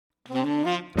Hello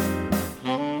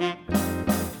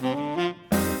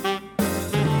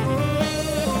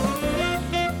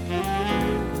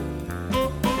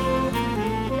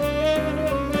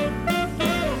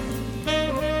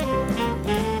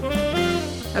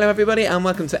everybody and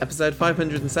welcome to episode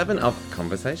 507 of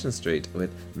Conversation Street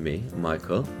with me,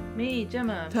 Michael. Me,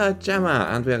 Gemma. Gemma,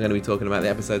 and we are going to be talking about the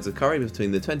episodes of Corrie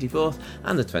between the 24th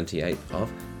and the 28th of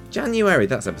January.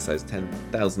 That's episodes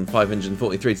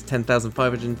 10,543 to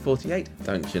 10,548,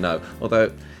 don't you know?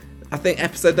 Although, I think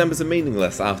episode numbers are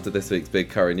meaningless after this week's big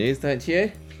Corrie news, don't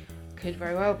you? Could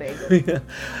very well be.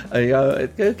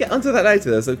 Get onto that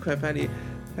later. There's a quite fairly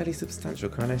substantial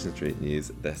Coronation Street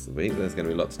news this week. There's going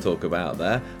to be a lot to talk about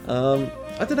there. I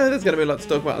don't know, there's going to be a lot to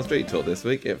talk about on Street Talk this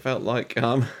week. It felt like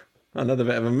another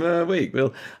bit of a week. I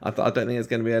don't think it's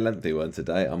going to be a lengthy one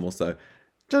today. I'm also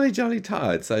jolly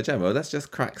tired. So, Gemma, let's just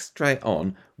crack straight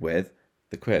on with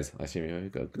the quiz. I assume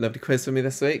you've got a lovely quiz for me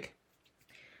this week.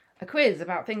 A quiz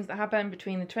about things that happened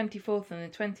between the 24th and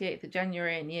the 28th of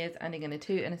January in years ending in a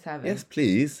 2 and a 7. Yes,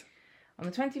 please. On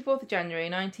the 24th of January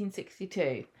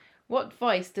 1962, what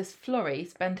vice does Florrie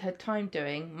spend her time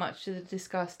doing, much to the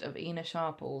disgust of Ina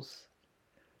Sharples?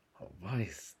 What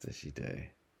vice does she do?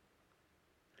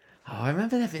 Oh, I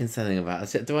remember there being something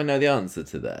about it. Do I know the answer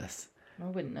to this? I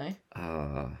wouldn't know.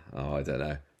 Oh, I don't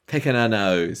know. Picking her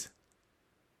nose.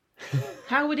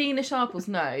 How would Ina Sharples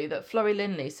know that Florrie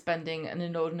Linley's spending an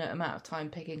inordinate amount of time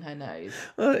picking her nose?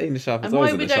 Well, Ina Sharples And always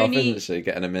why in the would shop, only- isn't she?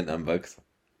 Getting a mint on bugs.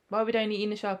 Why would only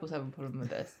Ina Sharples have a problem with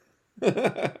this?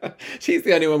 She's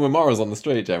the only one with morals on the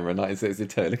street, Gemma, in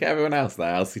 1962. Look at everyone else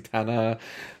there. Elsie Tanner.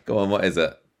 Go on, what is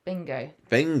it? Bingo.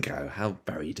 How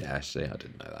very dare she? I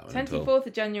didn't know that one at all. 24th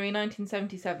of January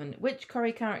 1977. Which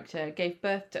Corrie character gave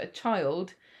birth to a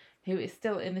child who is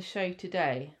still in the show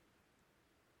today?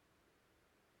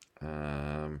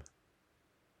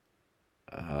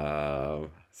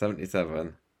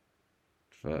 77.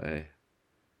 40.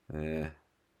 Yeah.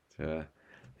 Sure.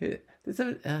 Did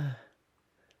someone...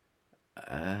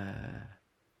 I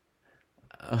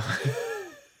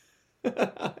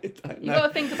don't know. You've got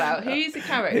to think about who's a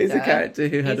character. Who's a character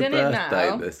who had He's a in it birthday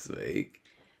now. this week?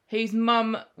 Whose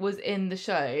mum was in the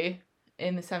show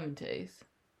in the 70s.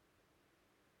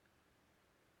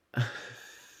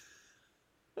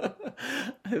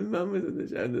 Her mum was in the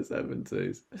show in the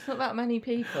 70s. It's not that many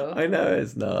people. I know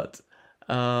it's not.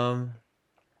 No,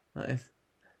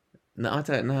 I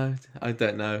don't know. I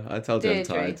told you I'm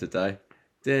Deirdre. tired today.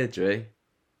 Deirdre.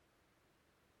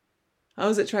 How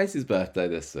was it Tracy's birthday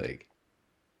this week?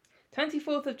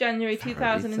 24th of January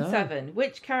Apparently 2007.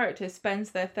 Which character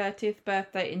spends their 30th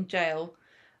birthday in jail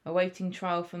awaiting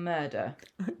trial for murder?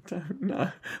 I don't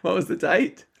know. What was the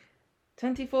date?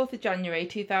 24th of January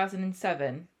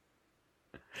 2007.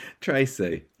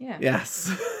 Tracy. Yeah. Yes.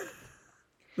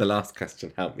 The last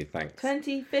question helped me, thanks.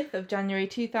 25th of January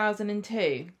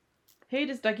 2002. Who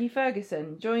does Dougie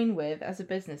Ferguson join with as a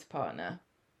business partner?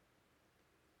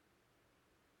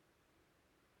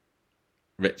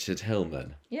 Richard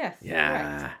Hillman. Yes.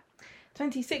 Yeah.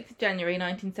 Correct. 26th of January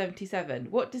 1977.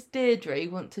 What does Deirdre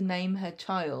want to name her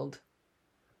child?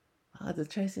 Oh, did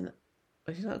Tracy not...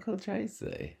 Was she not called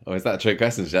Tracy? Or is that a trick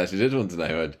question? She actually did want to name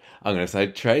her. I'm going to say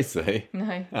Tracy.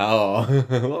 No. Oh,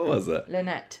 what was it?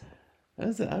 Lynette.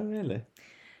 Was it? Oh, really?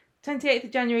 28th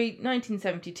of January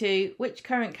 1972. Which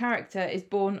current character is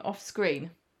born off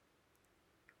screen?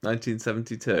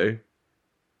 1972.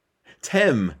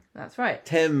 Tim. That's right.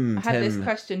 Tim. I had this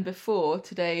question before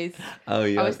today's. Oh,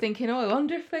 yeah. I was thinking, I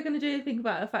wonder if they're going to do anything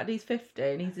about the fact he's 50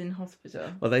 and he's in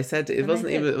hospital. Well, they said it And wasn't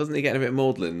they did. wasn't he getting a bit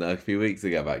maudlin a few weeks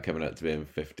ago about coming up to being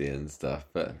 50 and stuff?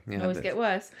 But yeah, Always get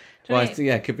worse. Well, 28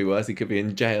 yeah, it could be worse. He could be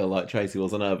in jail like Tracy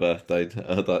was on her birthday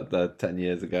 10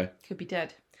 years ago. Could be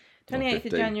dead. Or 28th of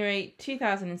 15. January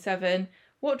 2007.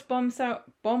 What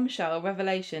bombshell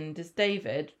revelation does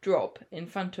David drop in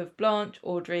front of Blanche,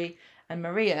 Audrey and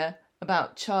Maria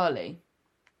about Charlie?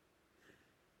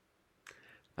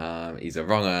 He's a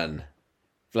wrong un.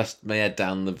 Flushed my head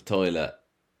down the toilet.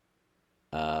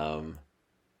 I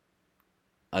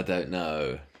don't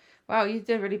know. Wow, you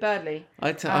did really badly.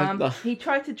 He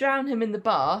tried to drown him in the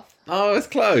bath, Oh, it's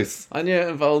close. I knew it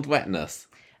involved wetness.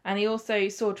 and he also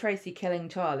saw Tracy killing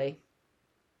Charlie.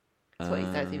 That's what he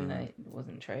says, even though it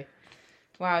wasn't true.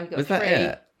 Wow, he got Was that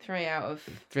it? 3 out of...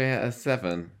 3 out of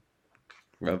 7.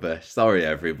 Rubbish. Sorry,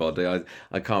 everybody.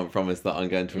 I can't promise that I'm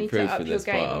going to You need to improve up from your this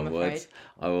game, point I'm onwards.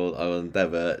 I will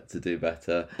endeavour to do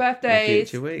better Birthdays. in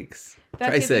future weeks. 30th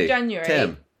Tracy, of January.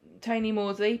 Tim. Tony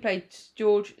Maudsley played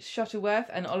George Shuttleworth,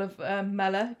 and Oliver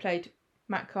Meller played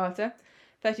Matt Carter.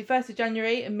 31st of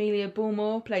January, Amelia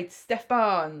Bullmore played Steph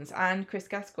Barnes, and Chris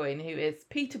Gascoigne, who is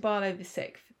Peter Barlow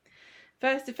VI.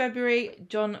 1st of February,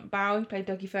 John Bowe, who played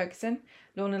Dougie Ferguson.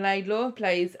 Lorna Laidlaw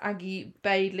plays Aggie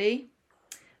Bailey.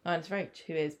 Linus Roach,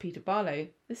 who is Peter Barlow.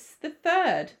 This is the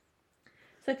 3rd.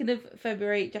 2nd of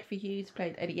February, Jeffrey Hughes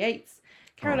played Eddie Yates.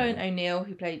 Caroline O'Neill,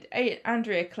 who played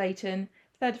Andrea Clayton.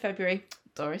 3rd of February,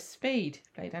 Doris Speed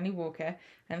played Annie Walker.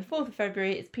 And the 4th of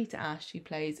February, it's Peter Ash, who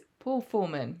plays Paul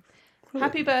Foreman.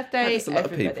 Happy birthday, That's a lot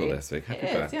everybody. of people this week. Happy It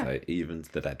is, birthday, even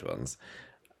to the dead ones.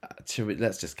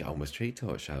 Let's just get on with Street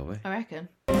Talk, shall we? I reckon.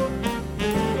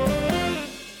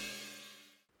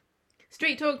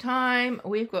 Street Talk time.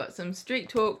 We've got some street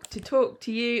talk to talk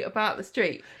to you about the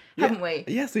street, haven't we?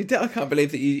 Yes, we did. I can't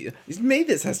believe that it's me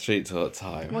that says Street Talk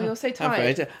time. Well, you're so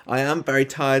tired. I am very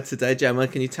tired today, Gemma.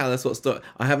 Can you tell us what story?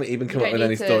 I haven't even come up with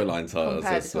any storyline titles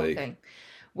this week.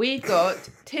 We've got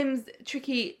Tim's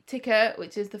Tricky Ticker,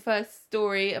 which is the first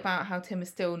story about how Tim is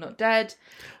still not dead.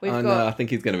 No, I think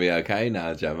he's going to be okay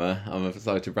now, Gemma. I'm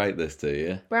sorry to break this to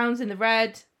you. Browns in the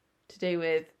Red, to do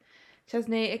with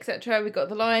Chesney, etc. We've got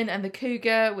The Lion and the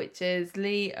Cougar, which is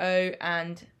Leo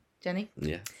and Jenny.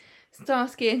 Yes.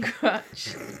 Starsky and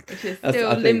Crutch, which is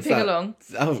still limping along.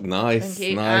 Oh, nice. Thank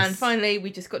you. Nice. And finally, we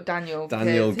just got Daniel.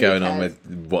 Daniel going on with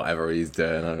whatever he's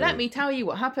doing. Let me tell you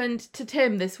what happened to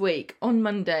Tim this week. On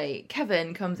Monday,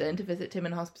 Kevin comes in to visit Tim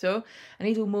in hospital, and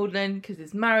he's all maudlin because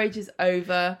his marriage is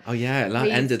over. Oh yeah,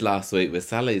 it ended last week with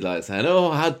Sally saying,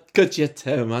 "Oh, how could you,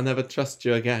 Tim? I never trust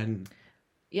you again."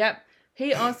 Yep.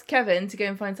 He asked Kevin to go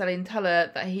and find Sally and tell her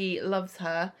that he loves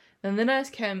her. Then the nurse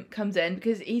comes in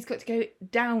because he's got to go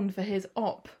down for his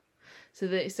op. So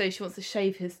she wants to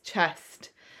shave his chest.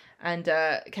 And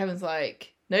Kevin's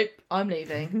like, nope, I'm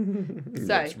leaving.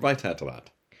 Right out of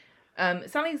that.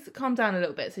 Sally's calmed down a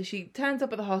little bit. So she turns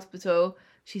up at the hospital.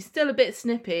 She's still a bit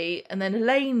snippy. And then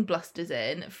Elaine blusters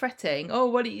in, fretting. Oh,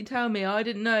 why didn't you tell me? I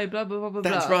didn't know, blah, blah, blah, blah,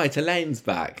 blah. That's right, Elaine's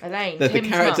back. Elaine, the Tim's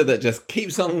character mum. that just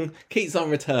keeps on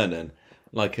returning.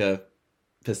 Like a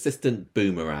persistent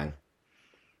boomerang.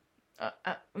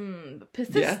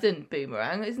 Persistent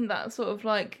boomerang, isn't that sort of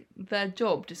like their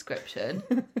job description?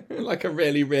 Like a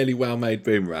really, really well-made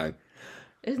boomerang.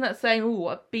 Isn't that saying, oh,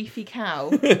 what a beefy cow?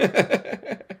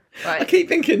 Right. I keep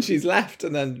thinking she's left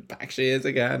and then back she is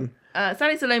again.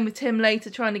 Sally's alone with Tim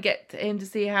later, trying to get him to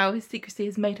see how his secrecy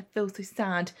has made her feel so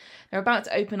sad. They're about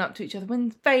to open up to each other when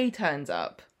Faye turns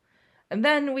up. And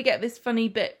then we get this funny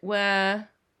bit where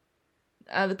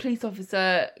the police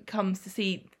officer comes to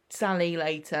see Sally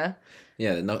later.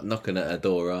 Yeah, they're knocking at her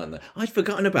door, aren't they? I'd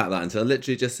forgotten about that until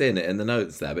literally just seeing it in the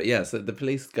notes there. But yeah, so the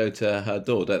police go to her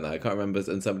door, don't they? I can't remember.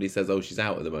 And somebody says, oh, she's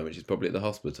out at the moment. She's probably at the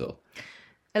hospital.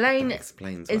 Elaine is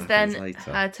then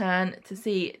later. her turn to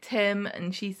see Tim,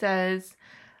 and she says,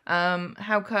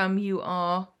 how come you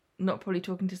are not probably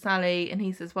talking to Sally? And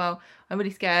he says, well, I'm really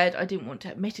scared. I didn't want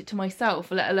to admit it to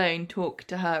myself, let alone talk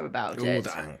to her about it. All the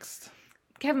angst.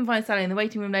 Kevin finds Sally in the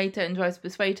waiting room later and tries to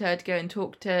persuade her to go and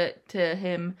talk to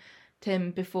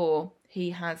Tim before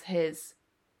he has his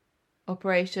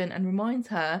operation, and reminds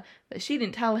her that she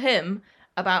didn't tell him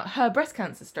about her breast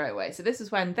cancer straight away. So this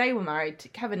is when they were married,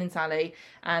 Kevin and Sally,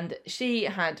 and she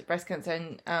had breast cancer,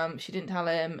 and she didn't tell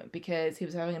him because he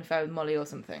was having an affair with Molly or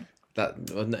something.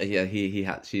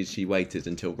 She waited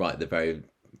until right at the very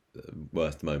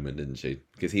worst moment, didn't she?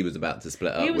 Because he was about to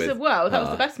split up that was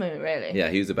the best moment, really. Yeah,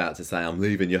 he was about to say, I'm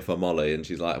leaving you for Molly, and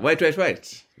she's like, wait.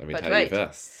 Let me tell you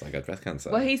first. I got breast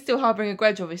cancer. Well, he's still harbouring a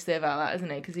grudge, obviously, about that, isn't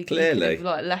he? Because he could have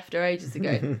left her ages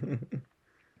ago.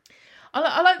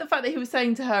 I like the fact that he was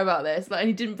saying to her about this, and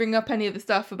he didn't bring up any of the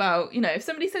stuff about, if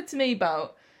somebody said to me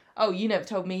about, oh, you never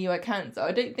told me you had cancer,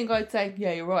 I don't think I'd say,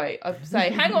 yeah, you're right. I'd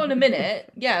say, hang on a minute.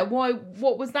 Yeah, why?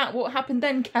 What was that? What happened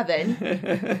then, Kevin?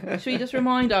 Should we just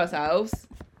remind ourselves?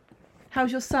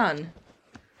 How's your son?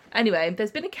 Anyway,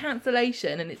 there's been a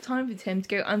cancellation, and it's time for Tim to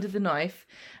go under the knife.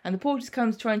 And the porter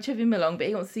comes to try and chiv him along, but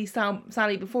he wants to see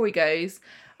Sally before he goes.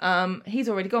 He's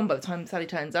already gone by the time Sally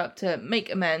turns up to make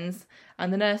amends.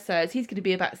 And the nurse says he's going to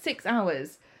be about 6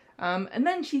 hours. And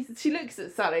then she looks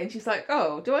at Sally and she's like,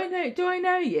 oh, do I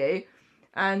know you?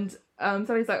 And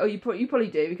Sally's like, oh, you probably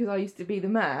do, because I used to be the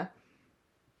mayor.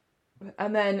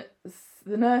 And then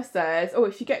the nurse says, oh,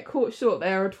 if you get caught short,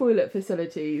 there are toilet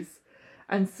facilities.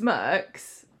 And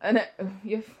smirks. And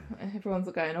everyone's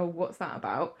going, oh, what's that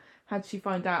about? How'd she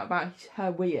find out about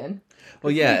her weeing?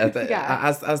 Well, yeah,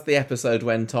 as the episode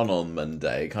went on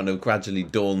Monday, it kind of gradually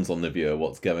dawns on the viewer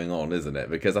what's going on, isn't it?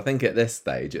 Because I think at this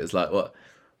stage it's like,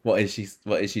 what is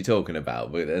she talking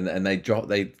about? And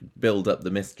they build up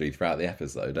the mystery throughout the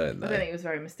episode, don't they? I don't think it was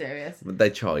very mysterious. They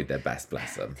tried their best,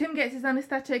 bless them. Tim gets his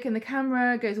anaesthetic and the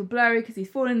camera goes all blurry because he's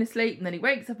fallen asleep, and then he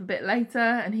wakes up a bit later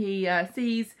and he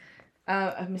sees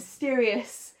a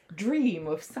mysterious dream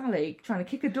of Sally trying to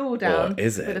kick a door down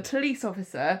with a police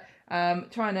officer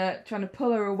trying to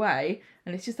pull her away,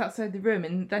 and it's just outside the room,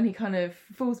 and then he kind of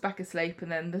falls back asleep,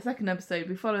 and then the second episode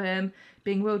we follow him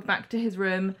being wheeled back to his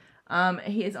room.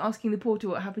 He is asking the porter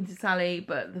what happened to Sally,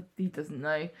 but he doesn't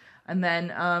know, and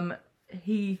then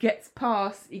he gets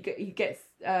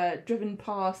driven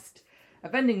past a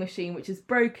vending machine which is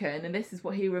broken, and this is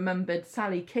what he remembered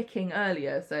Sally kicking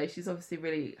earlier, so she's obviously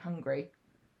really hungry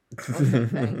or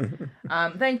something.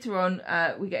 Later on,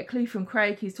 we get a clue from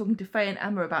Craig, who's talking to Faye and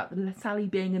Emma about Sally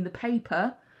being in the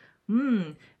paper.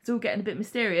 It's all getting a bit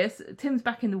mysterious. Tim's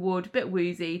back in the ward, a bit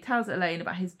woozy, tells Elaine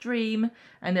about his dream,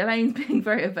 and Elaine's being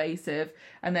very evasive,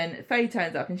 and then Faye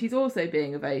turns up and she's also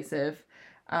being evasive.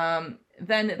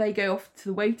 Then they go off to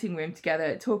the waiting room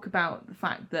together, talk about the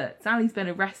fact that Sally's been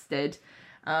arrested,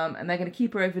 and they're going to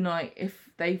keep her overnight if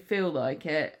they feel like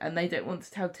it, and they don't want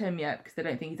to tell Tim yet because they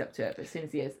don't think he's up to it, but as soon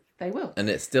as he is, they will. And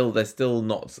they're still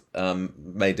not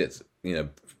made it,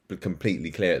 completely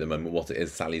clear at the moment what it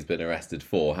is Sally's been arrested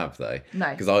for, have they?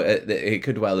 No. Because it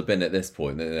could well have been at this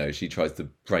point that she tries to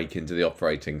break into the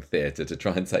operating theatre to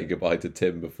try and say goodbye to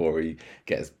Tim before he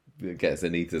gets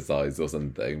anaesthetised or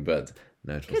something, but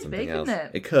no, it was something else.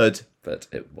 It could, but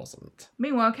it wasn't.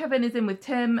 Meanwhile, Kevin is in with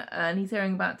Tim, and he's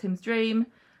hearing about Tim's dream.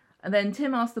 And then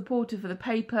Tim asks the porter for the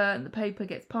paper, and the paper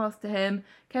gets passed to him.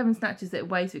 Kevin snatches it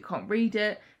away so he can't read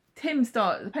it.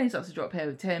 The penny starts to drop here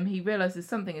with Tim. He realises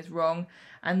something is wrong,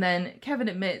 and then Kevin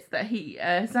admits that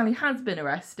Sally has been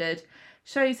arrested,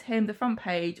 shows him the front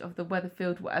page of the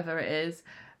Weatherfield, whatever it is,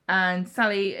 and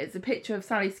it's a picture of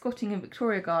Sally squatting in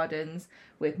Victoria Gardens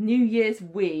with New Year's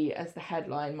Wee as the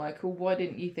headline. Michael, why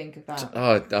didn't you think of that?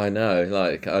 Oh, I know.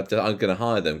 I'm going to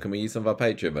hire them. Can we use some of our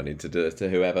Patreon money to do it to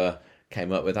whoever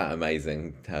came up with that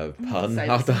amazing pun?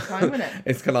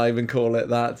 Can I even call it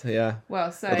that? Yeah.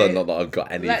 Well, so although not that I've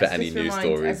got any news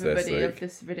stories this week. Of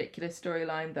this ridiculous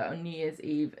storyline that on New Year's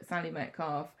Eve, Sally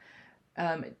Metcalf,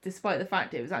 despite the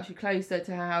fact it was actually closer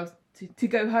to her house to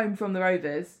go home from the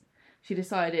Rovers, she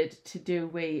decided to do a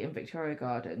wee in Victoria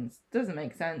Gardens. Doesn't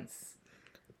make sense.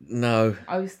 No.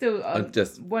 I'm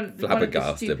just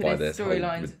flabbergasted by this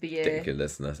storylines of the year.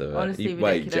 Ridiculousness of it. Honestly,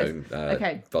 wait, ridiculous.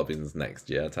 Joan. Bobbins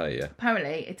next year, I tell you.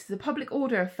 Apparently, it is a public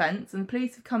order offence, and the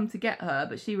police have come to get her,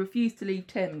 but she refused to leave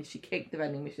Tim, and she kicked the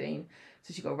vending machine,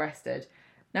 so she got arrested.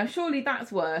 Now, surely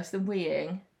that's worse than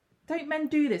weeing. Don't men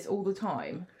do this all the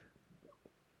time?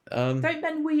 Don't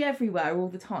men wee everywhere all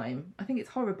the time? I think it's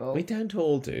horrible. We don't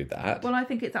all do that. Well, I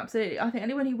think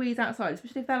anyone who wees outside,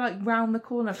 especially if they're like round the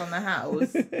corner from their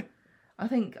house, I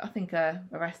think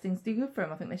arresting's do good for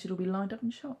them. I think they should all be lined up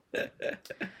and shot.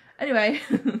 Anyway,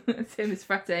 Tim is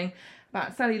fretting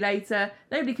about Sally later.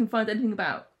 Nobody can find anything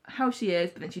about how she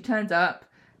is, but then she turns up.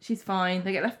 She's fine.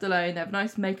 They get left alone. They have a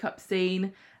nice makeup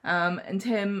scene. And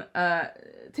Tim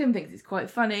thinks it's quite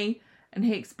funny. And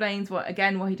he explains what he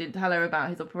didn't tell her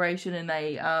about his operation, and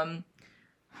they,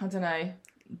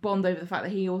 bond over the fact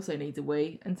that he also needs a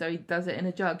wee, and so he does it in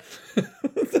a jug.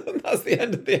 That's the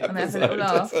end of the episode,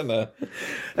 isn't it?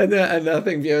 And I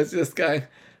think viewers just go,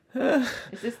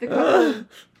 is this the couple?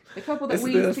 The couple that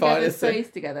weaves together stays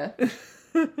together.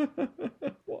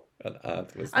 What on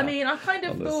earth was that? I mean, I kind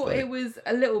of thought it was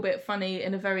a little bit funny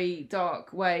in a very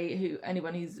dark way.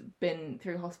 Anyone who's been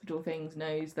through hospital things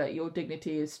knows that your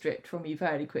dignity is stripped from you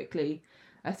fairly quickly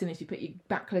as soon as you put your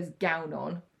backless gown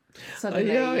on.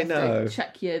 Suddenly you have to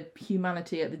check your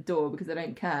humanity at the door because they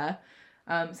don't care.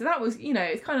 So that was,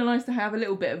 it's kind of nice to have a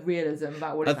little bit of realism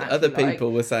about what it's actually like. Other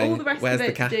people were saying, where's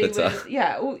the catheter?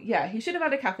 He should have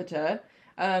had a catheter.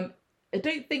 I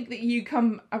don't think that you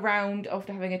come around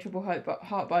after having a triple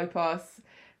heart bypass,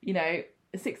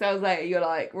 6 hours later, you're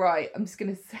like, right, I'm just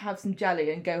going to have some jelly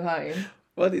and go home.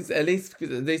 Well, at least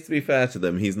to be fair to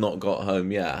them, he's not got home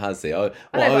yet, has he? What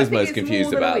I was most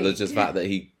confused about was just the fact that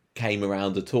he came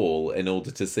around at all in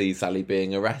order to see Sally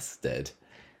being arrested.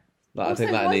 I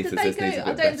think that needs a bit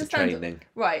better training.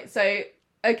 Right, so,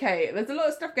 okay, there's a lot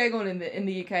of stuff going on in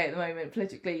the UK at the moment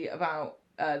politically about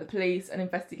the police and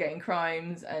investigating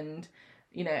crimes and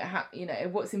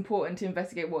what's important to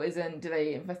investigate, what isn't. Do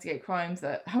they investigate crimes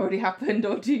that already happened,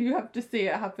 or do you have to see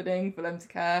it happening for them to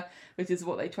care, which is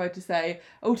what they tried to say,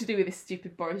 all to do with this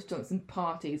stupid Boris Johnson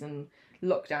parties and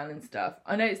lockdown and stuff.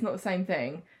 I know it's not the same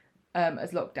thing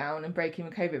as lockdown and breaking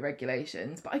the COVID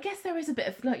regulations, but I guess there is a bit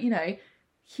of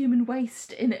human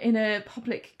waste in a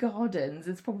public gardens.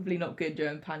 It's probably not good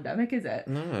during a pandemic, is it?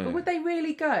 No. But would they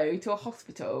really go to a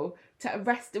hospital to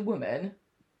arrest a woman?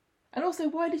 And also,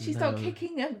 why did she start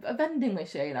kicking a vending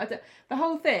machine? The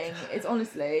whole thing is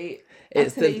honestly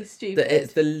utterly stupid.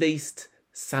 It's the least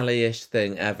Sally-ish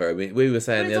thing ever. I mean, we were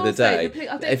saying the other day,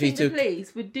 I don't think the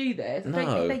police would do this. I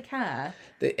don't think they care.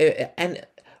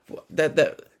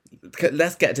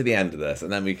 Let's get to the end of this,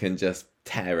 and then we can just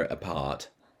tear it apart.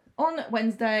 On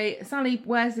Wednesday, Sally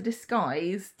wears a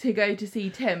disguise to go to see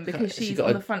Tim because she's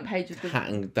on the front page of the hat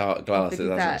and dark glasses,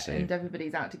 hasn't she? And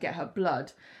everybody's out to get her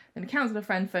blood. And a counsellor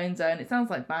friend phones her, and it sounds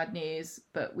like bad news,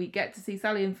 but we get to see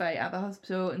Sally and Faye at the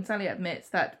hospital, and Sally admits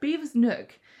that Beaver's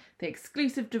Nook, the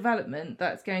exclusive development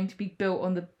that's going to be built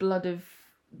on the blood of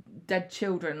dead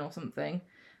children or something,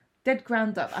 dead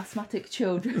ground up asthmatic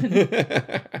children.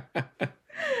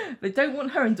 They don't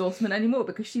want her endorsement anymore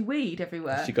because she weed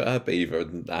everywhere. She got her beaver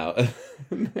out.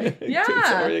 Yeah.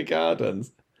 Victoria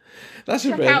Gardens.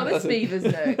 Check out this Beaver's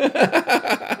Nook.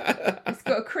 It's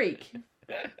got a creek.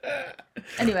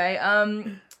 Anyway,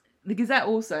 the Gazette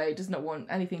also does not want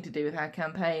anything to do with her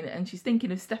campaign, and she's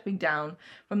thinking of stepping down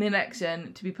from the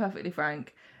election, to be perfectly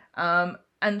frank.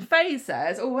 And Faye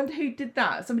says, I wonder who did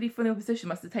that. Somebody from the opposition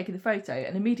must have taken the photo.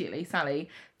 And immediately Sally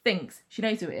thinks she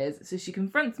knows who it is, so she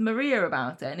confronts Maria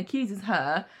about it and accuses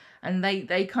her, and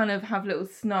they kind of have little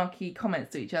snarky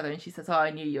comments to each other, and she says, I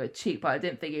knew you were cheap, but I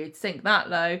didn't think you'd sink that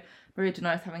low. Maria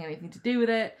denies having anything to do with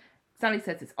it. Sally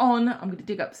says it's on. I'm going to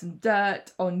dig up some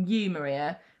dirt on you,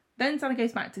 Maria. Then Sally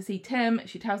goes back to see Tim.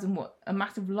 She tells him what a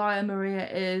massive liar Maria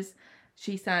is.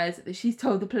 She says that she's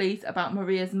told the police about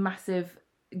Maria's massive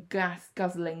gas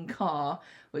guzzling car,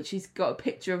 which she's got a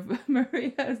picture of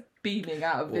Maria beaming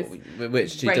out of this,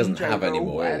 which she doesn't have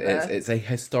anymore. It's a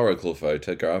historical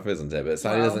photograph, isn't it? But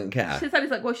Sally doesn't care. Sally's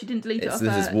like, well, she didn't delete it off her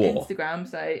Instagram,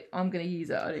 so I'm going to use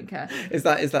it. I don't care. Is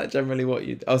that generally what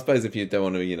you? I suppose if you don't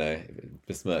want to,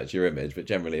 besmirch your image, but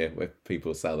generally, if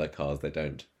people sell their cars, they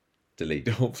don't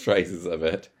delete all traces of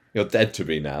it. You're dead to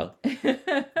me now.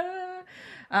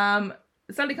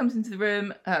 Sally comes into the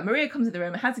room, Maria comes in the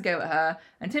room, has a go at her,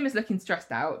 and Tim is looking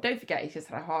stressed out. Don't forget, he's just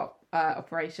had a heart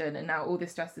operation, and now all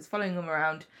this stress is following him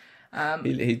around.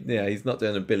 He's not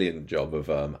doing a brilliant job of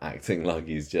acting like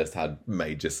he's just had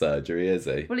major surgery, is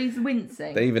he? Well, he's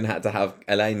wincing. They even had to have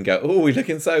Elaine go, oh, he's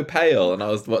looking so pale, and I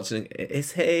was watching,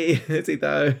 is he? Is he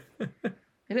though?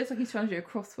 It looks like he's trying to do a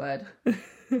crossword.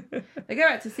 They go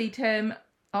out to see Tim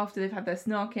after they've had their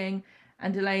snarking,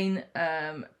 and Elaine...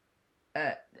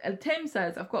 Tim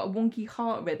says, I've got a wonky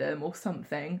heart rhythm or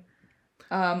something.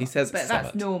 He says, but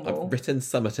that's normal. I've written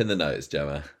summit in the notes,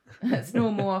 Gemma. It's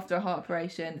normal after a heart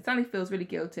operation. Sally feels really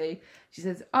guilty. She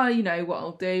says, oh, you know what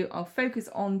I'll do? I'll focus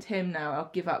on Tim now. I'll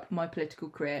give up my political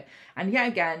career. And yet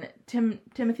again,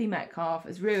 Timothy Metcalfe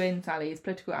has ruined Sally's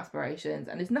political aspirations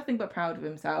and is nothing but proud of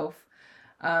himself.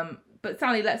 But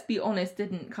Sally, let's be honest,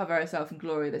 didn't cover herself in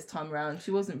glory this time around. She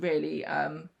wasn't really...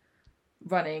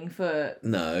 running for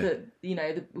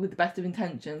with the best of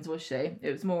intentions, was she?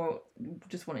 It was more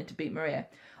just wanting to beat Maria.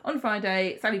 On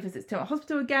Friday, Sally visits Tim at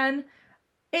hospital again.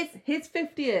 It's his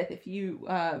 50th, if you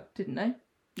didn't know.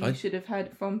 You should have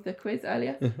heard from the quiz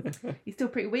earlier. He's still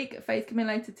pretty weak. Faye's coming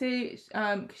later too,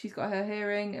 because she's got her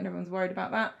hearing and everyone's worried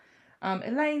about that.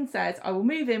 Elaine says, I will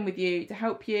move in with you to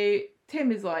help you.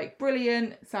 Tim is like,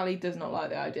 brilliant. Sally does not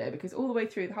like the idea, because all the way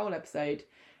through the whole episode,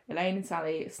 Elaine and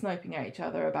Sally are sniping at each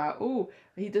other about, oh,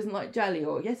 he doesn't like jelly,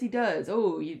 or yes, he does.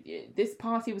 Oh, this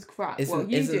party was crap. Isn't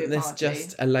this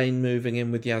just Elaine moving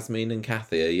in with Yasmin and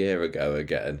Kathy a year ago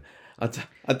again?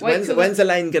 When's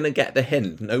Elaine going to get the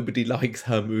hint? Nobody likes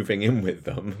her moving in with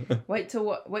them. Wait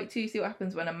till you see what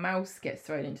happens when a mouse gets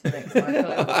thrown into the mix. I feel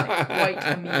like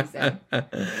quite amusing.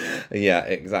 Yeah,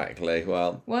 exactly.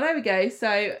 Well, there we go.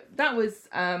 So that was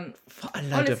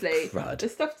honestly the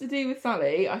stuff to do with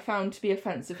Sally I found to be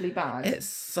offensively bad.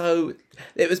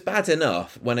 It was bad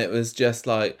enough when it was just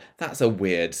like, that's a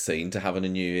weird scene to have in a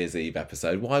New Year's Eve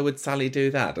episode. Why would Sally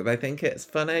do that? Do they think it's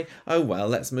funny? Oh well,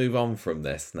 let's move on from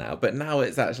this now. But now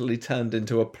it's actually turned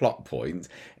into a plot point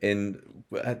in,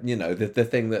 the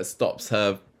thing that stops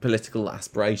her political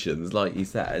aspirations, like you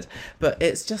said. But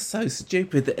it's just so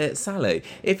stupid that it's Sally.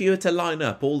 If you were to line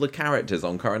up all the characters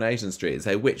on Coronation Street and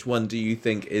say, which one do you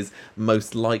think is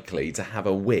most likely to have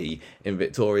a wee in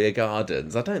Victoria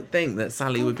Gardens, I don't think that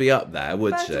Sally would be up there,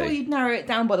 would she? First of all, you'd narrow it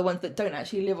down by the ones that don't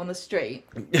actually live on the street.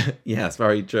 Yes,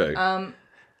 very true.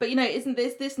 But, isn't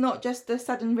this not just the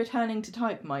sudden returning to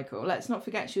type, Michael? Let's not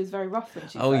forget she was very rough when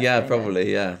she was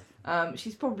probably, yeah.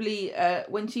 She's probably,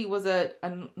 when she was a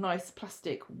nice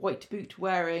plastic white boot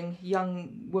wearing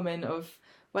young woman of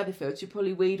Weatherfield, she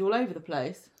probably weed all over the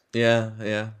place.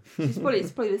 Yeah. It's probably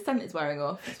the scent is wearing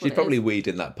off. She's probably weed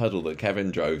in that puddle that Kevin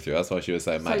drove through. That's why she was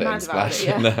so mad at him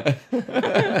splashing.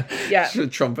 Yeah. She was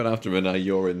tromping after him in her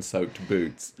urine-soaked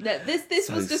boots. This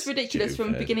was just ridiculous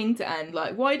from beginning to end.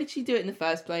 Like, why did she do it in the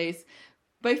first place?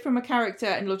 both from a character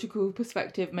and logical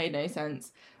perspective, made no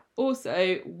sense.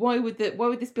 Also, why would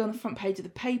this be on the front page of the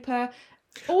paper?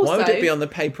 Also, why would it be on the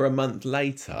paper a month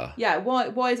later? Yeah,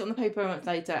 why is it on the paper a month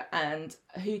later, and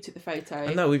who took the photo?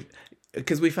 I know,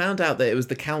 because we found out that it was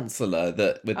the counsellor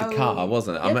with the car,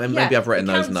 wasn't it? Yeah, maybe I've written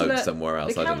those notes somewhere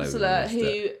else. The I don't know. The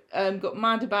counsellor who got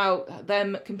mad about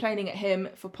them complaining at him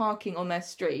for parking on their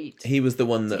street. He was the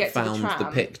one that found the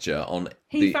picture on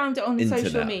He found it on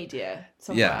social media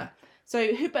somewhere. Yeah.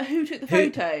 So who took the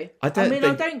photo? I don't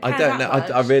know.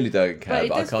 I really don't care,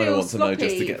 but I kind of want to know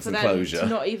just to get some closure. To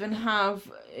not even have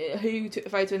who took the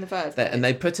photo in the first place. And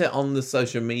they put it on the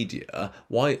social media.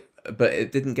 Why? But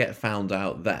it didn't get found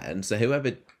out then. So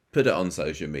whoever put it on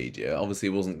social media obviously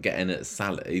wasn't getting at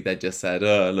Sally. They just said,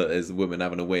 "Oh, look, there's a woman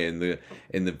having a wee in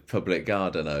the public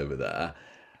garden over there."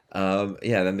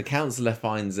 Then the counsellor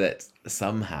finds it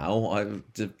somehow,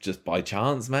 just by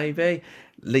chance maybe,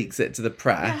 leaks it to the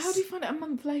press. Yeah, how do you find it a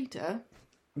month later?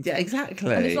 Yeah,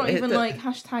 exactly. And it's not even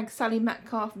hashtag Sally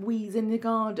Metcalf wheeze in the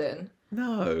garden.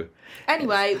 No.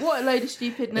 Anyway, what a load of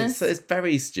stupidness. It's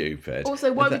very stupid.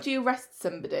 Also, why would you arrest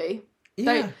somebody?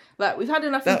 Yeah. We've had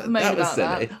enough information about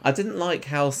silly. that. I didn't like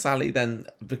how Sally then,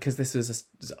 because this was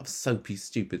a soapy,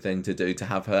 stupid thing to do, to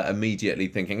have her immediately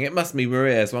thinking, it must be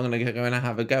Maria, so I'm going to go and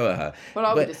have a go at her. Well,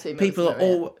 I would assume people are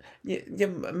all... Yeah,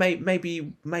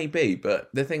 maybe, but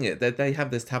the thing is, they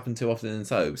have this happen too often in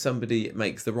soap. Somebody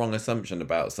makes the wrong assumption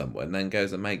about someone, then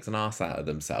goes and makes an arse out of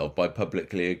themselves by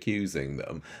publicly accusing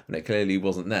them, and it clearly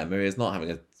wasn't there. Maria's not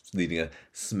leading a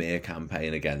smear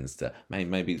campaign against her.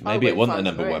 Maybe it wasn't a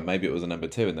number one. Maybe it was a number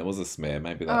two, and there was a smear.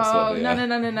 Maybe that's what they...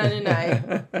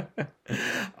 No.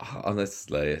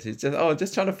 Honestly, she's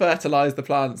just trying to fertilise the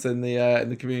plants in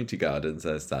the community garden,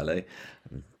 says Sally.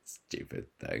 Stupid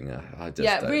thing. I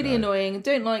just don't know. Annoying.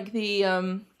 Don't like the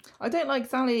I don't like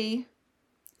Sally.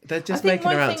 They're just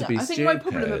making her out to be stupid. I think my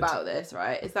problem about this,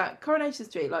 right, is that Coronation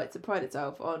Street likes to pride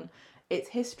itself on its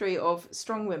history of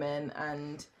strong women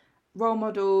and role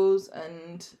models,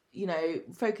 and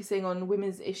focusing on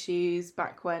women's issues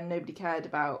back when nobody cared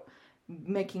about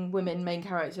making women main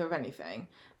character of anything.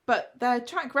 But their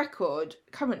track record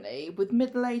currently with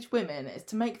middle-aged women is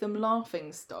to make them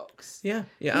laughing stocks. Yeah,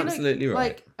 absolutely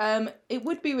right. It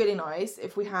would be really nice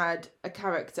if we had a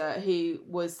character who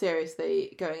was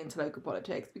seriously going into local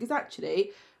politics, because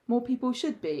actually more people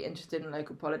should be interested in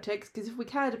local politics, because if we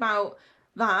cared about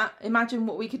that, imagine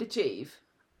what we could achieve,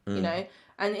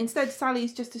 And instead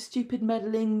Sally's just a stupid,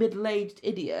 meddling, middle-aged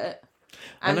idiot.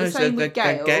 And the same with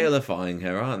Gail. They're Gailifying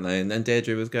her, aren't they? And then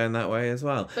Deirdre was going that way as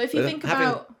well. But if you think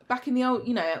about back in the old,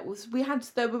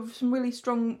 there were some really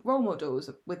strong role models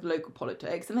with local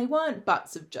politics, and they weren't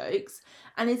butts of jokes.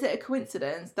 And is it a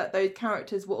coincidence that those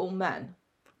characters were all men?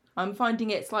 I'm finding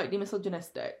it slightly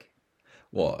misogynistic.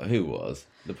 What? Who was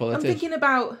the politician? I'm thinking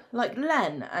about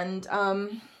Len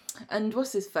and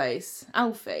what's his face,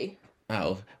 Alfie.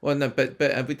 Alf. Well, no, but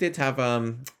we did have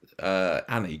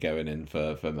Annie going in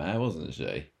for mayor, wasn't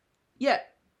she? Yeah,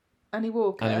 Annie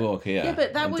Walker. Yeah. Yeah,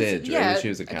 but that was Deirdre, she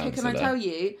was a counsellor. Can I tell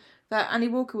you that Annie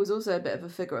Walker was also a bit of a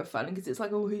figure of fun, because it's like,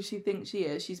 who she thinks she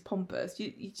is? She's pompous. Do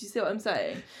you see what I'm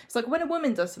saying? It's like when a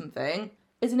woman does something,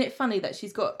 isn't it funny that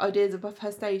she's got ideas above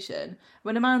her station?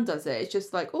 When a man does it, it's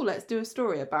just like, let's do a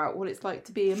story about what it's like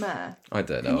to be a mayor. I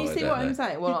don't know. Can you see what I'm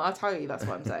saying? Well, I'll tell you, that's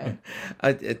what I'm saying.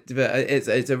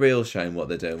 It's a real shame what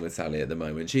they're doing with Sally at the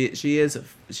moment. She is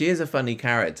a funny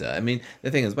character. I mean,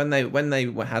 the thing is, when they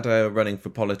had her running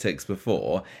for politics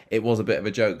before, it was a bit of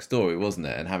a joke story, wasn't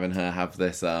it? And having her have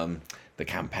this the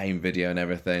campaign video and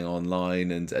everything online,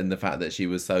 and the fact that she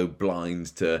was so blind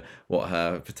to what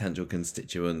her potential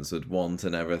constituents would want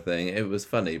and everything, it was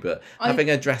funny. But having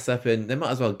her dress up they might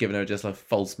as well have given her just a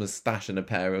false moustache and a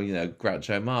pair of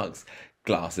Groucho Marx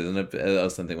glasses or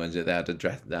something when they had to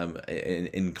dress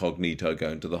incognito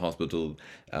going to the hospital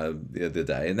the other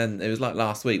day. And then it was like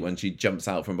last week when she jumps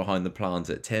out from behind the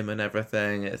plant at Tim and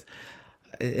everything.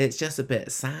 It's just a bit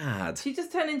sad. She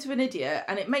just turned into an idiot,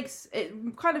 and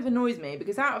it kind of annoys me,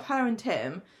 because out of her and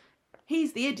Tim,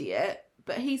 he's the idiot,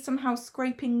 but he's somehow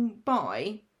scraping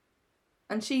by,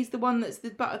 and she's the one that's the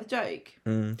butt of the joke.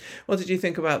 What did you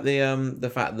think about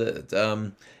the fact that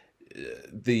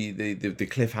the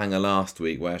cliffhanger last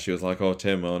week, where she was like, "Oh,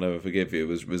 Tim, I'll never forgive you,"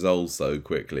 was resolved so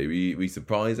quickly? Were you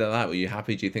surprised at that? Were you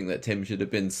happy? Do you think that Tim should have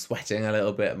been sweating a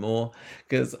little bit more?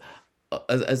 Because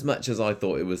as much as I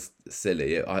thought it was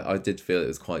silly, I did feel it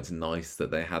was quite nice that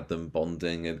they had them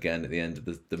bonding again at the end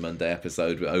of the Monday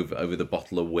episode over the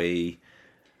bottle of wee.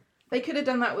 They could have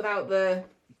done that without the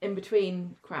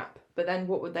in-between crap, but then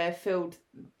what would they have filled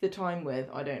the time with.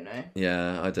 I don't know.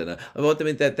 Yeah, I don't know. Well, I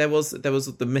mean, there was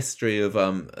the mystery of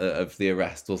the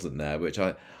arrest, wasn't there? Which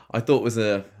I thought was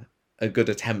a good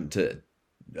attempt at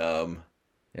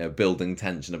building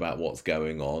tension about what's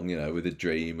going on, with a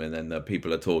dream, and then the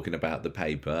people are talking about the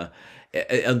paper.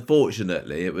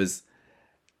 Unfortunately, it was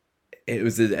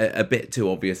a bit too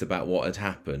obvious about what had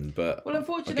happened. But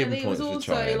unfortunately, it was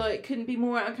also couldn't be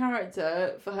more out of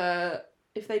character for her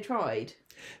if they tried.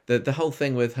 The whole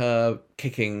thing with her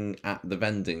kicking at the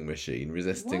vending machine,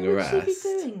 resisting arrest. Why would she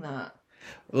be doing that?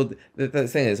 Well, the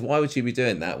thing is, why would she be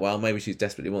doing that? Well, maybe she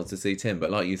desperately wants to see Tim,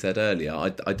 but like you said earlier,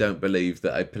 I don't believe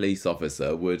that a police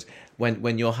officer would,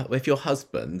 if your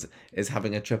husband is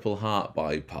having a triple heart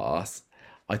bypass,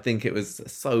 I think it was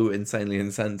so insanely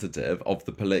insensitive of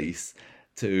the police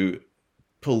to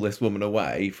pull this woman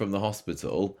away from the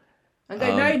hospital. And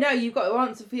go, no, you've got to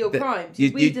answer for your crimes.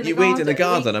 You weed in the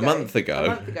garden a month ago. A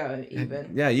month ago,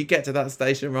 even. Yeah, you get to that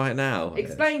station right now.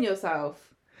 Explain yourself.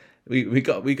 We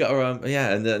got and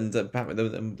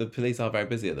the police are very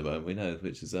busy at the moment. We know,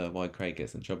 which is why Craig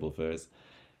gets in trouble for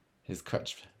his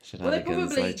crutch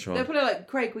shenanigans later on. They're probably like,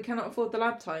 Craig, we cannot afford the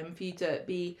lab time for you to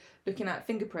be looking at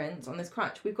fingerprints on this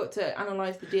crutch. We've got to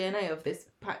analyse the DNA of this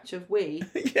patch of wee.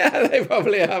 Yeah, they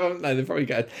probably haven't. No, they probably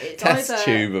got a test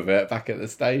tube of it back at the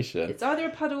station. It's either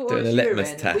a puddle or doing a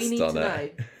litmus test we need on to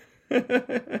it.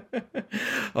 know.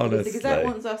 Honestly, the Gazette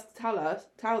wants us to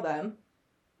tell them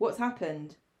what's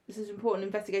happened. This is important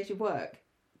investigative work.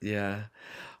 Yeah.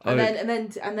 And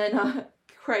then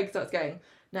Craig starts going,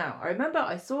 now, I remember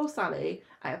I saw Sally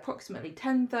at approximately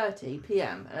 10:30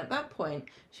 p.m. and at that point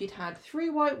she'd had 3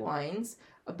 white wines,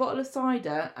 a bottle of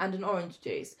cider and an orange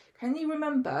juice. Can you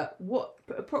remember what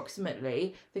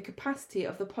approximately the capacity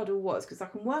of the puddle was? Because I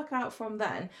can work out from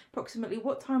then approximately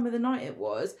what time of the night it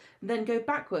was, and then go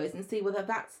backwards and see whether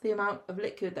that's the amount of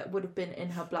liquid that would have been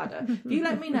in her bladder. If you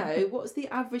let me know what's the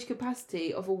average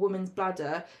capacity of a woman's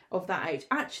bladder of that age.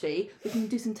 Actually, we can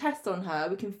do some tests on her.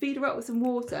 We can feed her up with some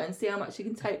water and see how much she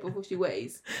can take before she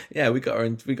weighs. Yeah, we got her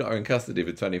in custody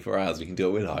for 24 hours. We can do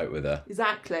a win height with her.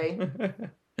 Exactly.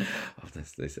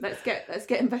 Honestly. Let's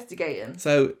get investigating.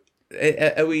 So,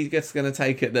 are we just going to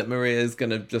take it that Maria's going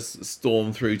to just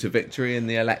storm through to victory in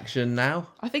the election now?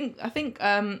 I think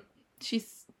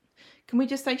she's. Can we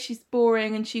just say she's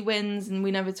boring and she wins and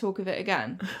we never talk of it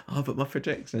again? Oh, but my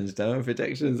predictions, Joe.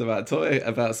 Predictions about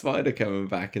Spider coming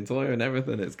back and Toya and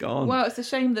everything. It's gone. Well, it's a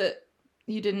shame that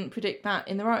you didn't predict that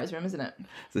in the writers' room, isn't it?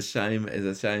 It's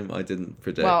a shame I didn't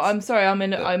predict. Well, I'm sorry.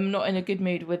 I'm not in a good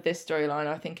mood with this storyline.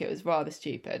 I think it was rather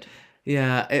stupid.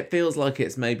 Yeah, it feels like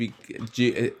it's maybe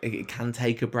it can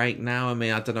take a break now. I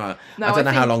mean, I don't know. I don't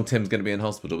know how long Tim's going to be in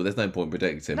hospital, but there's no point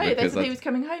predicting. No, they said he was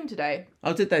coming home today.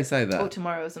 Oh, did they say that? Or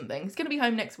tomorrow or something. He's going to be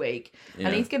home next week,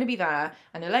 and he's going to be there.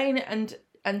 And Elaine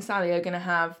and Sally are going to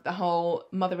have the whole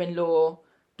mother-in-law,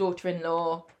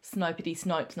 daughter-in-law, snipety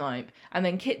snipe. And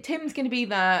then Tim's going to be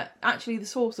there, actually the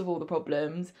source of all the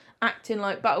problems, acting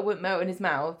like butter wouldn't melt in his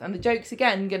mouth. And the joke's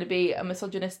again going to be a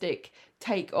misogynistic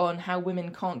take on how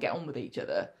women can't get on with each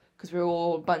other because we're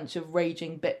all a bunch of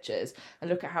raging bitches.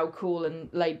 And look at how cool and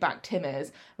laid back Tim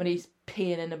is when he's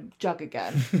peeing in a jug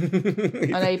again,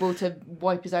 unable to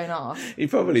wipe his own arse. He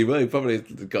probably will. He probably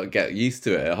got to get used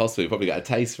to it at hospital. He probably got a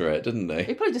taste for it, didn't he?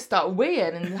 He'd probably just start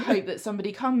weeing and hope that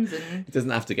somebody comes and... He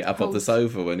doesn't have to get up off the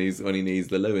sofa when he needs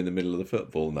the loo in the middle of the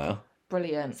football now.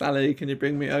 Brilliant. Sally, can you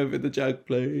bring me over the jug,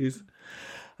 please?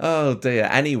 Oh dear.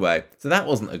 Anyway, so that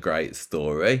wasn't a great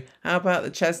story. How about the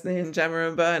Chesney and Gemma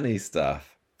and Bernie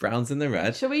stuff? Browns in the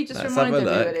red. Shall we just remind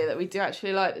everybody that we do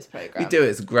actually like this programme? We do.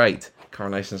 It's great.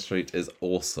 Coronation Street is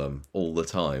awesome all the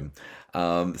time.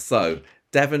 So,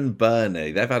 Dev and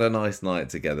Bernie, they've had a nice night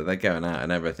together. They're going out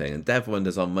and everything. And Dev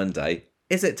wonders on Monday,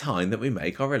 is it time that we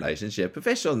make our relationship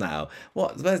official now?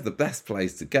 Where's the best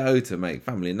place to go to make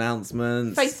family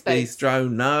announcements? Bistro?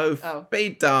 No.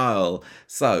 Speed dial.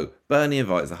 So, Bernie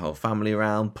invites the whole family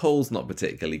around. Paul's not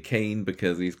particularly keen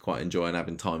because he's quite enjoying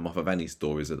having time off of any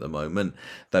stories at the moment.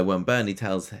 Though when Bernie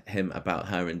tells him about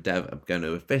her and Dev are going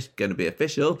to be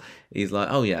official, he's like,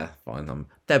 oh yeah, fine, I'm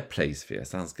dead pleased for you.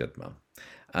 Sounds good, Mum.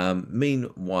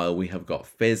 Meanwhile, we have got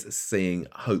Fizz seeing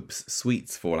Hope's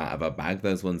sweets fall out of her bag.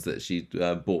 Those ones that she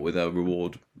bought with her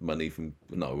reward money from,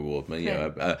 not reward money,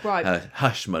 her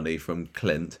hush money from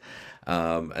Clint.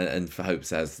 And Hope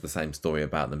says the same story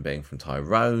about them being from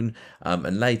Tyrone.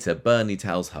 And later, Bernie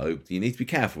tells Hope, you need to be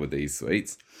careful with these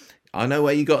sweets. I know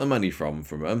where you got the money from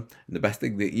them. And the best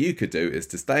thing that you could do is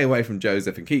to stay away from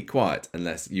Joseph and keep quiet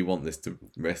unless you want this to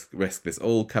risk this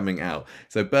all coming out.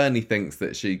 So Bernie thinks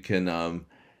that she can,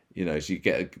 she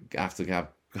have to have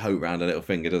Hope round her little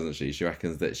finger, doesn't she? She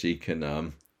reckons that she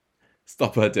can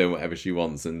stop her doing whatever she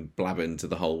wants and blabbing to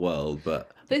the whole world.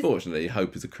 But unfortunately,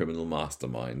 Hope is a criminal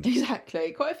mastermind.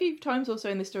 Exactly. Quite a few times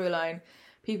also in the storyline,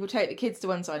 people take the kids to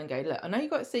one side and go, look, I know you've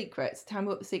got a secret, so tell me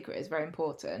what the secret is, very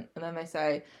important. And then they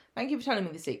say, thank you for telling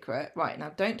me the secret. Right,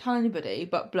 now don't tell anybody,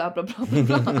 but blah, blah, blah,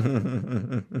 blah,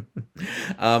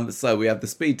 blah. So we have the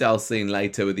speed dial scene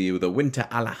later with the Winter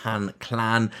Allahan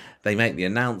clan. They make the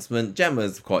announcement.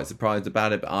 Gemma's quite surprised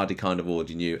about it, but Ardy kind of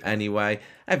already knew anyway.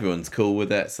 Everyone's cool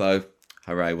with it, so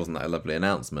hooray, wasn't that a lovely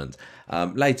announcement?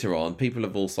 Later on, people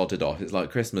have all sodded off. It's like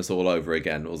Christmas all over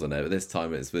again, wasn't it? But this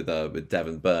time it's with Dev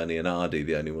and Bernie and Ardy,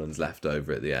 the only ones left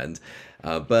over at the end.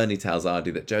 Bernie tells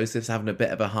Ardy that Joseph's having a bit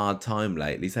of a hard time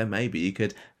lately, so maybe you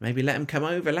could let him come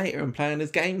over later and play on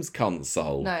his games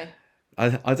console. No.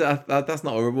 That's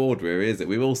not a reward, really, is it?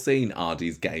 We've all seen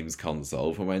Ardy's games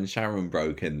console from when Sharon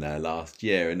broke in there last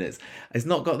year, and it's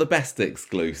not got the best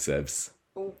exclusives.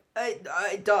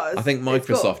 It does. I think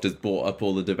Microsoft has bought up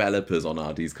all the developers on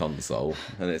Ardy's console,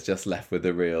 and it's just left with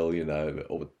the real,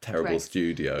 all terrible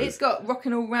studios. It's got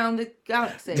Rockin' All Round the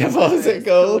Galaxy. What is it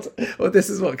called? Well, this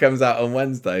is what comes out on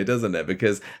Wednesday, doesn't it?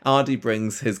 Because Ardy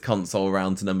brings his console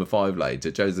round to number 5 later.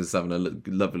 Joseph's having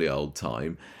a lovely old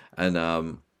time,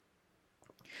 and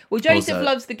well, Joseph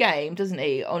loves the game, doesn't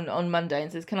he? On Monday, and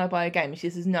says, "Can I buy a game?" And she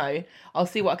says, "No, I'll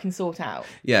see what I can sort out."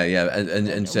 Yeah,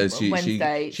 and so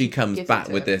she comes back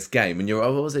with this game, and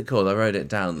what was it called? I wrote it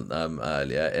down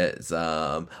earlier. It's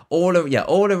all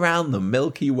around the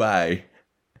Milky Way.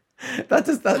 That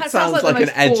sounds like an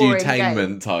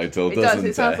edutainment title, doesn't it?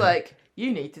 It sounds like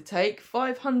you need to take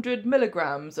 500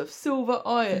 milligrams of silver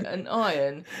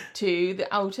iron to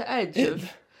the outer edge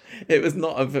of. It was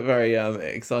not a very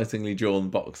excitingly drawn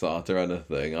box art or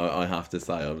anything, I have to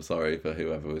say. I'm sorry for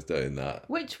whoever was doing that.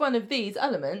 Which one of these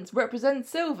elements represents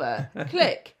silver?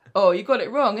 Click. Oh, you got it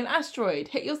wrong. An asteroid.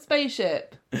 Hit your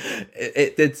spaceship.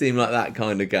 It did seem like that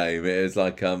kind of game. It was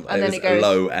like it was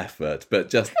low effort, but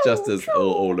just as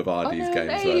all of Ardy's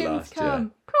games were last year.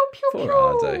 Poor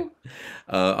Ardy.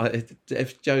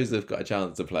 If Joseph got a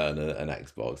chance to play on an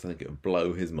Xbox, I think it would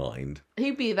blow his mind.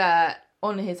 He'd be there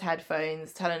on his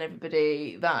headphones telling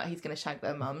everybody that he's going to shag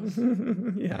their mums.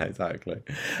 Yeah, exactly.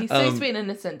 He's so sweet and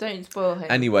innocent, don't spoil him.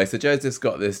 Anyway, so Joseph's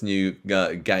got this new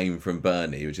game from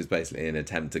Bernie, which is basically an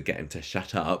attempt to get him to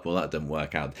shut up. Well, that didn't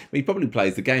work out. He probably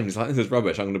plays the game. He's like, this is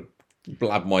rubbish. I'm going to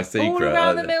blab my secret. All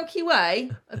around the Milky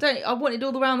Way? I wanted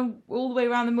all the way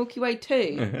around the Milky Way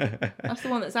too. That's the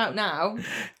one that's out now.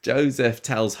 Joseph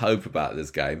tells Hope about this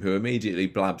game, who immediately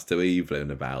blabs to Evelyn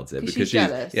about it because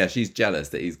she's jealous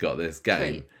that he's got this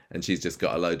game. Sweet. And she's just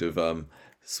got a load of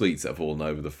sweets that have fallen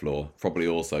over the floor, probably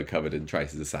also covered in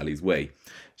traces of Sally's wee.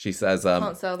 She says,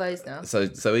 can't sell those now. So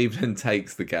Evelyn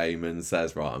takes the game and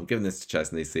says, right, I'm giving this to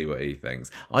Chesney, see what he thinks.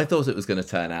 I thought it was going to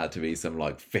turn out to be some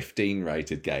 15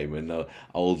 rated game, and the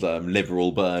old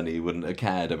liberal Bernie wouldn't have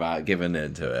cared about giving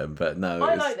it to him. But no,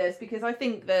 I like this because I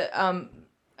think that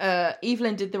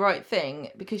Evelyn did the right thing,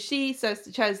 because she says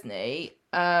to Chesney,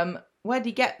 where'd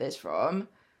he get this from?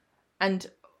 And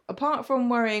apart from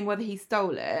worrying whether he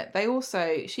stole it,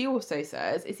 she also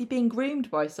says, is he being groomed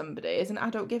by somebody? Is an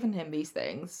adult giving him these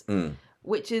things?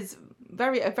 Which is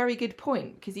a very good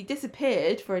point, because he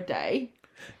disappeared for a day.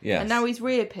 Yes. And now he's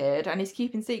reappeared and he's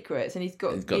keeping secrets, and he's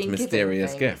got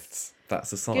mysterious gifts.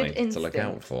 That's a sign to look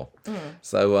out for.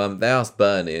 So they ask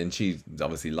Bernie, and she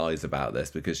obviously lies about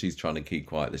this because she's trying to keep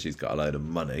quiet that she's got a load of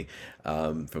money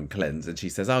from Clint's, and she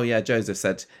says, "Oh yeah, Joseph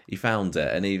said he found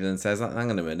it," and Evelyn says, "Hang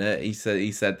on a minute, he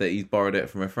said that he's borrowed it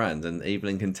from a friend," and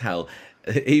Evelyn can tell.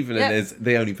 Evelyn is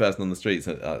the only person on the streets,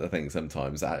 I think,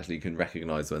 sometimes that actually can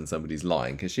recognise when somebody's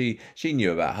lying, because she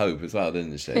knew about Hope as well,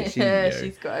 didn't she?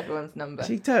 She's got everyone's number.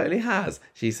 She totally has.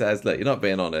 She says, look, you're not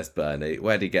being honest, Bernie.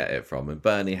 Where'd he get it from? And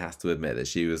Bernie has to admit that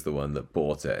she was the one that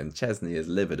bought it, and Chesney is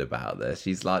livid about this.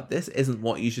 She's like, this isn't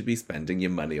what you should be spending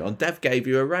your money on. Dev gave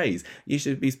you a raise. You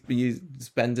should be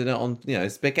spending it on,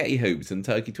 spaghetti hoops and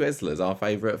turkey twizzlers, our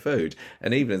favourite food.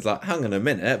 And Evelyn's like, hang on a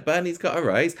minute, Bernie's got a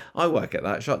raise. I work at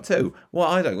that shop too. Well,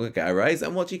 I don't get a raise,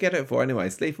 and what do you get it for anyway?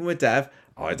 Sleeping with Dev?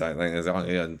 I don't think there's an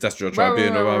industrial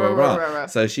tribunal, blah, blah, blah, blah.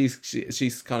 So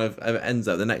she's kind of ends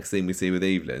up, the next thing we see with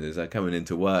Evelyn is her coming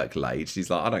into work late. She's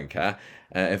like, I don't care.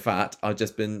 In fact, I've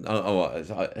just been,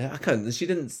 I couldn't,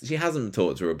 she hasn't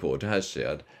talked to a reporter, has she?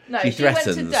 No, she went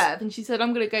to Dev and she said,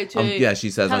 I'm going to go to she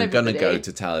says, I'm going to go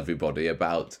to tell everybody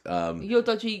about your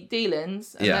dodgy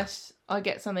dealings unless I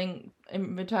get something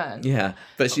in return. Yeah,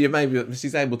 but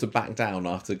she's able to back down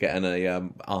after getting a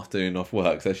afternoon off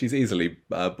work, so she's easily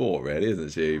bought, really,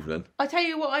 isn't she, Evelyn? I tell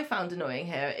you what I found annoying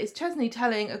here is Chesney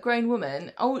telling a grown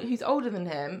woman who's older than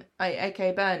him,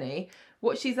 aka Bernie,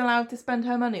 what she's allowed to spend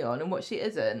her money on and what she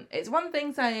isn't. It's one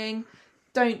thing saying,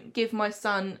 don't give my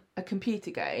son a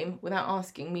computer game without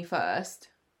asking me first.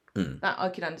 That I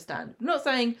can understand. I'm not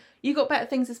saying you got better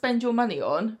things to spend your money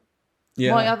on.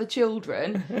 Yeah. My other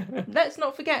children. Let's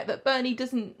not forget that Bernie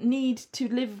doesn't need to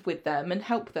live with them and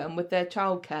help them with their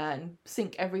childcare and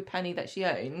sink every penny that she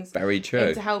owns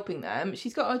into helping them.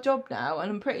 She's got a job now,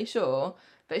 and I'm pretty sure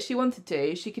that if she wanted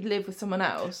to, she could live with someone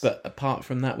else. But apart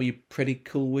from that, were you pretty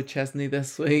cool with Chesney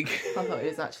this week? I thought it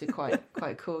was actually quite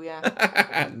cool,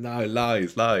 yeah. No,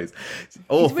 lies.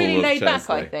 Awful. He's really laid back,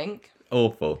 I think.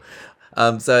 Awful.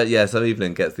 So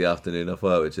Evelyn gets the afternoon off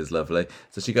work, which is lovely.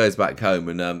 So she goes back home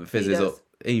and Fizz is up.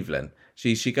 Evelyn.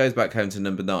 She goes back home to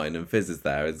number 9 and Fizz is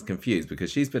there, is confused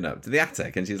because she's been up to the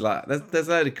attic and she's like, there's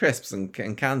a load of crisps and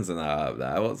cans and that up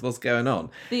there. What's going on?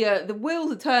 The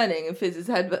wheels are turning in Fizz's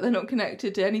head, but they're not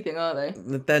connected to anything, are they?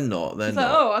 They're not. She's like,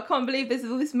 oh, I can't believe there's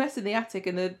all this mess in the attic,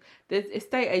 and the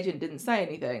estate agent didn't say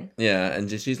anything. Yeah, and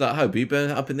she's like, Hope, you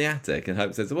been up in the attic? And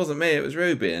Hope says, it wasn't me, it was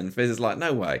Ruby. And Fizz is like,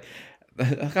 no way. I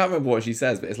can't remember what she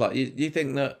says, but it's like, you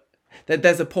think that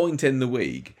there's a point in the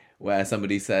week where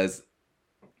somebody says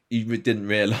you didn't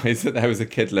realise that there was a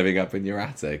kid living up in your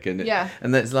attic, and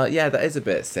it's like, that is a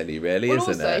bit silly, really,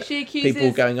 isn't it? She accuses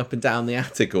people going up and down the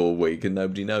attic all week and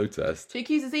nobody noticed. She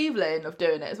accuses Evelyn of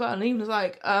doing it as well, and Evelyn's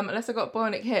like, unless I got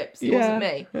bionic hips, it wasn't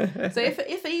me. So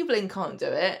if Evelyn can't do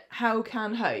it, how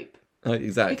can Hope?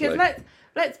 Exactly. Because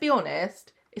let's be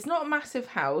honest, it's not a massive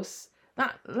house.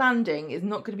 That landing is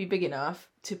not going to be big enough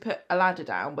to put a ladder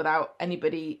down without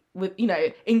anybody,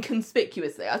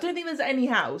 inconspicuously. I don't think there's any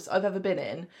house I've ever been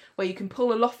in where you can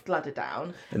pull a loft ladder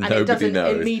down and it doesn't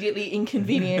immediately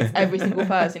inconvenience every single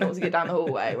person who wants to get down the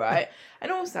hallway, right?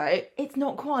 And also, it's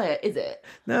not quiet, is it?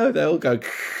 No, they all go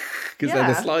because they're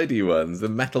the slidey ones, the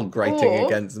metal grating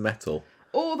against metal.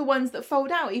 Or the ones that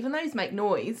fold out, even those make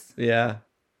noise. Yeah.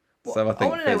 So I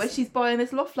want to know where she's buying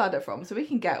this loft ladder from so we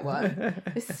can get one.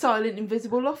 This silent,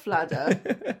 invisible loft ladder.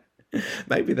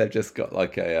 Maybe they've just got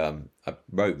like a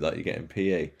rope that you get in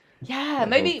PE. Yeah,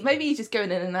 maybe he's just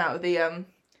going in and out of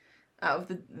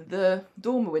the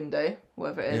dormer window,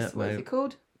 whatever it is. Yeah, what is it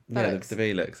called? Yeah, the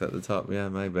Velix at the top. Yeah,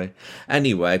 maybe.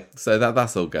 Anyway, so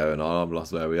that's all going on. I'm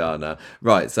lost where we are now.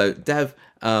 Right, so Dev...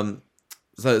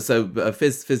 So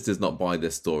Fizz does not buy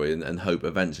this story, and Hope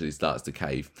eventually starts to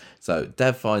cave. So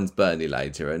Dev finds Bernie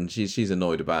later, and she's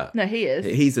annoyed about... No, he is.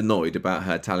 He's annoyed about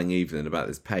her telling Evelyn about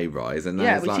this pay rise. And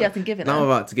which she hasn't given her. Now I'm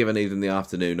about to give Evelyn the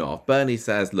afternoon off. Bernie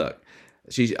says, look,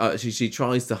 she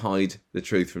tries to hide the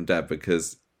truth from Dev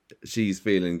because she's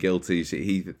feeling guilty.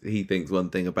 He thinks one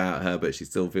thing about her, but she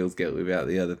still feels guilty about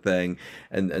the other thing.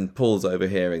 And Paul's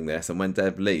overhearing this, and when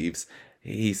Dev leaves...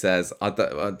 He says,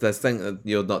 there's thing that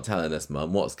you're not telling us,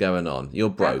 Mum. What's going on? You're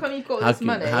broke. How come you've got this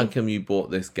money? How come you bought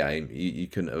this game? You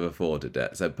couldn't have afforded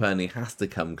it. So Bernie has to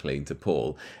come clean to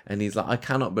Paul. And he's like, I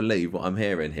cannot believe what I'm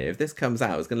hearing here. If this comes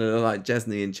out, it's going to look like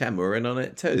Chesney and Gemma are in on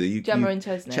it too. Gemma and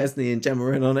Chesney. Chesney and Gemma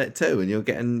are in on it too. And you're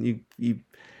getting...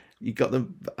 You got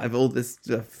them. I've all this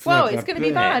stuff. Well, it's going to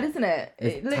be bad, isn't it?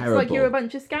 It looks like you're a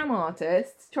bunch of scam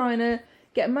artists trying to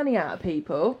get money out of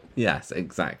people. Yes,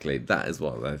 exactly. That is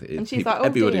what and she's like,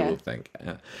 everybody will think.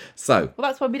 So, well,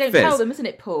 that's why we don't tell them, isn't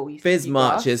it, Paul? Fizz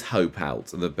marches Hope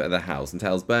out of the house and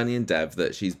tells Bernie and Dev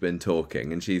that she's been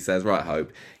talking, and she says, right,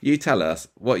 Hope, you tell us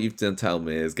what you've done. Tell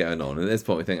me is going on. And at this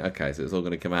point, we think, okay, so it's all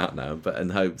going to come out now.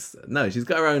 And Hope's she's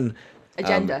got her own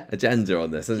agenda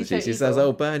on this, hasn't she? She says,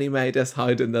 oh, Bernie made us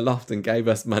hide in the loft and gave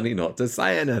us money not to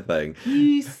say anything.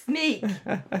 You sneak.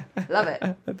 Love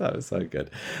it. That was so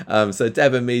good. So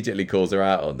Dev immediately calls her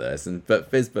out on this, but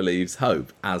Fizz believes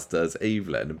Hope, as does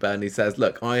Evelyn. And Bernie says,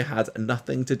 look, I had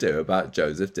nothing to do about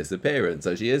Joseph's disappearance.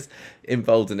 So she is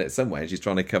involved in it some way, and she's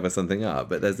trying to cover something up.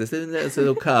 But there's this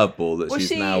little curveball that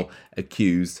she's now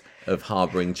accused of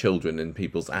harbouring children in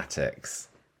people's attics.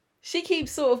 She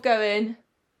keeps sort of going...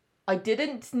 I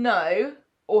didn't know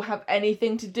or have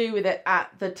anything to do with it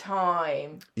at the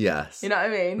time. Yes. You know what I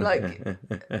mean? Like,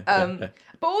 but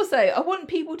also, I want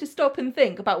people to stop and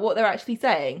think about what they're actually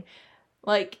saying.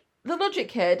 Like, the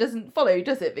logic here doesn't follow,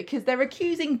 does it? Because they're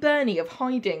accusing Bernie of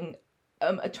hiding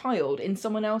a child in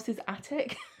someone else's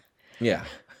attic. Yeah.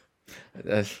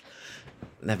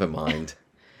 Never mind.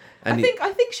 And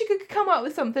I think she could come up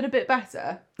with something a bit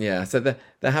better. Yeah, so they're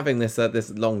having this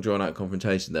long drawn out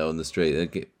confrontation there on the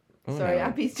street. Sorry,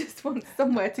 Abby's just wants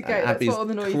somewhere to go. Abby's that's what all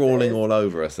the noise crawling is. all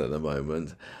over us at the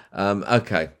moment.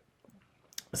 Okay,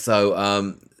 so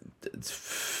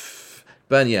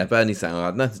Bernie's saying, I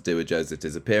had nothing to do with Joseph's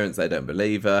disappearance. They don't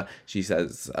believe her. She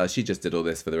says she just did all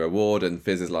this for the reward. And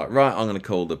Fizz is like, right, I'm going to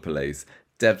call the police.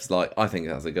 Dev's like, I think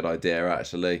that's a good idea,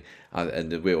 actually.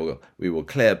 And we will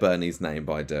clear Bernie's name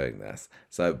by doing this.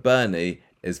 So Bernie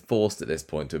is forced at this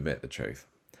point to admit the truth.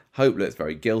 Hope looks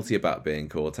very guilty about being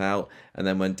caught out. And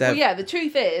then when Dev... Well, yeah, the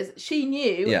truth is, she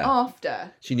knew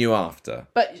after. She knew after.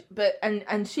 But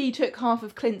she took half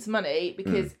of Clint's money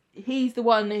because he's the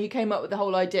one who came up with the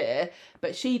whole idea,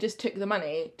 but she just took the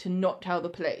money to not tell the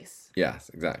police.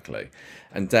 Yes, exactly.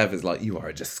 And Dev is like, you are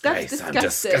a disgrace. That's I'm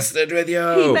disgusted with you.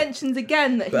 He mentions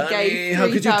again that Bernie, he gave £3,000. how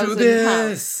could you do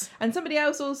this? And somebody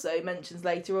else also mentions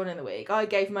later on in the week, I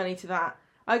gave money to that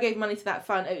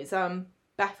fund. It was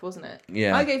Beth, wasn't it?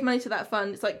 Yeah. I gave money to that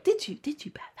fund. It's like, did you,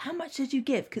 Beth? How much did you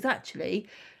give? Because actually,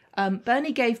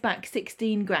 Bernie gave back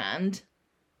 16 grand,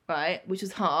 right, which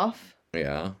was half.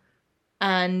 Yeah.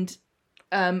 And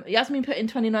Yasmin put in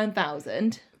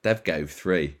 29,000. Dev gave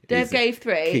 3. Dev gave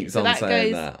 3. Keeps on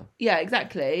saying that. Yeah,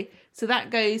 exactly. So that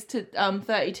goes to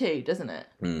 32, doesn't it?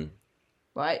 Mm.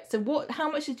 Right. So how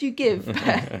much did you give,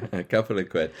 Beth? A couple of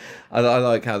quid. I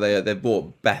like how they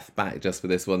brought Beth back just for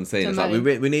this one scene. It's like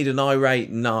we need an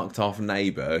irate, narked off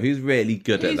neighbour who's really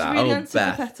good at that. Really Beth.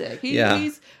 unsympathetic.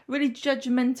 He's really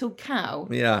judgmental cow.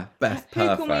 Yeah, Beth.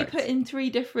 Perfect. People may put in 3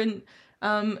 different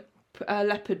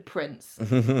leopard prints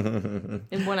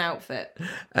in one outfit.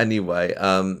 Anyway,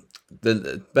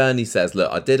 Bernie says,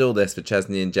 look, I did all this for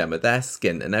Chesney and Gemma. They're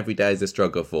skint and every day is a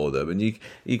struggle for them. And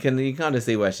you kind of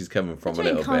see where she's coming from a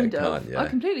little bit, can't you? I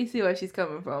completely see where she's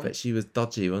coming from. But she was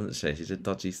dodgy, wasn't she? She did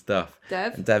dodgy stuff.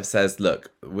 Dev? And Dev says,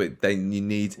 look, you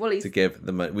need to give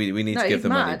the money. We need to give the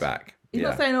money back. He's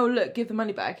not saying, oh, look, give the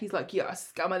money back. He's like, you're a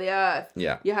scum of the earth.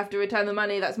 Yeah. You have to return the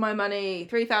money. That's my money.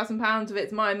 £3,000 of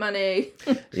it's my money.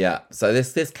 Yeah. So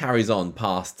this carries on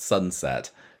past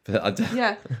sunset.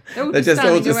 Yeah. They're just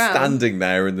all standing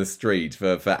there in the street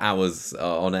for hours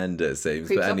on end, it seems.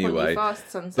 Creeps but anyway,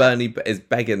 Bernie is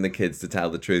begging the kids to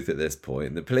tell the truth at this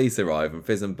point. The police arrive and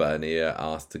Fizz and Bernie are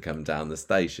asked to come down the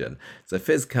station. So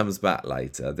Fizz comes back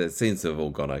later. It seems to have all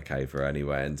gone okay for her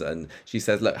anyway. And she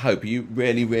says, look, Hope, are you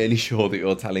really, really sure that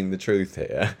you're telling the truth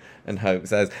here? And Hope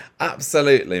says,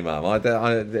 absolutely, Mum.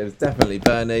 It was definitely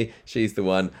Bernie. She's the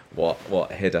one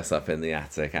what hid us up in the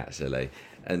attic, actually.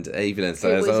 And Evelyn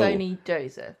says, it was only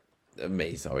Joseph.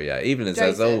 Me, sorry, yeah. Evelyn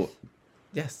says,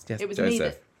 yes, it was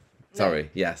Joseph.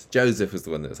 Yes, Joseph was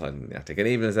the one that was hiding in the attic. And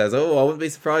Evelyn says, I wouldn't be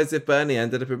surprised if Bernie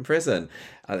ended up in prison.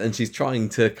 And she's trying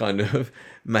to kind of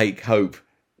make Hope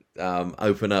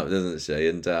open up, doesn't she?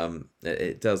 And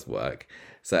it does work.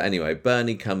 So anyway,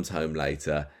 Bernie comes home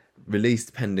later,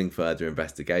 released pending further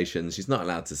investigations. She's not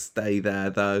allowed to stay there,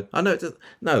 though. I know it does.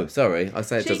 No, sorry, I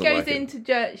say it doesn't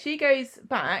work. She goes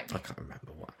back. I can't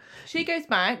remember what. She goes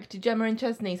back to Gemma and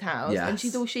Chesney's house, yes. and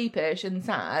she's all sheepish and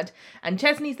sad. And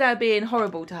Chesney's there being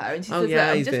horrible to her, and she says, "Look,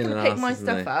 I'm just going to pick my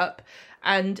stuff up."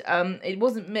 And it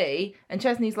wasn't me. And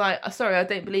Chesney's like, sorry, I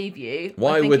don't believe you.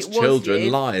 Why would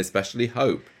children lie, especially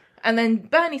Hope? And then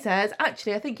Bernie says,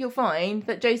 actually, I think you'll find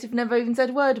that Joseph never even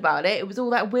said a word about it. It was all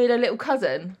that weirdo little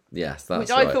cousin. Yes, that's which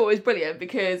I thought was brilliant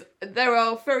because there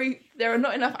are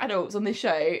not enough adults on this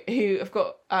show who have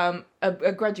got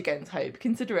a grudge against Hope,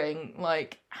 considering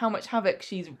like how much havoc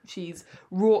she's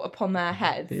wrought upon their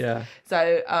heads. Yeah.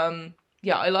 So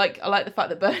I like the fact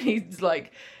that Bernie's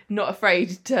like not afraid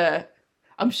to.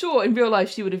 I'm sure in real life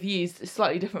she would have used a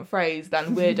slightly different phrase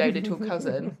than weirdo little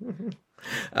cousin.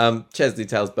 Chesney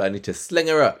tells Bernie to sling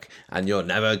a rook and you're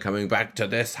never coming back to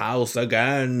this house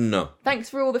again. Thanks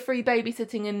for all the free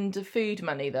babysitting and food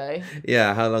money, though.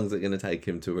 Yeah, how long is it going to take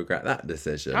him to regret that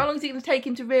decision? How long is it going to take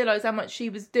him to realise how much she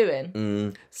was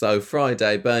doing? So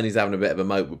Friday, Bernie's having a bit of a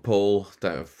mope with Paul.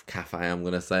 Don't have cafe, I'm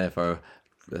going to say,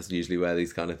 that's usually where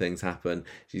these kind of things happen.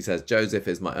 She says, Joseph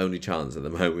is my only chance at the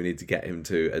moment. We need to get him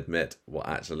to admit what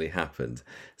actually happened.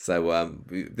 So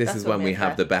this is when we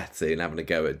have the Betsy and having a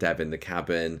go at Deb in the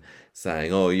cabin,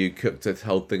 saying, you cooked this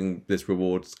whole thing, this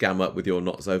reward scam up with your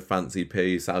not so fancy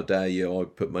piece. How dare you? I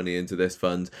put money into this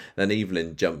fund. Then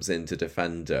Evelyn jumps in to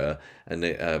defend her and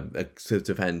to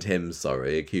defend him,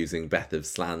 accusing Beth of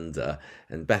slander.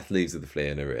 And Beth leaves with a flea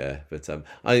in her ear. But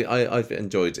I've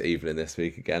enjoyed Evelyn this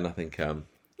week again. I think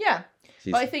yeah,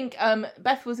 but I think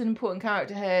Beth was an important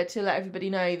character here to let everybody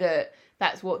know that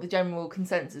that's what the general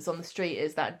consensus on the street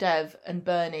is, that Dev and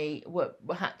Bernie were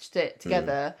hatched it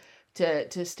together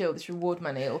to steal this reward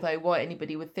money. Although why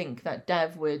anybody would think that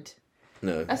Dev would...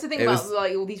 No. That's the thing about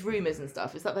like all these rumours and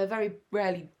stuff, is that they're very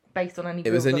rarely based on any...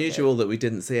 It was unusual that we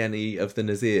didn't see any of the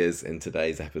Nazirs in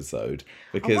today's episode.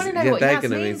 Because they're going to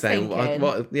be saying,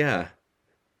 what, yeah...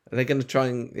 Are they going to try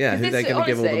and... Yeah, who are they going to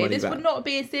give all the money this back? Would not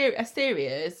be as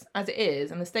serious as it is,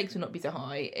 and the stakes would not be so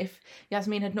high if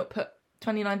Yasmin had not put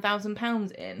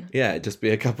 £29,000 in. Yeah, it'd just be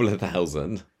a couple of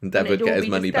thousand, and Dev would get his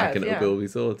money back, and it'll all be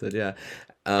sorted. Yeah,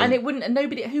 and it wouldn't. And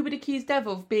nobody who would accuse Dev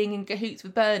of being in cahoots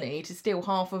with Bernie to steal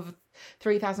half of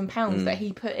 £3,000 that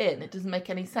he put in. It doesn't make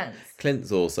any sense.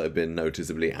 Clint's also been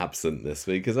noticeably absent this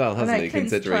week as well, hasn't he?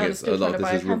 Considering a lot of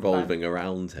this is revolving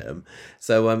around him.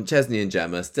 So Chesney and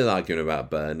Gemma still arguing about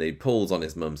Bernie. Paul's on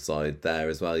his mum's side there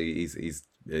as well.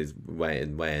 He's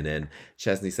weighing in.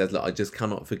 Chesney says, look, I just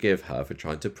cannot forgive her for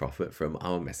trying to profit from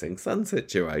our missing son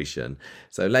situation.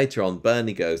 So later on,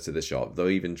 Bernie goes to the shop, though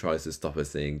even tries to stop her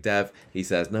seeing Dev. He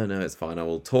says, no, it's fine, I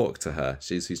will talk to her.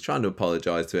 He's trying to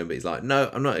apologise to him, but he's like, no,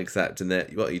 I'm not accepting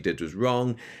it. What you did was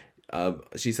wrong.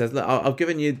 She says, look, I've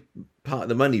given you part of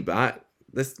the money back.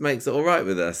 This makes it all right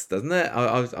with us, doesn't it?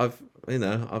 I've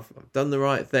done the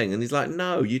right thing. And he's like,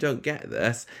 no, you don't get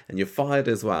this, and you're fired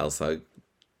as well. So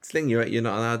Sling, you're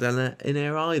not allowed in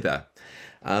here either.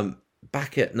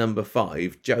 Back at number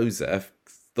 5, Joseph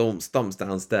stomps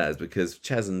downstairs because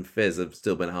Ches and Fizz have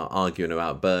still been out arguing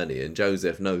about Bernie, and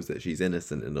Joseph knows that she's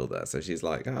innocent and all that. So she's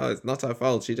like, oh, it's not her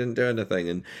fault. She didn't do anything.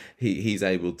 And he's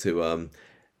able to...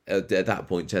 at that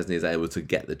point, Chesney is able to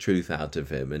get the truth out of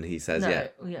him, and he says,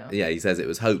 he says it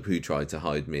was Hope who tried to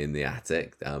hide me in the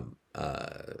attic.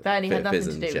 Bernie had nothing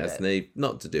to do with Chesney,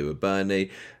 not to do with Bernie.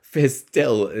 Fizz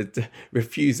still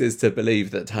refuses to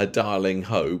believe that her darling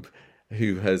Hope,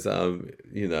 who has,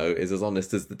 is as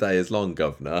honest as the day is long,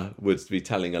 governor, would be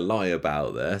telling a lie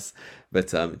about this.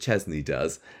 But Chesney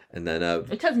does, and then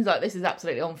Chesney's like, this is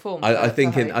absolutely on form. I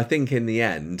think in the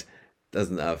end,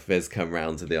 doesn't Fizz come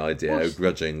round to the idea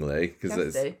grudgingly,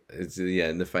 because it's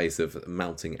in the face of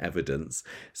mounting evidence.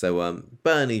 So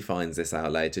Bernie finds this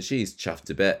out later. She's chuffed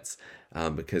to bits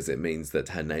because it means that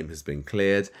her name has been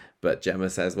cleared. But Gemma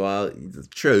says, well,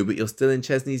 true, but you're still in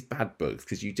Chesney's bad books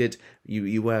because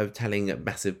you were telling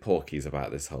massive porkies about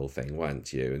this whole thing,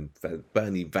 weren't you? And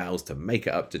Bernie vows to make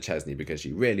it up to Chesney because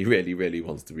she really, really, really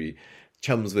wants to be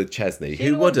chums with Chesney.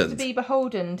 Who wouldn't? To be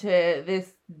beholden to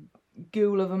this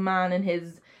ghoul of a man and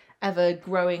his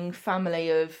ever-growing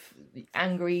family of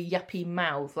angry, yuppie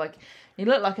mouths. Like, he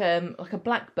looked like a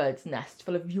blackbird's nest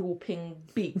full of yawping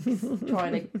beaks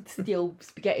trying to steal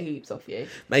spaghetti hoops off you.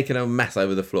 Making a mess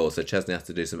over the floor, so Chesney has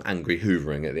to do some angry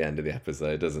hoovering at the end of the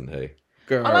episode, doesn't he?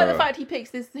 Grr. I like the fact he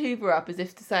picks this Hoover up as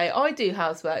if to say, I do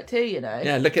housework too, you know.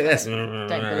 Yeah, look at this. Don't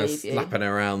believe you. Slapping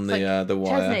around the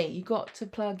wire. Chesney, you got to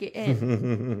plug it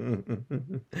in.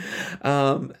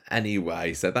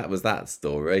 Anyway, so that was that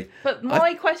story. But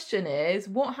my question is,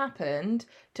 what happened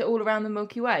to All Around the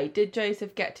Milky Way? Did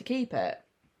Joseph get to keep it?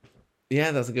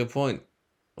 Yeah, that's a good point.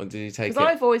 Or did he take it? Because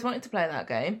I've always wanted to play that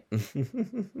game.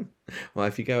 Well,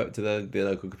 if you go up to the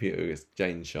local computer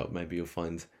exchange shop, maybe you'll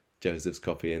find Joseph's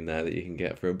copy in there that you can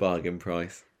get for a bargain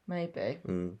price. Maybe.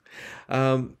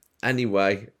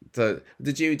 Anyway, so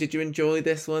did you enjoy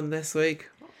this one this week?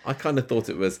 I kind of thought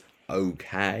it was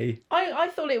okay. I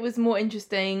thought it was more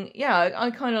interesting. Yeah,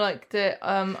 I kind of liked it.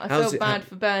 I felt bad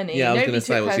for Bernie. Yeah, I was going to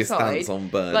say, what's your stance on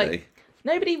Bernie? Like,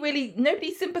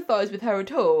 nobody sympathised with her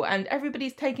at all, and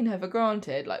everybody's taken her for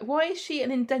granted. Like, why is she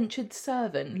an indentured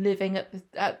servant living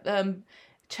at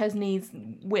Chesney's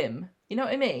whim? You know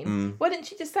what I mean? Why didn't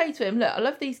she just say to him, look, I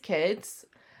love these kids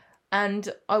and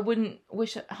I wouldn't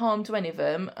wish harm to any of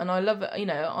them, and I love it,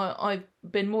 I've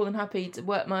been more than happy to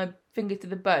work my finger to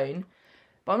the bone,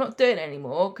 but I'm not doing it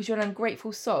anymore because you're an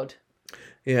ungrateful sod.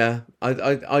 Yeah,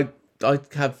 I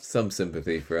have some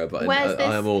sympathy for her, but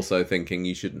I am also thinking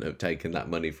you shouldn't have taken that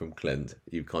money from Clint.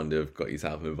 You've kind of got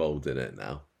yourself involved in it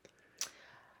now.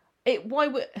 At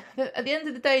the end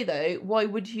of the day, though, why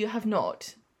would you have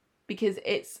not? Because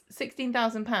it's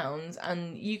 £16,000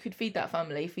 and you could feed that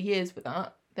family for years with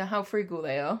that. They're how frugal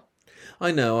they are.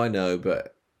 I know,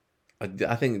 but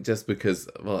I think just because,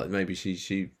 well, maybe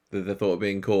the thought of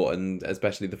being caught, and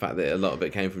especially the fact that a lot of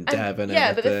it came from Dev and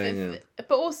everything. But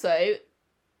also,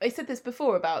 I said this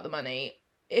before about the money.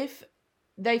 If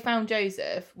they found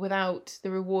Joseph without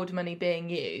the reward money being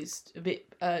used,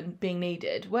 being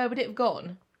needed, where would it have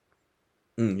gone?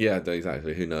 Yeah,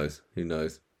 exactly. Who knows?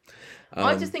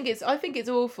 I think it's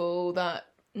awful that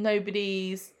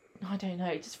nobody's. I don't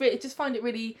know. Just find it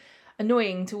really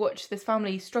annoying to watch this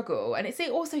family struggle, and it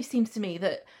also seems to me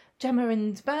that Gemma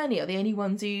and Bernie are the only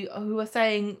ones who are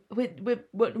saying we're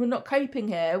not coping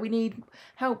here. We need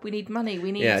help. We need money.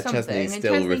 We need something. Chesney's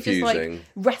still and Chesney's refusing. just like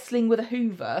wrestling with a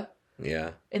Hoover.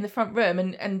 Yeah. In the front room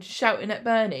and shouting at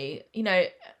Bernie.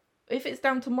 If it's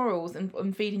down to morals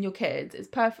and feeding your kids, it's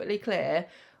perfectly clear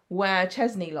where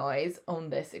Chesney lies on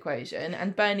this equation,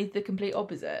 and Bernie's the complete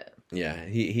opposite. Yeah,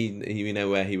 he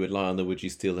where he would lie on the "Would you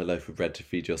steal a loaf of bread to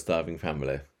feed your starving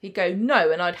family?" He'd go,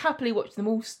 "No," and I'd happily watch them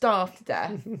all starve to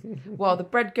death while the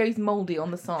bread goes mouldy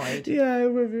on the side. Yeah,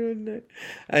 I'm with you on that.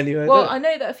 Anyway, well, I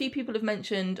know that a few people have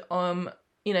mentioned,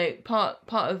 part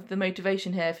of the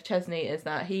motivation here for Chesney is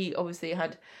that he obviously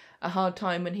had a hard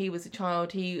time when he was a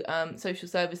child. He social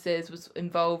services was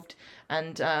involved,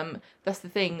 and that's the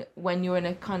thing, when you're in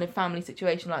a kind of family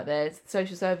situation like this,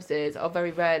 social services are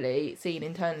very rarely seen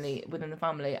internally within the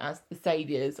family as the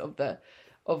saviours of the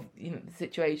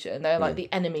situation. They're like the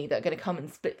enemy that are going to come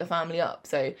and split the family up.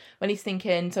 So when he's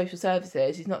thinking social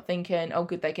services, he's not thinking, oh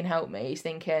good, they can help me. He's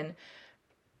thinking,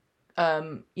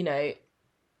 I'm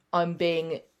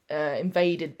being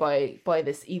invaded by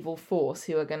this evil force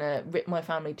who are going to rip my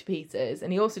family to pieces.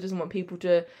 And he also doesn't want people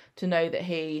to know that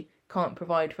he can't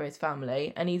provide for his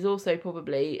family. And he's also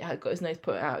probably got his nose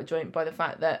put out of joint by the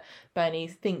fact that Bernie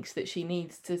thinks that she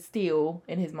needs to steal,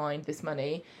 in his mind, this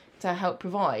money to help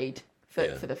provide for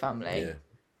the family.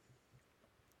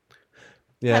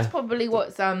 Yeah. That's probably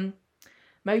what's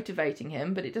motivating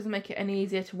him, but it doesn't make it any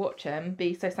easier to watch him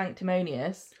be so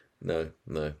sanctimonious. No.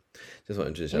 Just want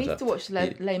him to shut up. He needs to watch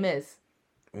Les Mis.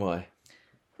 Why?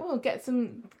 Well,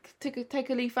 take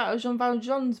a leaf out of Jean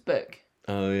Valjean's book.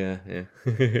 Oh yeah.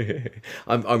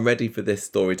 I'm ready for this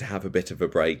story to have a bit of a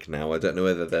break now. I don't know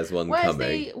whether there's one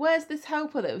coming. Where's this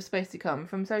helper that was supposed to come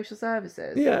from social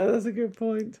services? Yeah, that's a good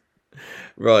point.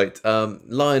 Right,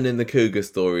 Lion in the Cougar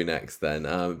story next then.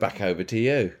 Back over to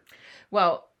you.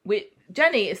 Well,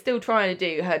 Jenny is still trying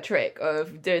to do her trick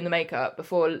of doing the makeup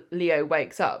before Leo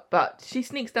wakes up, but she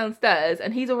sneaks downstairs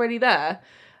and he's already there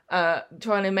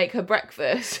trying to make her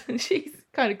breakfast. And she's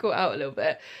kind of caught out a little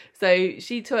bit. So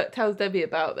she tells Debbie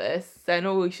about this, saying,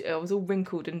 I was all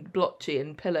wrinkled and blotchy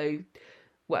and pillow,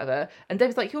 whatever. And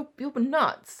Debbie's like, you're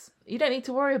nuts. You don't need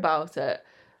to worry about it.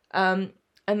 And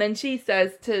then she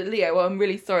says to Leo, well, I'm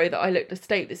really sorry that I looked a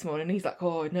state this morning. And he's like,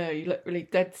 oh, no, you look really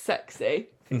dead sexy,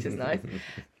 which is nice.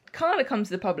 Carla comes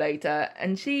to the pub later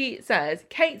and she says,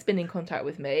 Kate's been in contact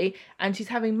with me and she's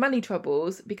having money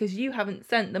troubles because you haven't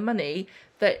sent the money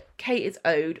that Kate is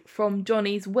owed from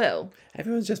Johnny's will.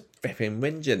 Everyone's just flipping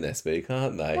whinging this week,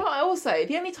 aren't they? Well, also,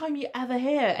 the only time you ever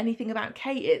hear anything about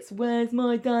Kate, it's, where's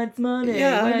my dad's money?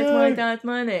 Yeah, where's my dad's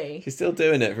money? She's still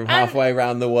doing it from halfway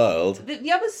around the world.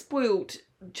 The other spoilt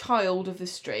child of the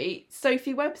street,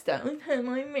 Sophie Webster. I hurt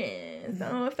my wrist.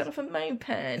 Oh, I fell off a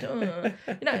moped. Oh.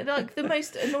 Like the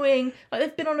most annoying. Like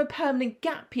they've been on a permanent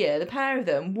gap year. The pair of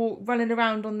them running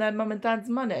around on their mum and dad's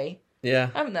money. Yeah,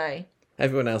 haven't they?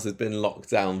 Everyone else has been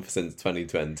locked down since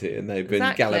 2020, and they've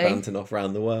been gallivanting off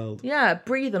around the world. Yeah,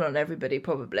 breathing on everybody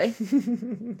probably.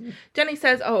 Jenny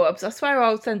says, "Oh, I swear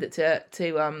I'll send it to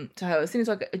her as soon as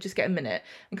I just get a minute."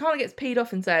 And Carla gets peed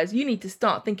off and says, "You need to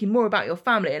start thinking more about your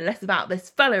family and less about this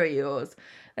fella of yours."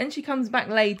 Then she comes back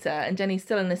later, and Jenny's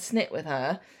still in a snit with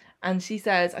her. And she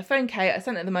says, I phoned Kate, I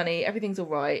sent her the money, everything's all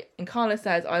right. And Carla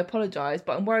says, I apologise,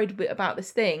 but I'm worried a bit about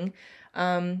this thing.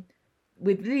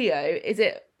 With Leo, is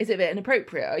it a bit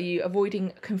inappropriate? Are you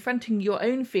avoiding confronting your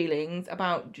own feelings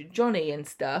about Johnny and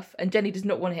stuff? And Jenny does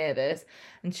not want to hear this.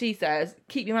 And she says,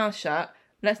 keep your mouth shut.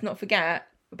 Let's not forget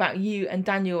about you and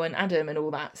Daniel and Adam and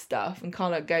all that stuff. And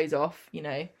Carla goes off,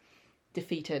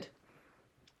 defeated.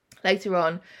 Later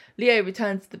on, Leo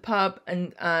returns to the pub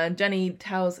and Jenny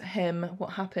tells him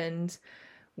what happened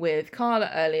with Carla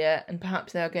earlier and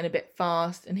perhaps they're going a bit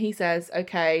fast. And he says,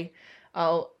 okay,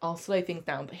 I'll slow things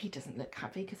down. But he doesn't look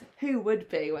happy because who would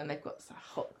be when they've got so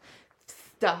hot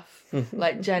stuff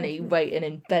like Jenny waiting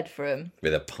in bed for him?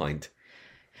 With a pint.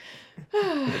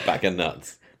 A bag of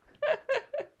nuts.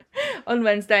 On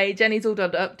Wednesday, Jenny's all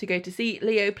done up to go to see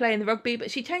Leo play in the rugby,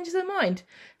 but she changes her mind.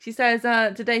 She says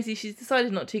to Daisy she's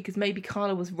decided not to because maybe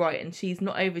Carla was right and she's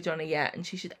not over Johnny yet and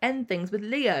she should end things with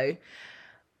Leo.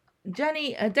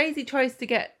 Daisy tries to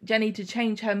get Jenny to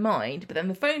change her mind, but then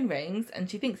the phone rings and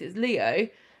she thinks it's Leo.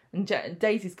 And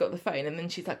Daisy's got the phone, and then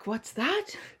she's like, "What's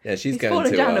that?" Yeah, she's going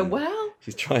fallen down a well.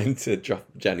 She's trying to drop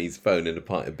Jenny's phone in a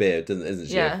pint of beer, isn't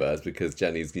she? Yeah. At first, because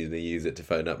Jenny's going to use it to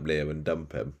phone up Leo and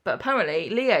dump him. But apparently,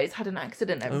 Leo's had an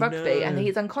accident at rugby, and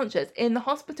he's unconscious in the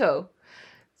hospital.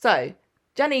 So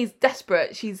Jenny's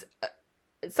desperate. She's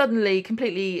suddenly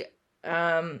completely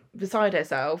beside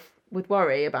herself with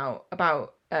worry about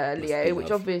Leo,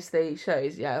 which obviously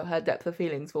shows her depth of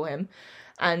feelings for him.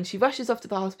 And she rushes off to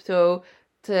the hospital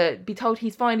to be told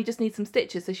he's fine, he just needs some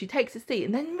stitches. So she takes a seat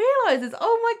and then realises,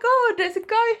 oh my God, there's a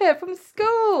guy here from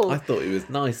school. I thought he was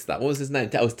nice. What was his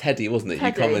name? That was Teddy, wasn't it?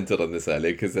 Teddy. You commented on this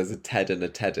earlier because there's a Ted and a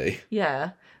Teddy.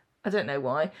 Yeah, I don't know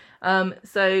why.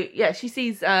 She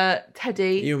sees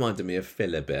Teddy. You reminded me of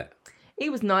Phil a bit. he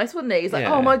was nice, wasn't he? He's like,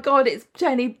 Yeah. oh my God, it's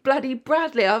Jenny bloody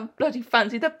Bradley. I bloody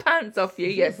fancy the pants off you,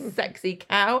 you sexy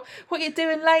cow. What are you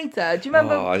doing later? Do you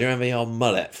remember? Oh, do you remember your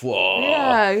mullet? Whoa.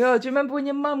 Yeah, oh, do you remember when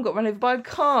your mum got run over by a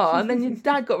car and then your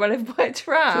dad got run over by a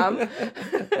tram?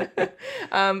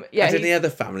 Had any other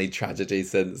family tragedy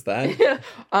since then?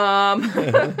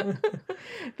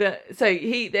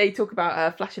 They talk about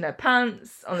her flashing her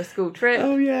pants on a school trip.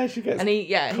 Oh yeah, she gets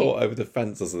caught over the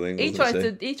fence or something. He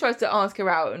tries to ask her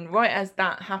out, and right as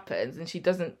that happens, and she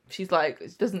doesn't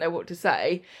know what to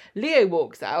say. Leo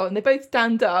walks out, and they both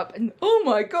stand up, and oh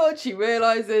my God, she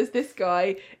realizes this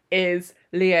guy is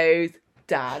Leo's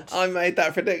dad. I made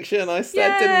that prediction. I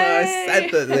said, didn't I? I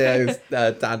said that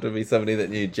Leo's dad would be somebody that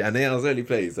knew Jenny. I was really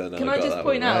pleased. Can I just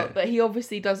point out that he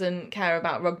obviously doesn't care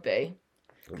about rugby?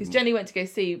 Because Jenny went to go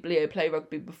see Leo play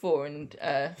rugby before, and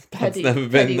Teddy never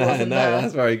been Teddy there. wasn't No, there.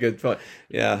 that's a very good point.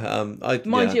 Yeah, I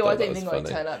don't think I'd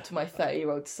turn up to my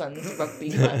 30-year-old son's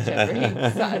rugby match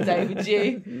every Saturday, would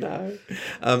you? No.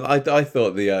 I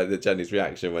thought the Jenny's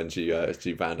reaction when she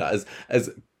found out as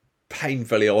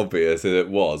painfully obvious as it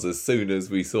was as soon as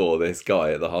we saw this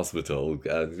guy at the hospital.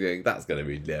 That's going to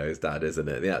be Leo's dad, isn't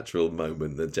it? The actual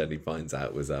moment that Jenny finds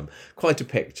out was quite a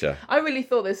picture. I really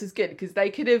thought this was good because they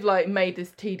could have made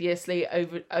this tediously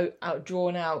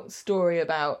drawn out story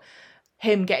about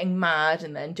him getting mad,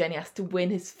 and then Jenny has to win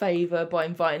his favour by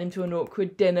inviting him to an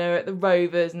awkward dinner at the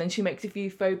Rovers, and then she makes a few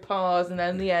faux pas, and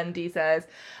then in the end he says,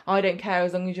 I don't care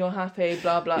as long as you're happy,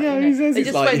 blah blah. Yeah, he says, they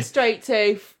just went straight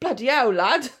to, bloody hell,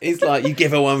 lad. He's like, you give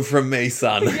her one from me,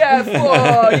 son. Yeah,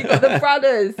 whoa, you got the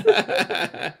brothers.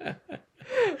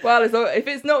 Well, if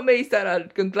it's not me,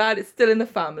 son, I'm glad it's still in the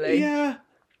family. Yeah.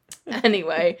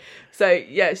 Anyway, so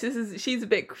yeah, she's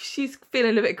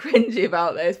feeling a bit cringy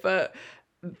about this, but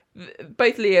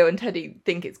both Leo and Teddy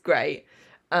think it's great.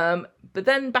 But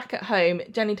then back at home,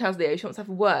 Jenny tells Leo she wants to have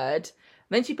a word. And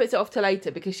then she puts it off to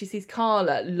later because she sees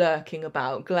Carla lurking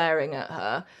about, glaring at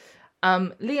her.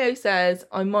 Leo says,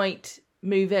 I might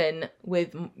move in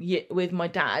with my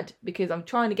dad because I'm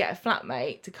trying to get a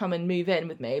flatmate to come and move in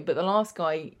with me, but the last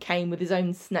guy came with his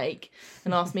own snake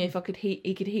and asked me if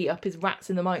he could heat up his rats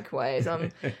in the microwave. So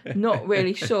I'm not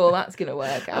really sure that's going to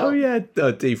work out. Oh yeah,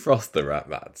 defrost the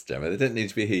rats, Gemma. They didn't need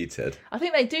to be heated. I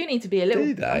think they do need to be a little.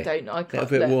 Do they? I don't know. I can't. A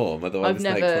bit warm, otherwise the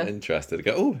snake's not interested. They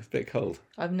go, oh, it's a bit cold.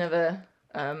 I've never.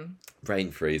 Brain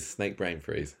freeze, snake brain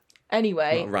freeze.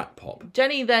 Anyway, not rat pop.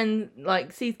 Jenny then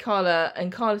sees Carla, and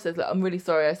Carla says, "Look, I'm really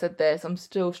sorry I said this. I'm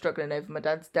still struggling over my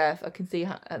dad's death. I can see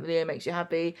how Leo makes you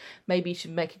happy. Maybe you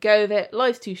should make a go of it.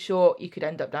 Life's too short. You could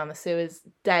end up down the sewers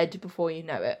dead before you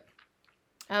know it."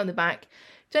 Out in the back,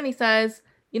 Jenny says,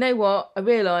 "You know what? I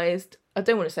realised I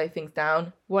don't want to slow things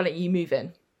down. Why don't you move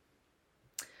in?"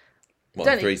 What,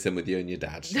 a threesome with you and your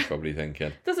dad, she's probably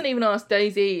thinking. Doesn't even ask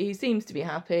Daisy, who seems to be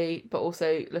happy, but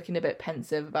also looking a bit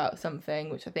pensive about something,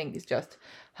 which I think is just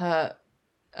her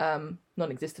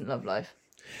non-existent love life.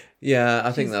 Yeah,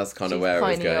 I think that's kind of where it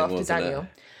was going, wasn't Daniel. It?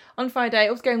 On Friday,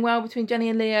 it was going well between Jenny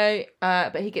and Leo,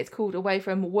 but he gets called away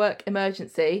from work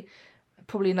emergency.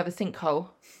 Probably another sinkhole.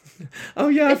 Oh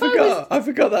yeah, I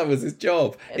forgot that was his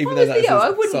job. Even though that's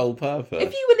his sole purpose.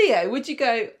 If you were Leo, would you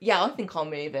go, yeah, I think I'll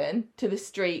move in to the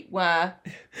street where...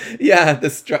 Yeah, the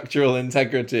structural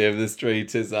integrity of the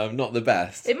street is not the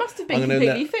best. It must have been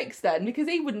completely fixed then, because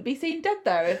he wouldn't be seen dead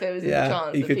there if there was a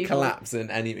chance he could collapse in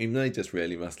any... Even though he just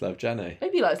really must love Jenny.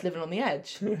 Maybe he likes living on the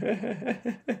edge.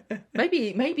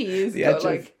 maybe he's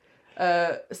got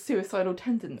suicidal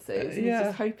tendencies. He's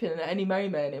just hoping at any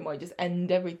moment it might just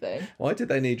end everything. Why did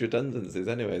they need redundancies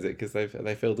anyway? Is it because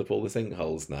they filled up all the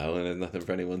sinkholes now and there's nothing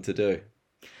for anyone to do?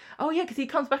 Oh yeah, because he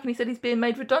comes back and he said he's being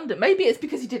made redundant. Maybe it's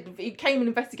because he came and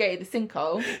investigated the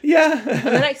sinkhole. Yeah. And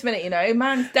the next minute,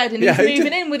 man's dead and he's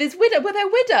moving in with their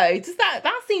widow. Does that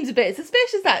seems a bit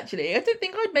suspicious actually. I don't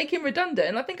think I'd make him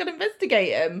redundant. I think I'd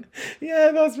investigate him. Yeah,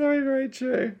 that's very, very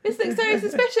true. This looks so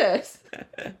suspicious.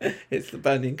 It's the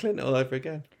Bernie and Clint all over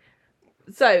again.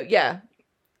 So yeah.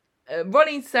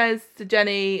 Ronnie says to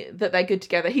Jenny that they're good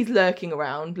together. He's lurking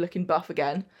around, looking buff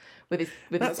again. With his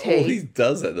tea. That's all he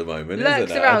does at the moment,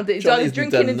 lurks isn't it? Around. He's either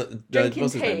drinking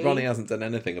tea. Ronnie hasn't done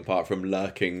anything apart from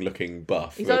lurking, looking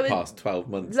buff for the past 12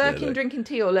 months. Lurking, drinking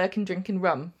tea, or lurking, drinking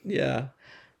rum. Yeah.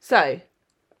 So,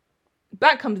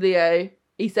 back comes Leo.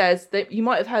 He says that you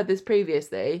might have heard this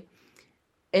previously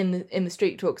in the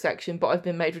street talk section, but I've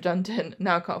been made redundant.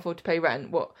 Now I can't afford to pay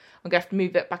rent. What? I'm going to have to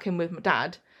move it back in with my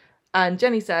dad. And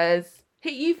Jenny says...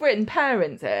 You've written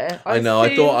parents here. I know.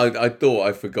 I thought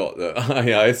I forgot that.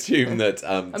 I assume that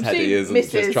Teddy isn't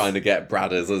just trying to get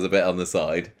Bradders as a bit on the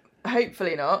side.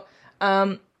 Hopefully not.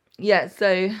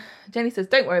 So Jenny says,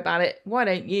 "Don't worry about it. Why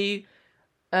don't you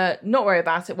not worry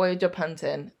about it while you're job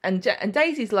hunting. And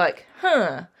Daisy's like,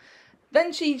 huh.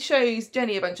 Then she shows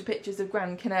Jenny a bunch of pictures of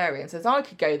Gran Canaria and says, I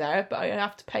could go there, but I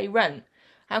have to pay rent.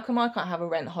 How come I can't have a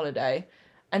rent holiday?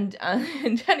 And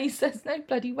Jenny says, no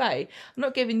bloody way. I'm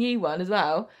not giving you one as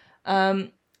well.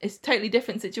 It's a totally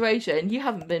different situation. You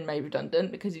haven't been made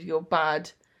redundant because of your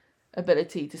bad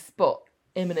ability to spot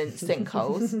imminent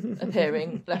sinkholes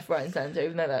appearing left, right and centre,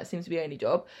 even though that seems to be your only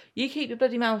job. You keep your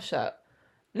bloody mouth shut.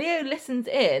 Leo listens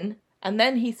in, and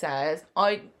then he says,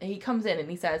 he comes in and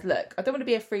he says, look, I don't want to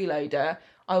be a freeloader.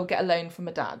 I will get a loan from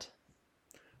my dad.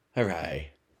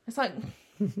 Hooray. It's like...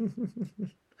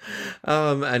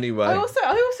 Anyway. I also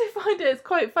find it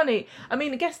quite funny. I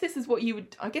mean, I guess this is what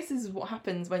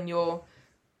happens when you're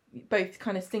both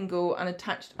kind of single and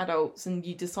attached adults and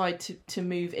you decide to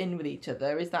move in with each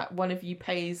other, is that one of you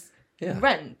pays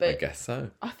rent. But I guess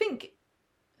so. I think it'd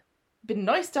been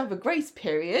nice to have a grace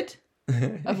period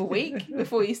of a week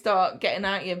before you start getting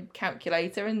out your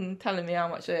calculator and telling me how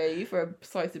much I owe you for a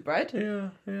slice of bread.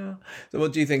 Yeah. So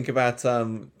what do you think about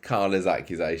Carla's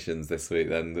accusations this week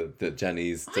then, that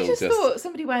Jenny's still I just thought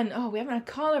somebody went, we haven't had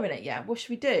Carla in it yet, what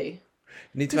should we do?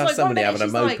 You need to have somebody having a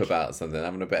mope about something,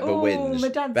 having a bit of a whinge. My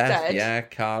dad's Beth, dead. yeah,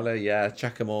 Carla,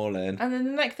 chuck them all in. And then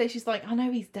the next day she's like, I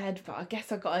know he's dead, but I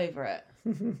guess I got over it.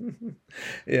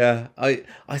 Yeah,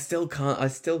 I still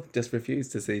just refuse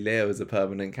to see Leo as a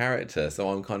permanent character, so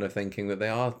I'm kind of thinking that they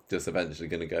are just eventually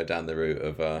going to go down the route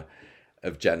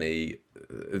of Jenny,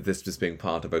 this just being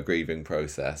part of a grieving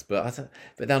process. But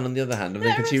then on the other hand, I'm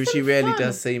thinking she really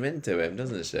does seem into him,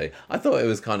 doesn't she? I thought it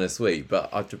was kind of sweet, but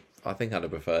I think I'd have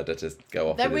preferred her to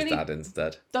go off with his dad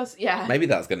instead. Maybe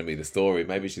that's going to be the story.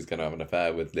 Maybe she's going to have an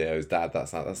affair with Leo's dad.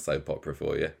 That's soap opera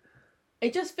for you.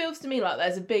 It just feels to me like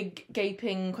there's a big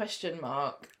gaping question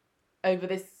mark over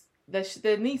this.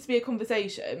 There needs to be a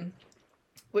conversation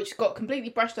which got completely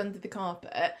brushed under the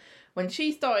carpet when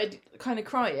she started kind of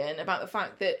crying about the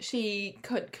fact that she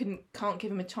can't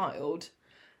give him a child.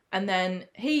 And then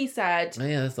he said... Oh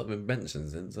yeah, that's not been mentioned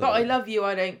since. But I love you,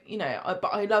 but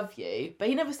I love you. But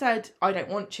he never said, I don't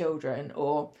want children,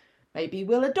 or maybe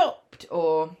we'll adopt,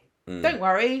 or don't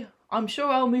worry, I'm sure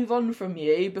I'll move on from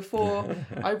you before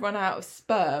I run out of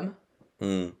sperm.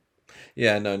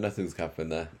 Yeah, no, nothing's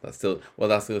happened there. That's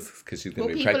because she's going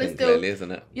to be pregnant, clearly,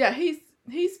 isn't it? Yeah,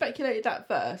 he's speculated that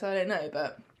first, I don't know,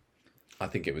 but... I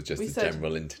think it was just a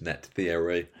general internet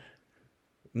theory.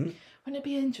 Wouldn't it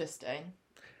be interesting?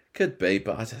 Could be,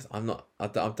 but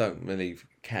I don't really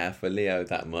care for Leo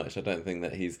that much. I don't think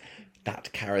that he's that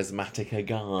charismatic a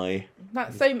guy.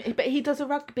 But he does a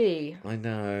rugby. I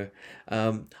know.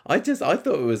 I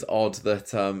thought it was odd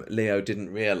that Leo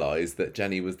didn't realise that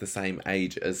Jenny was the same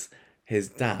age as his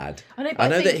dad. I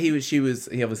know that he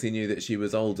obviously knew that she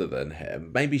was older than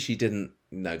him. Maybe she didn't,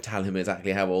 tell him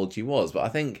exactly how old she was, but I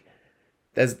think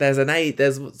there's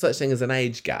such thing as an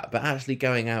age gap, but actually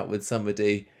going out with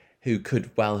somebody who could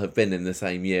well have been in the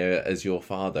same year as your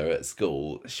father at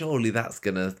school, surely that's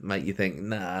going to make you think,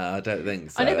 nah, I don't think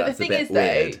so. I know, but the thing is,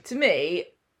 though, to me,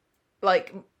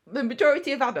 like, the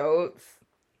majority of adults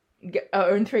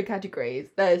are in three categories.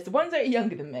 There's the ones that are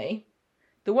younger than me,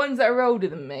 the ones that are older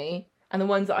than me, and the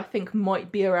ones that I think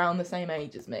might be around the same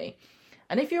age as me.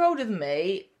 And if you're older than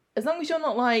me, as long as you're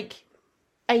not, like,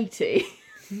 80...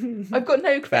 I've got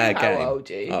no clue how old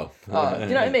you. Oh. Do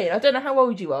you know what I mean? I don't know how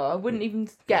old you are. I wouldn't even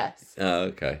guess. Oh,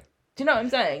 okay. Do you know what I'm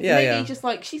saying? Yeah, maybe just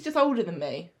like she's just older than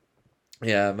me.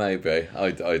 Yeah, maybe.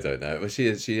 I don't know. Well, she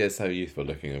is so youthful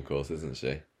looking, of course, isn't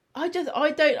she? I don't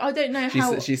know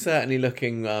how. She's certainly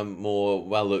looking more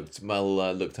well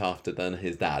looked after than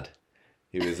his dad.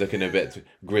 He was looking a bit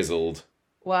grizzled.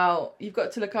 Well, you've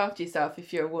got to look after yourself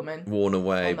if you're a woman. Worn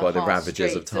away by the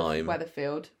ravages of time.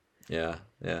 Weatherfield. Yeah.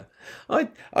 I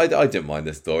didn't mind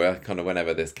this story. I kind of,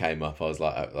 whenever this came up, I was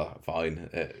like, oh, fine.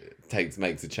 It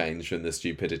makes a change from the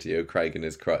stupidity of Craig and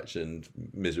his crutch and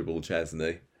miserable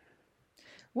Chesney.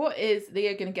 What is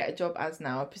Leo going to get a job as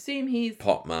now? I presume he's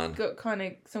Potman. Got kind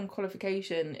of some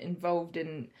qualification involved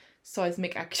in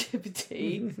seismic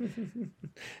activity.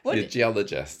 He's a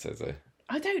geologist, is he?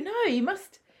 I don't know. He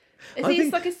must. Is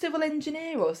he like a civil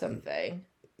engineer or something?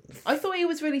 I thought he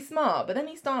was really smart, but then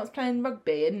he starts playing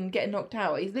rugby and getting knocked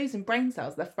out. He's losing brain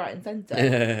cells left, right and centre.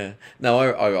 Yeah. No,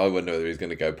 I wonder whether he's going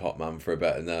to go Potman for a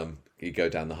bit and he'd go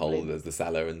down the hole as the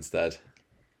cellar instead.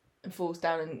 And falls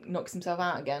down and knocks himself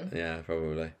out again. Yeah,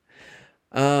 probably.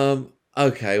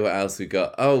 Okay, what else we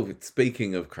got? Oh,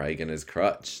 speaking of Craig and his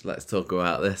crutch, let's talk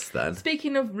about this then.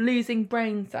 Speaking of losing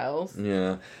brain cells.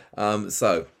 Yeah.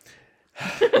 So...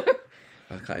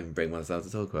 I can't even bring myself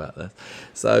to talk about this.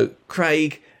 So,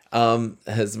 Craig...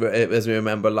 as we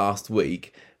remember last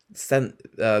week,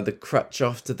 sent the crutch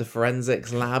off to the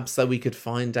forensics lab so we could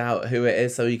find out who it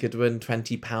is, so he could win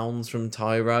 £20 from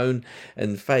Tyrone.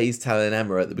 And Faye's telling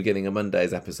Emma at the beginning of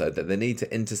Monday's episode that they need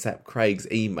to intercept Craig's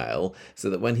email so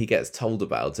that when he gets told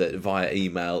about it via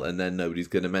email and then nobody's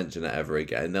going to mention it ever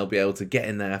again, they'll be able to get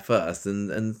in there first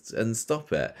and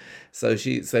stop it. So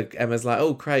Emma's like,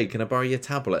 oh, Craig, can I borrow your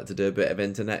tablet to do a bit of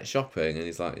internet shopping? And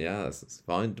he's like, yeah, that's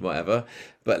fine, whatever.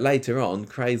 But later on,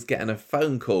 Craig's getting a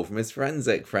phone call from his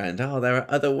forensic friend. Oh, there are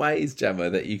other ways, Gemma,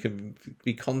 that you can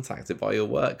be contacted by your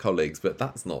work colleagues. But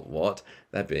that's not what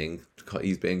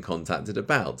he's being contacted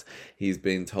about. He's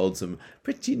being told some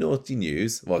pretty naughty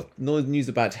news. Well, news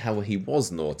about how he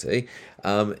was naughty.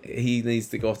 He needs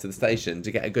to go off to the station to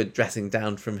get a good dressing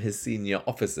down from his senior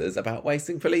officers about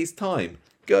wasting police time.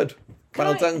 Good.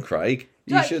 Well done, Craig.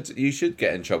 You should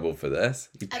get in trouble for this.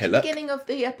 At the beginning of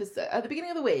the episode, at the beginning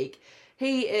of the week,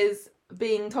 he is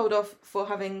being told off for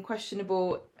having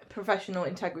questionable professional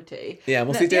integrity. Yeah,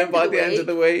 what's he doing by the end of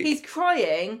the week? He's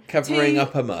crying. Covering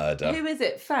up a murder. Who is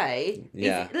it? Faye?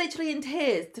 Yeah. He's literally in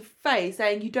tears to Faye,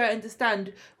 saying, you don't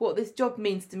understand what this job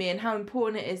means to me and how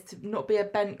important it is to not be a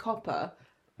bent copper.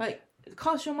 Like,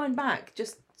 cast your mind back.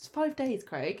 Just 5 days,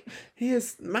 Craig. He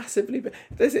is massively...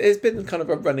 It's been kind of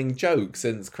a running joke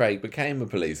since Craig became a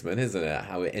policeman, isn't it?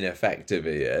 How ineffective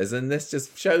he is. And this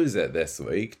just shows it this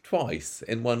week, twice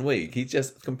in 1 week. He's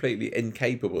just completely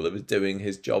incapable of doing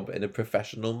his job in a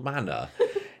professional manner.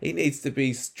 He needs to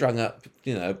be strung up,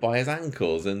 by his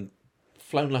ankles and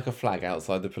flown like a flag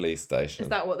outside the police station. Is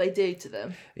that what they do to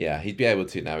them? Yeah, he'd be able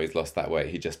to now he's lost that weight.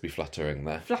 He'd just be fluttering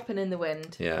there. Flapping in the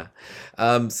wind. Yeah.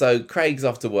 So Craig's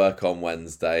off to work on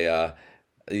Wednesday. I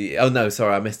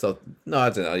missed out. No, I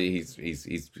don't know. He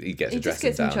gets a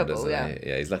dressing down, doesn't he?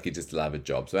 Yeah, he's lucky just to have a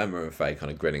job. So Emma and Faye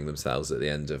kind of grinning themselves at the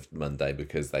end of Monday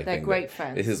because they're think great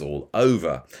friends. This is all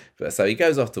over. So he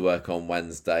goes off to work on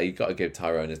Wednesday. You've got to give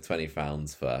Tyrone his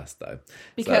 £20 first, though.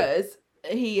 Because...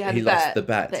 He lost the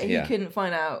bet that he yeah. couldn't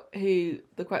find out who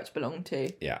the crutch belonged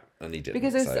to. Yeah, and he didn't.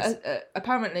 Because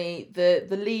apparently the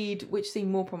lead, which seemed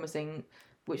more promising,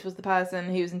 which was the person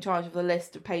who was in charge of the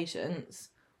list of patients,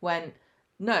 went,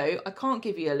 no, I can't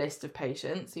give you a list of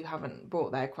patients who haven't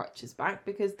brought their crutches back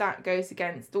because that goes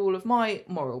against all of my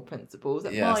moral principles.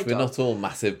 Yes, we're not all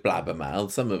massive blabbermouths.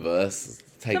 Some of us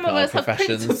take our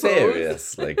profession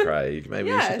seriously, Craig. Maybe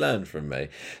you should learn from me.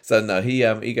 So no,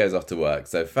 he goes off to work.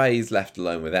 So Faye's left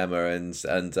alone with Emma, and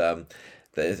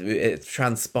it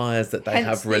transpires that they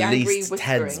have released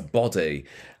Ted's body.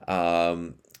 Are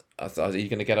you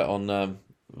going to get it on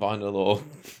vinyl or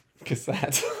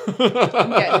cassette?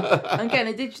 I'm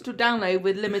getting a digital download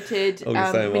with limited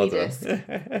mini disc.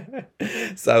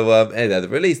 So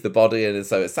they've released the body, and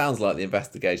so it sounds like the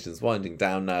investigation's winding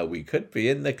down now. We could be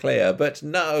in the clear, but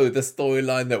no, the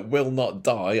storyline that will not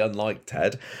die, unlike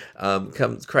Ted,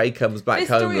 Craig comes back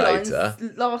home later.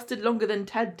 Lasted longer than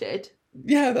Ted did.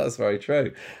 Yeah, that's very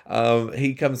true.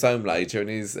 He comes home later and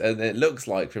it looks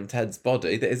like from Ted's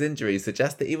body that his injuries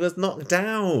suggest that he was knocked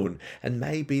down. And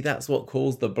maybe that's what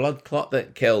caused the blood clot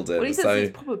that killed him. Well, he says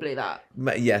it's probably that.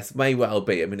 Yes, may well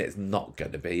be. I mean, it's not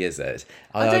going to be, is it?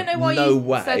 I don't know why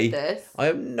you said this. I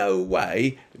have no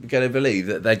way going to believe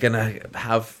that they're going to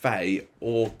have Faye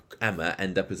or Emma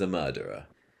end up as a murderer.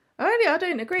 I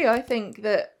don't agree. I think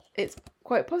that it's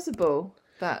quite possible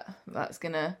that that's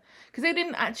going to... Because they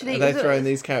didn't actually... Are they throwing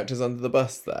these characters under the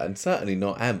bus then? Certainly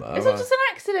not Emma. It's all just an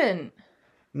accident.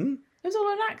 Hmm? It was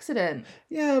all an accident.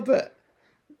 Yeah, but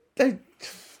they...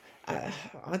 I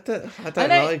don't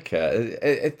like it.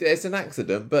 It's an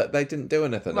accident, but they didn't do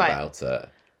anything about it.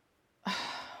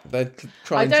 They're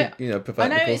trying to,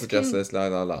 prevent the course of justice, la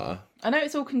la la. I know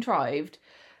it's all contrived,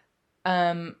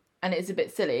 and it's a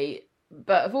bit silly.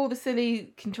 But of all the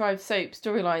silly contrived soap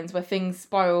storylines where things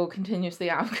spiral continuously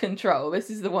out of control, this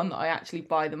is the one that I actually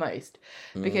buy the most.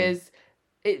 Because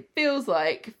it feels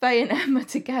like Faye and Emma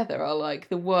together are like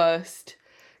the worst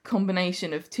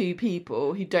combination of two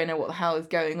people who don't know what the hell is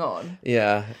going on.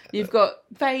 Yeah. You've got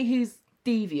Faye who's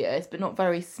devious but not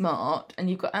very smart, and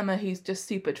you've got Emma who's just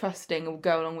super trusting and will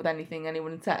go along with anything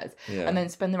anyone says, and then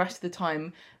spend the rest of the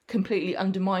time completely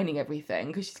undermining everything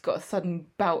because she's got a sudden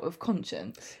bout of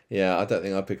conscience. Yeah, I don't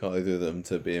think I'd pick either of them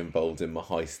to be involved in my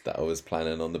heist that I was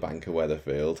planning on the Bank of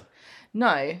Weatherfield.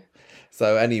 No.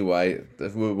 So anyway,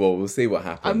 we'll see what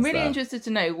happens. I'm really interested to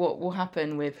know what will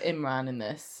happen with Imran in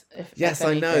this. Yes,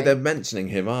 I know. They're mentioning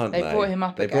him, aren't they? They brought him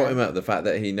up the fact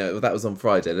that he knows... Well, that was on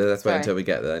Friday. Let's wait until we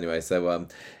get there anyway. So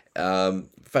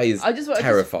Faye's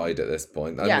terrified at this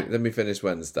point. Let me finish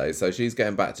Wednesday. So she's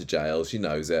going back to jail. She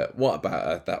knows it. What about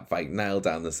her? That fake nail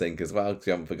down the sink as well? Because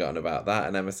you haven't forgotten about that.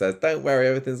 And Emma says, don't worry,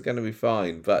 everything's going to be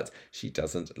fine. But she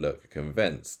doesn't look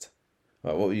convinced.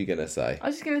 Right, what were you going to say? I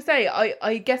was just going to say,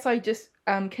 I guess I just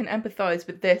can empathise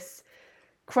with this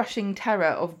crushing terror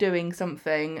of doing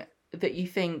something that you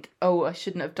think, oh, I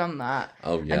shouldn't have done that.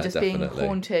 Oh, yeah, and just definitely. being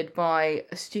haunted by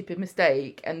a stupid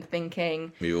mistake and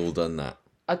thinking... We've all done that.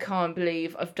 I can't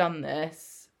believe I've done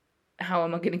this. How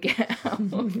am I going to get out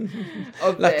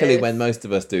of Luckily, this? when most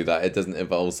of us do that, it doesn't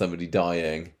involve somebody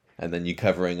dying and then you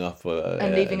covering up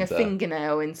and leaving a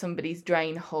fingernail in somebody's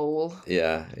drain hole.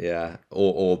 Yeah.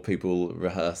 Or people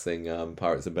rehearsing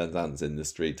Pirates of Penzance in the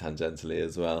street tangentially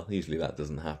as well. Usually that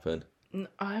doesn't happen.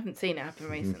 I haven't seen it happen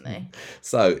recently.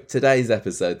 So today's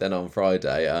episode, then on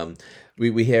Friday,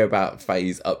 we hear about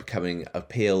Faye's upcoming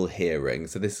appeal hearing.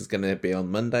 So this is going to be on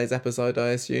Monday's episode, I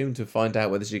assume, to find out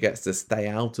whether she gets to stay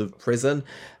out of prison.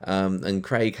 And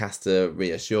Craig has to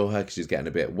reassure her because she's getting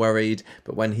a bit worried.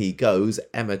 But when he goes,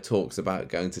 Emma talks about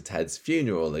going to Ted's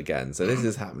funeral again. So this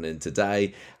is happening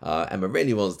today. Emma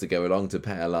really wants to go along to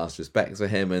pay her last respects for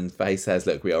him. And Faye says,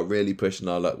 look, we are really pushing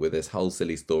our luck with this whole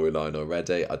silly storyline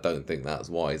already. I don't think that's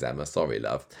wise, Emma. Sorry,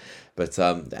 love. But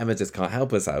Emma just can't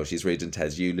help herself. She's reading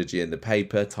Ted's eulogy in the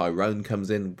paper. Tyrone comes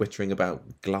in, whittering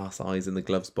about glass eyes in the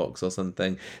gloves box or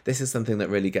something. This is something that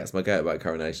really gets my goat about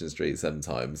Coronation Street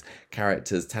sometimes.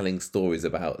 Characters telling stories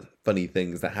about funny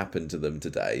things that happened to them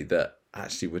today that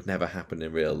actually would never happen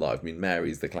in real life. I mean,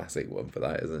 Mary's the classic one for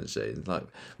that, isn't she? It's like,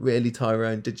 really,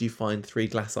 Tyrone? Did you find 3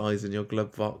 glass eyes in your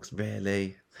glove box?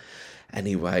 Really?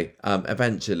 Anyway,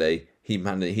 eventually... He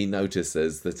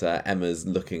notices that Emma's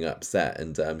looking upset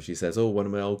and she says, oh, one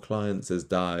of my old clients has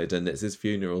died and it's his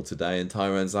funeral today. And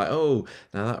Tyrone's like, oh,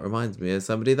 now that reminds me of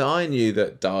somebody that I knew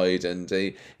that died. And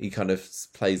he kind of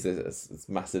plays this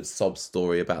massive sob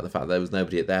story about the fact there was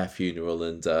nobody at their funeral.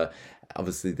 And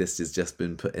obviously this has just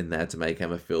been put in there to make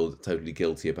Emma feel totally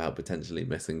guilty about potentially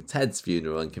missing Ted's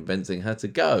funeral and convincing her to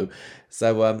go.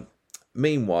 So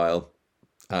meanwhile...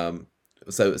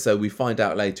 So we find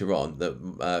out later on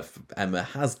that Emma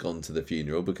has gone to the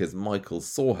funeral because Michael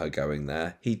saw her going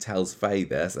there. He tells Faye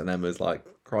this, and Emma's like,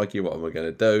 crikey, what am I going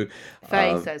to do?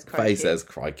 Faye says crikey. Faye says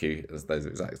crikey, as those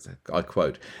exact, I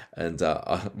quote, and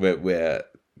we're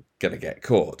going to get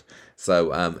caught.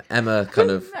 So Emma kind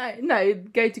of... No,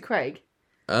 go to Craig.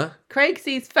 Huh? Craig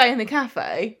sees Faye in the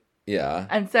cafe. Yeah.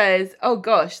 And says, oh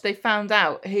gosh, they found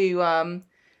out who...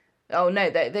 Oh no,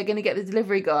 they're going to get the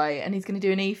delivery guy and he's going to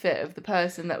do an e-fit of the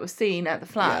person that was seen at the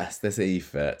flat. Yes, this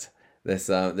e-fit. This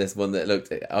one that looked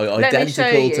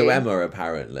identical to Emma,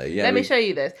 apparently. Yeah, Let me show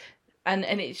you this. And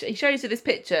he shows you this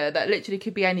picture that literally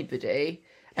could be anybody.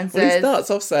 And he starts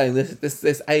off saying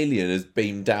this alien has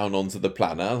beamed down onto the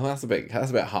planet. That's a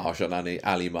bit harsh on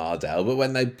Ali Mardell. But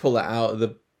when they pull it out of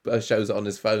the shows it on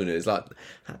his phone, it's like,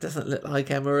 that doesn't look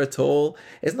like Emma at all.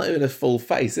 It's not even a full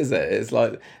face, is it? It's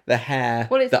like the hair,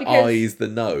 the eyes, the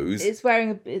nose. It's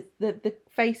wearing the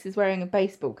face is wearing a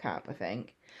baseball cap, I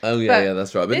think. Oh, yeah,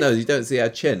 that's right. But no, you don't see her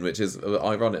chin, which is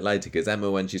ironic later, because Emma,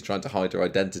 when she's trying to hide her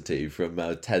identity from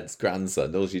Ted's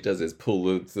grandson, all she does is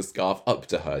pull the scarf up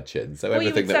to her chin. So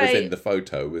everything that was in the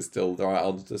photo was still right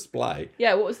on display.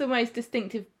 Yeah, what was the most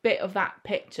distinctive bit of that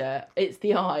picture? It's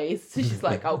the eyes. So she's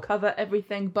like, I'll cover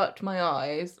everything but my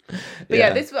eyes. But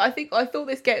I thought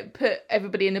this put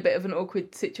everybody in a bit of an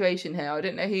awkward situation here. I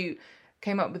don't know who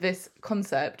came up with this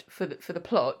concept for the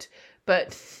plot,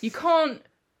 but you can't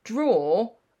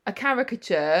draw a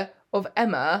caricature of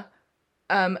Emma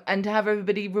and to have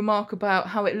everybody remark about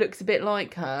how it looks a bit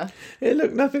like her. It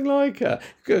looked nothing like her.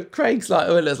 Craig's like,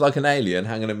 oh, it looks like an alien.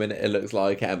 Hang on a minute, it looks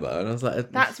like Emma. And I was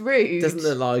like, that's rude. It doesn't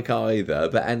look like either.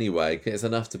 But anyway, it's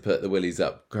enough to put the willies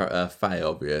up Faye,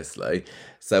 obviously.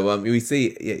 So we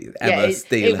see Emma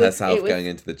steal herself going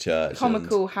into the church.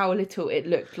 Comical how little it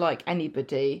looked like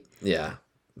anybody. Yeah,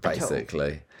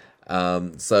 basically.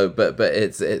 But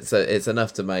it's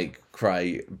enough to make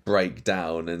Craig break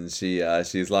down, and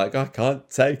she's like, I can't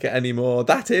take it anymore.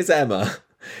 That is Emma.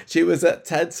 She was at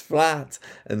Ted's flat.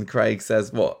 And Craig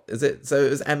says, what is it? So it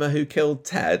was Emma who killed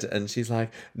Ted? And she's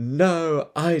like, no,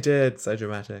 I did. So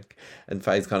dramatic. And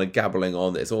Faye's kind of gabbling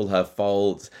on. It's all her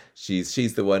fault.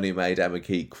 She's the one who made Emma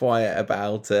keep quiet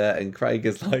about it. And Craig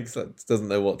is like, doesn't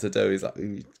know what to do. He's like,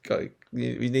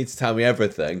 you need to tell me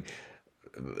everything.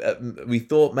 We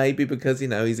thought maybe because,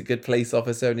 he's a good police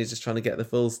officer and he's just trying to get the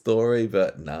full story,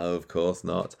 but no, of course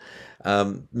not.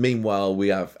 Meanwhile, we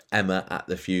have Emma at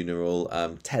the funeral.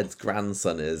 Ted's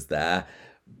grandson is there.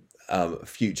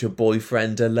 future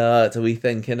boyfriend alert? Are we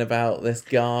thinking about this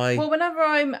guy? Well, whenever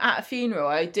I'm at a funeral,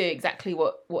 I do exactly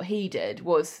what he did,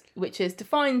 which is to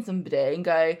find somebody and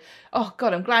go, oh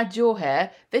God, I'm glad you're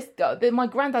here. My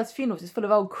granddad's funeral is full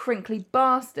of old crinkly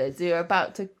bastards who are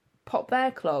about to pop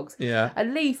their clogs. Yeah. At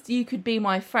least you could be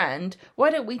my friend. Why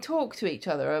don't we talk to each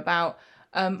other about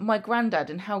my granddad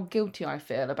and how guilty I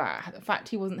feel about the fact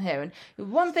he wasn't here? And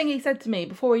one thing he said to me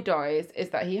before he dies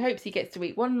is that he hopes he gets to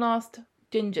eat one last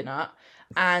ginger nut,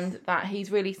 and that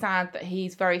he's really sad that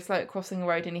he's very slow at crossing the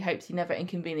road, and he hopes he never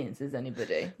inconveniences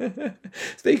anybody.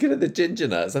 Speaking of the ginger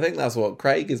nuts, I think that's what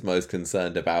Craig is most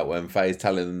concerned about when Faye's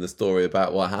telling him the story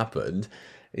about what happened.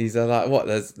 He's like, what?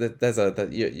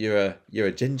 You're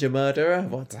a ginger murderer?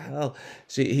 What the hell?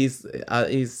 She's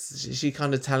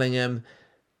kind of telling him.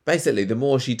 Basically, the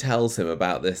more she tells him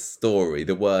about this story,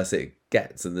 the worse it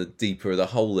gets, and the deeper the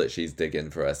hole that she's digging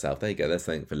for herself. There you go. Let's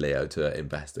think for Leo to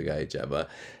investigate, Gemma.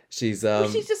 She's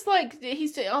she's just like,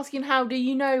 he's asking, how do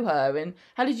you know her and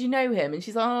how did you know him? And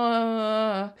she's like,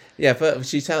 oh. Yeah, but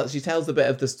she tells a bit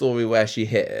of the story where she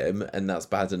hit him, and that's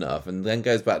bad enough, and then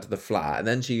goes back to the flat, and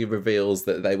then she reveals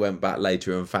that they went back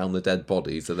later and found the dead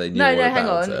body, so they knew all about it. No, hang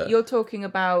on. You're talking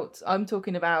about. I'm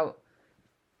talking about.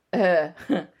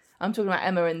 I'm talking about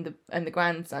Emma and the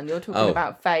grandson. You're talking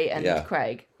about Faye and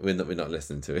Craig. We're not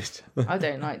listening to it. I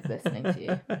don't like listening to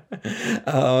you.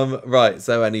 Right.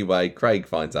 So anyway, Craig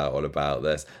finds out all about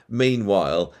this.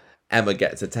 Meanwhile, Emma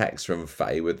gets a text from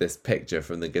Faye with this picture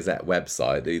from the Gazette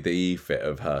website, the e-fit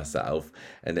of herself,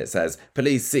 and it says,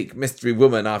 "Police seek mystery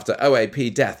woman after OAP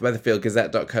death,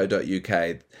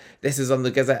 weatherfieldgazette.co.uk. This is on the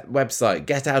Gazette website.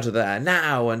 Get out of there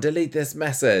now and delete this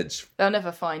message." They'll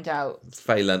never find out.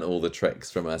 Faye learnt all the tricks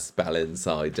from her spell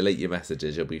inside. Delete your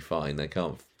messages, you'll be fine. They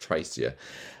can't trace you.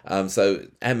 So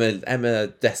Emma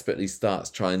desperately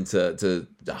starts trying to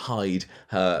hide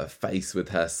her face with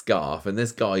her scarf, and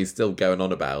this guy's still going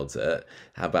on about it,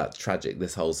 how about tragic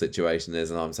this whole situation is,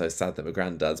 and I'm so sad that my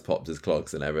granddad's popped his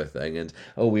clogs and everything, and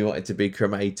we wanted to be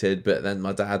cremated, but then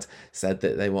my dad said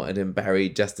that they wanted him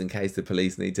buried just in case the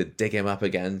police need to dig him up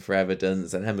again for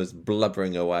evidence, and Emma's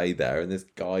blubbering away there, and this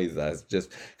guy's there's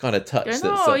just kind of touched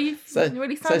you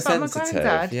really sad about my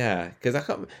granddad. Yeah, because I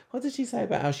can't. What did she say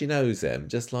about how she knows him?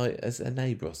 Just like as a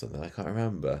neighbour or something. I can't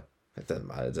remember. It doesn't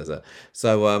matter, does it?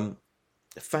 So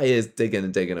Faye is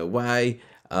digging away.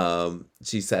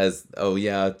 She says, "Oh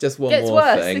yeah, just one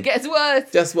more thing. It gets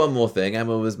worse. Just one more thing.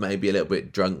 Emma was maybe a little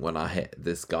bit drunk when I hit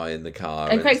this guy in the car."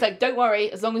 And Craig's like, "Don't worry,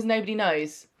 as long as nobody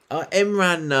knows."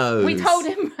 Imran knows. We told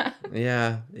Imran.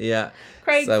 Yeah.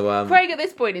 Craig at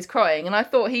this point is crying, and I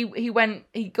thought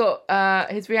he got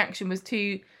his reaction was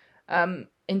too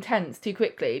intense too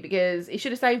quickly, because he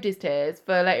should have saved his tears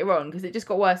for later on, because it just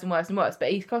got worse and worse and worse.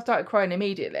 But he started crying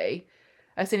immediately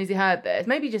as soon as he heard this.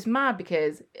 Maybe just mad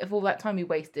because of all that time he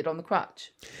wasted on the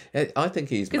crutch. I think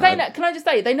he's mad. Can I just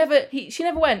say, she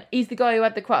never went, he's the guy who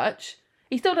had the crutch.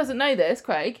 He still doesn't know this,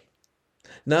 Craig.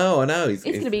 No, I know. He's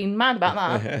going to be mad about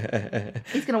that.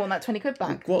 He's going to want that 20 quid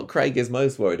back. What Craig is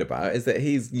most worried about is that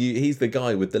he's the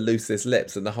guy with the loosest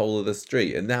lips in the whole of the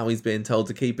street, and now he's being told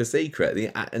to keep a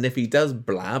secret. And if he does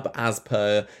blab, as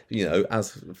per,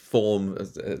 as form...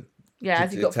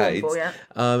 as he got form for,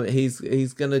 yeah.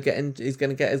 He's gonna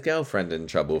get his girlfriend in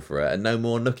trouble for it, and no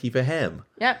more nookie for him.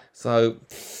 Yep. So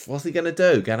what's he gonna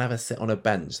do? Gonna have a sit on a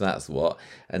bench? That's what.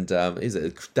 And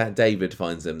David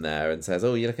finds him there and says,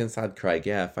 "Oh, you're looking sad, Craig.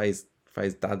 Yeah, Faye's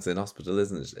dad's in hospital,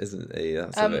 isn't he?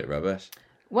 That's a bit rubbish."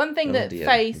 One thing that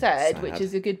Faye said, sad. Which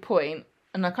is a good point,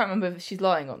 and I can't remember if she's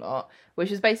lying or not, which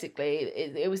was basically,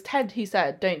 it was Ted who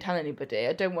said, "Don't tell anybody.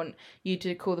 I don't want you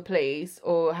to call the police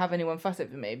or have anyone fuss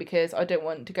over me, because I don't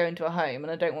want to go into a home,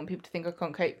 and I don't want people to think I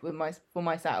can't cope with for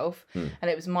myself. And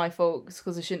it was my fault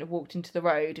because I shouldn't have walked into the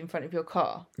road in front of your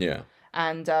car." Yeah.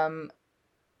 And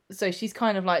so she's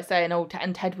kind of like saying, "Oh,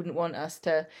 and Ted wouldn't want us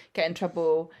to get in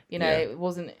trouble. It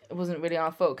wasn't really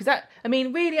our fault." Because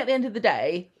really, at the end of the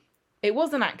day, it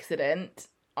was an accident.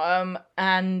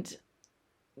 And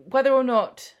whether or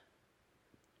not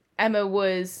Emma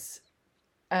was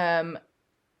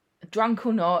drunk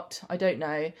or not, I don't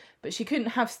know, but she couldn't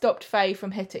have stopped Faye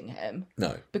from hitting him.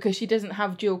 No. Because she doesn't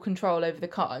have dual control over the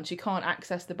car, and she can't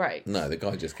access the brakes. No, the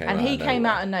guy just came out of nowhere. And he came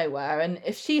out of nowhere, and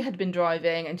if she had been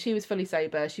driving and she was fully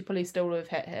sober, she probably still would have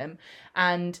hit him.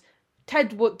 And Ted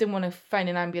didn't want to phone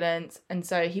an ambulance, and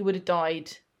so he would have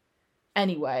died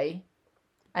anyway.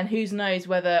 And who knows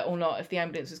whether or not, if the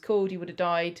ambulance was called, he would have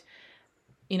died,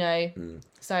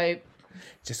 So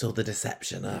Just all the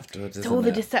deception afterwards, It's all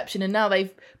the deception, and now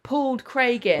they've pulled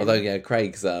Craig in. Although, yeah,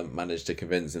 Craig's managed to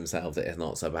convince himself that it's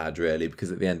not so bad, really,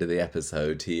 because at the end of the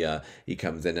episode, he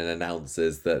comes in and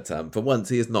announces that for once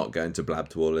he is not going to blab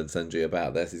to all and sundry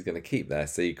about this. He's going to keep their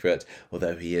secret,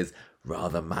 although he is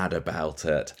rather mad about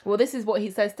it. Well, this is what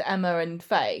he says to Emma and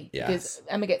Faye. Yes. Because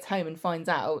Emma gets home and finds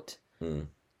out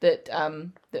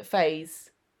that Faye's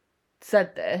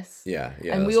said this. Yeah.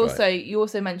 And you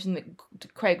also mentioned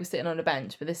that Craig was sitting on a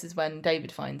bench, but this is when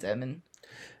David finds him. And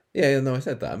no, I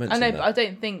said that. I mentioned that.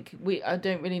 But I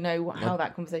don't really know how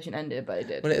that conversation ended, but it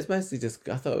did. Well, it's mostly just,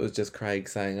 I thought it was just Craig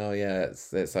saying, oh yeah, it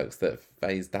sucks that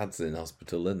Faye's dad's in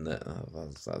hospital, isn't it?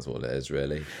 That's what it is,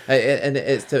 really. And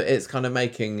it's kind of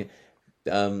making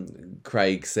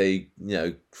Craig see,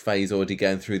 Faye's already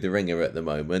going through the ringer at the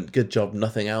moment. Good job,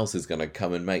 nothing else is going to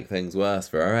come and make things worse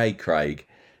for her, eh, Craig?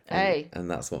 And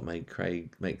that's what makes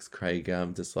Craig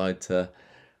decide to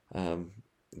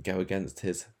go against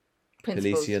his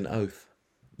Peletian oath.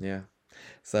 Yeah.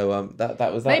 So that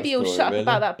was that. Maybe he'll story, shut up really.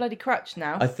 about that bloody crutch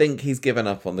now. I think he's given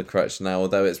up on the crutch now,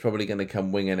 although it's probably going to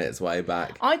come winging its way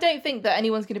back. I don't think that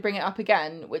anyone's going to bring it up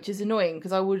again, which is annoying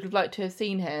because I would have liked to have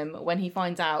seen him when he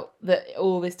finds out that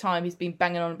all this time he's been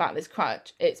banging on about this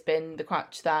crutch. It's been the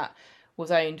crutch that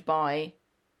was owned by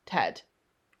Ted.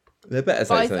 They better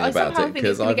say something about it,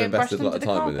 because I've invested a lot of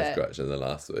time in this crutch in the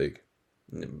last week.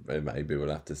 Maybe we'll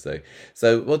have to see.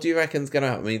 So what do you reckon's going to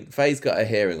happen? I mean, Faye's got a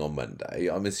hearing on Monday.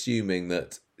 I'm assuming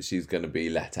that she's going to be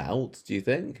let out, do you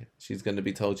think? She's going to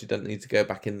be told she doesn't need to go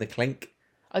back in the clink?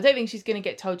 I don't think she's going to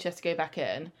get told she has to go back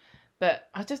in. But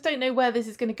I just don't know where this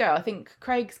is going to go. I think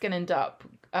Craig's going to end up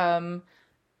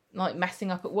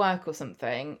messing up at work or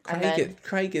something.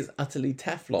 Craig is utterly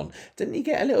Teflon. Didn't he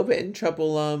get a little bit in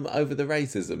trouble over the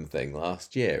racism thing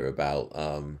last year about...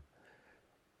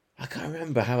 I can't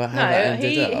remember how that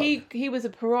ended up. He was a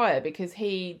pariah because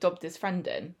he dobbed his friend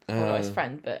in. Well, not his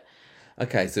friend, but...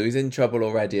 Okay, so he's in trouble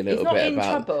already a little bit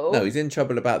about... Trouble. No, he's in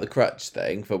trouble about the crutch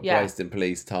thing for wasting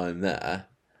police time there.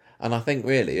 And I think,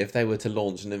 really, if they were to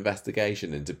launch an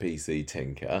investigation into PC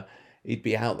Tinker, he'd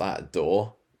be out that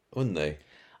door, wouldn't he?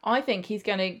 I think he's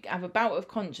going to have a bout of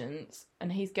conscience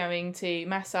and he's going to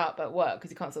mess up at work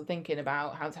because he can't stop thinking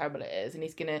about how terrible it is, and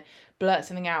he's going to blurt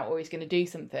something out or he's going to do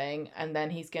something and then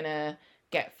he's going to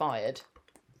get fired.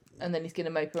 And then he's going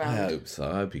to mope around. I hope so.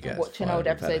 I hope he gets watching old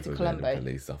episodes of Columbo.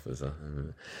 Police officer.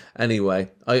 Anyway,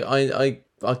 I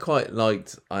quite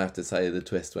liked, I have to say, the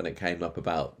twist when it came up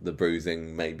about the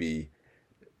bruising maybe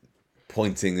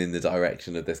pointing in the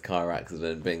direction of this car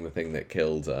accident being the thing that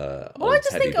killed I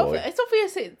just think it's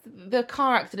obvious the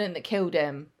car accident that killed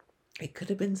him. It could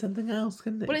have been something else,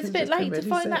 couldn't it? Well, it's a bit late to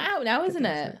find that out now, isn't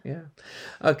it? Yeah.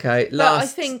 Okay, But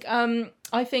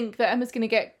I think that Emma's going to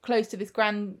get close to this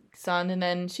grandson and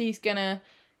then she's going to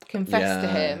confess to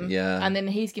him. Yeah. And then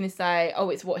he's going to say, oh,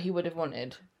 it's what he would have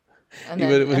wanted. And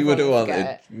he would have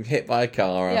wanted hit by a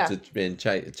car after being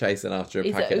chasing after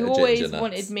a packet of ginger nuts. He always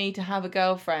wanted me to have a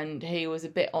girlfriend who was a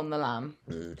bit on the lam.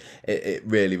 It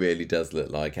really, really does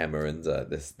look like Emma and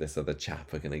this other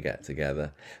chap are going to get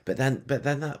together. But then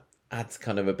that adds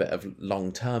kind of a bit of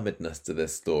long-termedness to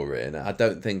this story, and I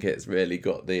don't think it's really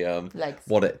got the legs,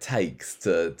 what it takes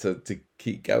to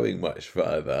keep going much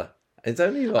further. It's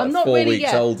only like 4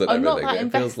 weeks old and I'm everything. not that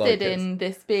invested in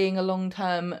this being a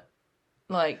long-term,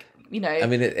 I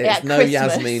mean, it's no Christmas.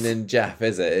 Yasmin and Jeff,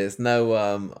 is it? It's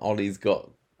no Ollie's got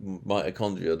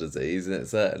mitochondrial disease, and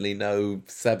it's certainly no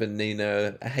Seven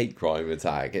Nina hate crime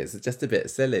attack. It's just a bit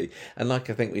silly. And like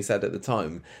I think we said at the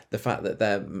time, the fact that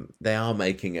they are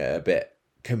making it a bit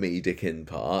comedic in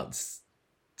parts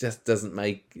just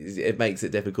makes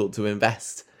it difficult to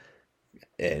invest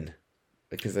in,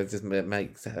 because it just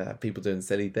makes people doing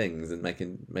silly things and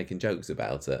making jokes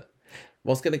about it.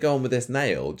 What's going to go on with this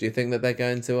nail? Do you think that they're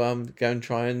going to go and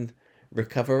try and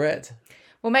recover it?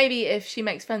 Well, maybe if she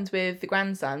makes friends with the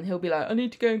grandson, he'll be like, I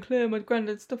need to go and clear my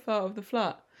granddad's stuff out of the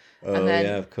flat.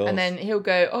 Yeah, of course. And then he'll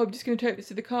go, oh, I'm just going to take this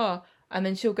to the car. And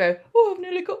then she'll go, oh, I've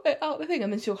nearly got it out of the thing.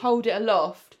 And then she'll hold it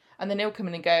aloft. And then he'll come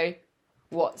in and go,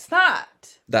 what's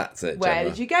that? That's it, Where Gemma.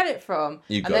 did you get it from?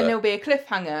 And then there'll be a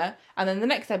cliffhanger. And then the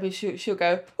next episode she'll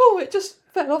go, oh, it just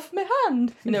fell off my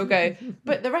hand. And he'll go,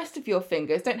 but the rest of your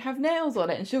fingers don't have nails on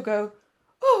it. And she'll go,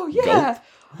 oh, yeah.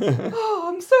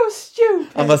 Oh, I'm so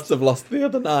stupid. I must have lost the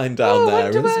other 9 down there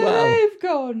as well. They've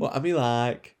gone. What am I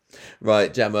like?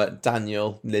 Right, Gemma,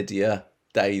 Daniel, Lydia,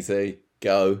 Daisy,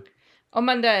 go. On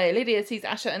Monday, Lydia sees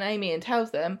Asha and Amy and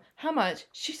tells them how much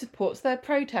she supports their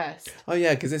protest. Oh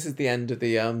yeah, because this is the end of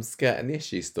the skirt and the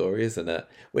issue story, isn't it?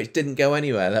 Which didn't go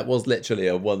anywhere. That was literally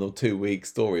a 1 or 2 week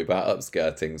story about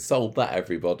upskirting. Sold that,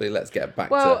 everybody. Let's get back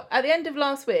to... Well, at the end of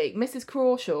last week, Mrs.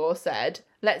 Crawshaw said,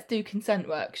 let's do consent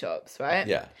workshops, right?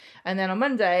 Yeah. And then on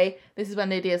Monday, this is when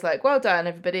Lydia's like, well done,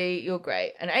 everybody, you're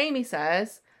great. And Amy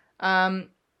says,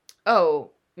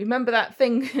 remember that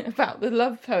thing about the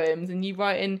love poems and you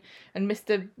writing and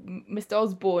Mr.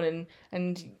 Osborne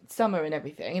and Summer and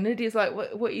everything? And Lydia's like,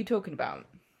 what are you talking about?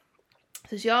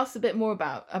 So she asks a bit more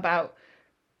about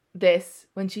this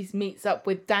when she meets up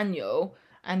with Daniel,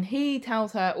 and he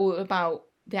tells her all about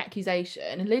the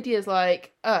accusation. And Lydia's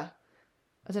like, I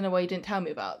don't know why you didn't tell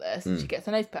me about this. And she gets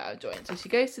a notepad out of joint. So she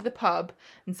goes to the pub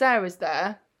and Sarah's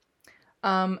there.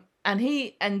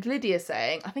 And Lydia's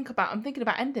saying, I'm thinking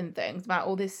about ending things, about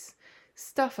all this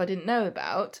stuff I didn't know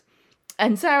about.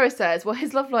 And Sarah says, well,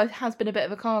 his love life has been a bit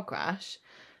of a car crash.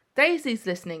 Daisy's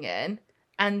listening in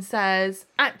and says,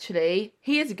 actually,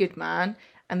 he is a good man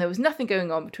and there was nothing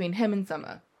going on between him and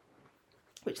Summer,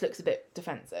 which looks a bit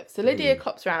defensive. So Lydia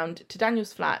clops round to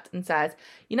Daniel's flat and says,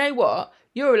 you know what?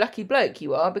 You're a lucky bloke,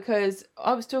 you are, because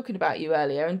I was talking about you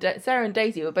earlier and Sarah and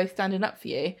Daisy were both standing up for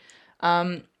you.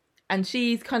 And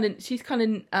she's kind of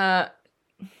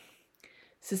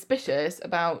suspicious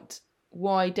about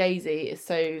why Daisy is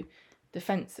so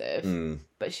defensive.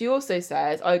 But she also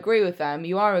says, I agree with them.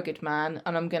 You are a good man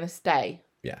and I'm going to stay.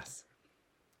 Yes.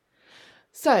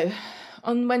 So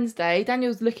on Wednesday,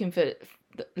 Daniel's looking for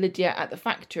Lydia at the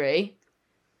factory,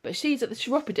 but she's at the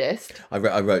chiropodist. I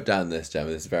wrote down this, Gemma.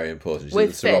 This is very important. She's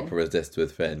With at the chiropodist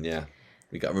with Finn, yeah.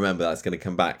 We got to remember that's going to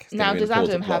come back. Now, does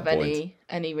Adam have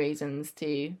any reasons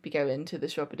to be going to the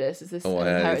chiropodist? Is this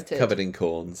inherited? It's covered in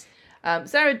corns.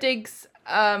 Sarah digs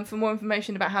for more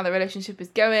information about how the relationship is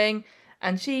going,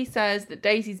 and she says that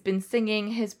Daisy's been singing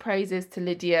his praises to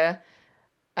Lydia,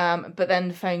 but then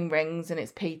the phone rings and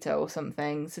it's Peter or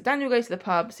something. So Daniel goes to the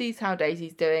pub, sees how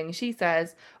Daisy's doing. She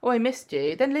says, I missed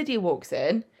you. Then Lydia walks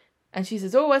in. And she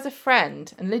says, as a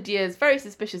friend. And Lydia's very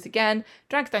suspicious again,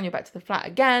 drags Daniel back to the flat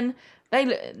again.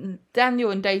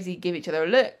 Daniel and Daisy give each other a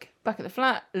look. Back at the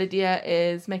flat, Lydia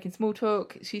is making small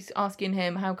talk. She's asking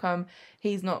him how come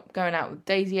he's not going out with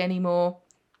Daisy anymore.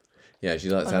 Yeah, she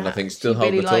likes how nothing still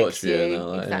hold the torch for you.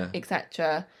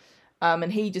 Etc.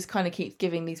 And he just kind of keeps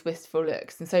giving these wistful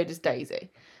looks. And so does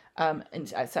Daisy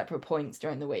at separate points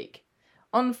during the week.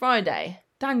 On Friday,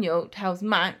 Daniel tells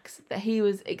Max that he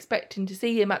was expecting to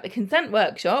see him at the consent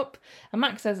workshop, and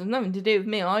Max says, it's nothing to do with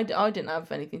me. I didn't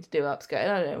have anything to do with upskirting.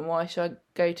 I don't know why should I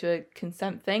go to a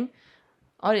consent thing.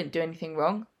 I didn't do anything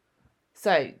wrong.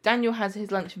 So Daniel has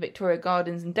his lunch in Victoria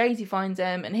Gardens and Daisy finds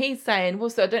him, and he's saying, well,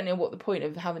 so I don't know what the point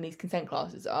of having these consent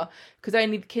classes are, because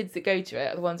only the kids that go to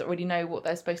it are the ones that already know what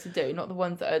they're supposed to do, not the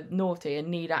ones that are naughty and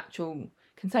need actual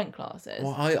consent classes.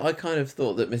 Well, I kind of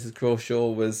thought that Mrs. Crawshaw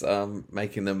was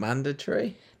making them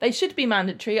mandatory. They should be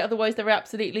mandatory, otherwise they're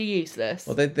absolutely useless.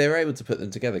 Well, they were able to put them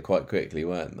together quite quickly,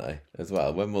 weren't they, as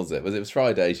well? When was it? It was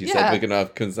Friday, she said we're going to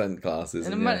have consent classes.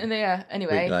 Anyway. A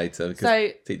week later,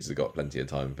 because teachers have got plenty of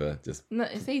time for just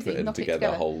it's easy, putting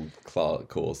together whole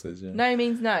courses. Yeah. No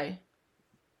means no.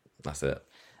 That's it.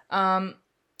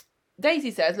 Daisy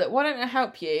says, look, why don't I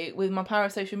help you with my power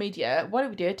of social media? Why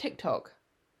don't we do a TikTok?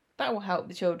 That will help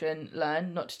the children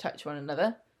learn not to touch one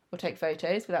another or take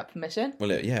photos without permission. Well,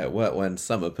 yeah, it worked when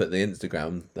Summer put the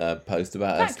Instagram post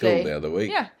about her school the other week.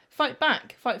 Yeah, fight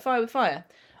back. Fight fire with fire.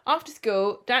 After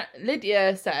school,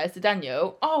 Lydia says to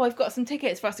Daniel, I've got some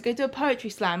tickets for us to go to a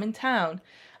poetry slam in town.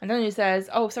 And Daniel says,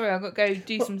 sorry, I've got to go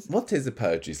do some... What is a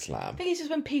poetry slam? I think it's just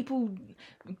when people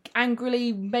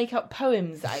angrily make up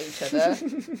poems at each other,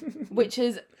 which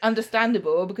is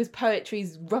understandable because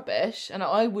poetry's rubbish, and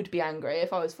I would be angry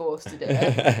if I was forced to do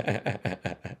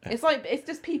it. It's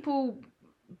just people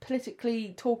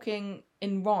politically talking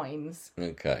in rhymes.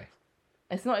 Okay.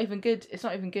 It's not even good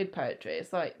poetry.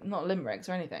 It's like not limericks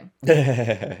or anything.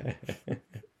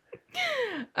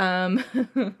 Every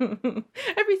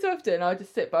so often I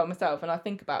just sit by myself and I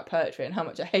think about poetry and how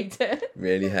much I hate it.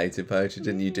 Really hated poetry,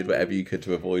 didn't you? Did whatever you could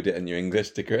to avoid it in your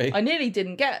English degree. I nearly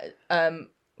didn't get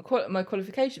my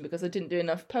qualification because I didn't do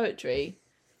enough poetry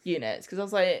units, because I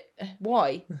was like,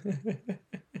 why?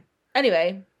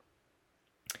 Anyway,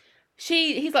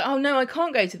 he's like, oh no, I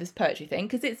can't go to this poetry thing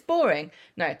because it's boring.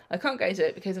 No, I can't go to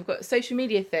it because I've got a social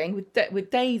media thing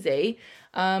with Daisy.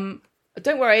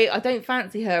 Don't worry, I don't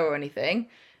fancy her or anything.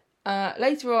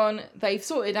 Later on, they've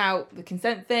sorted out the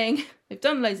consent thing. They've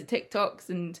done loads of TikToks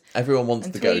and everyone wants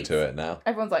to go to it now.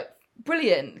 Everyone's like,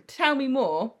 brilliant, tell me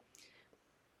more.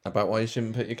 About why you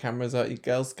shouldn't put your cameras out your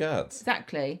girls' skirts.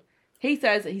 Exactly. He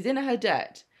says that he's in her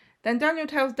debt. Then Daniel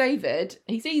tells David,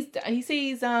 he sees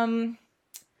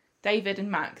David and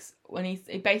Max when he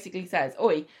basically says,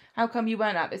 "Oi, how come you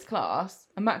weren't at this class?"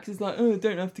 And Max is like, "Oh, I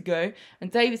don't have to go."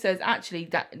 And David says, "Actually,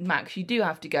 Max, you do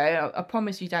have to go. I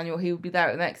promise you, Daniel, he will be there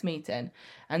at the next meeting."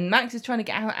 And Max is trying to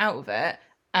get out of it.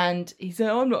 And he said,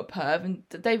 "Oh, I'm not a perv." And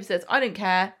David says, "I don't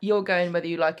care. You're going whether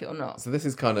you like it or not." So this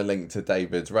is kind of linked to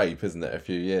David's rape, isn't it, a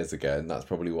few years ago? And that's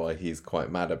probably why he's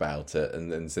quite mad about it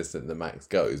and insistent that Max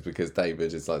goes, because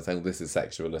David is like saying, well, this is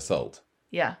sexual assault.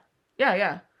 Yeah.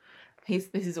 This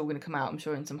is all going to come out, I'm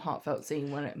sure, in some heartfelt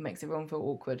scene when it makes everyone feel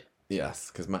awkward. Yes,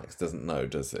 because Max doesn't know,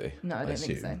 does he? No, I don't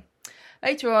think so.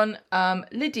 Later on,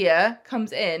 Lydia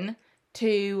comes in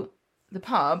to the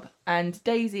pub and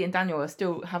Daisy and Daniel are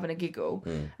still having a giggle.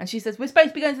 And she says, "We're supposed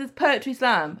to be going to this poetry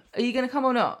slam. Are you going to come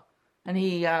or not?" And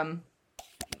he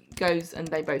goes and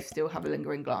they both still have a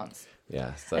lingering glance.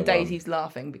 Yeah. So, and Daisy's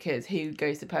laughing because who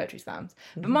goes to poetry slams?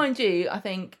 But mind you, I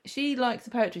think she likes the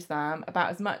poetry slam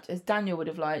about as much as Daniel would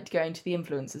have liked going to the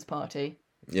influencers party.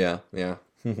 Yeah.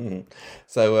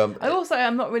 So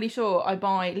I'm not really sure I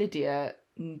buy Lydia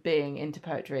being into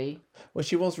poetry. Well,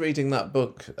 she was reading that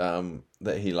book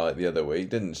that he liked the other week,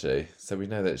 didn't she? So we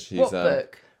know that she's... What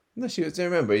book? No, do you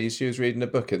remember? She was reading a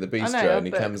book at the bistro and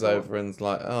he comes over and's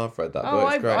like, "Oh, I've read that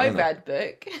book, it's great." I read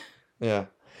book. Yeah.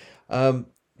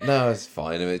 No, it's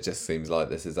fine. I mean, it just seems like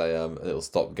this is a little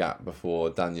stopgap before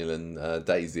Daniel and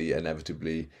Daisy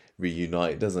inevitably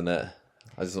reunite, doesn't it?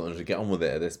 I just wanted to get on with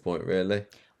it at this point, really.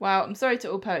 Wow, I'm sorry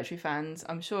to all poetry fans.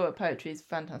 I'm sure poetry is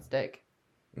fantastic.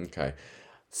 Okay.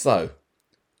 So,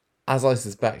 as I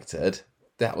suspected,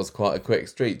 that was quite a quick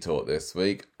street talk this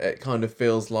week. It kind of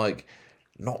feels like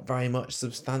not very much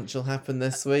substantial happened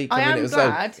this week. I mean, am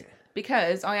glad...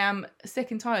 because I am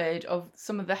sick and tired of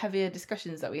some of the heavier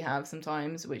discussions that we have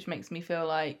sometimes, which makes me feel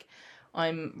like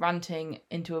I'm ranting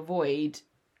into a void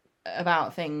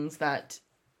about things that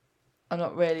are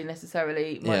not really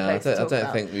necessarily my place to talk about. I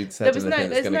don't think we'd said anything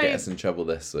that's going to get us in trouble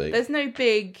this week. There's no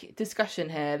big discussion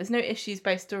here. There's no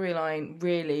issues-based storyline,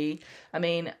 really. I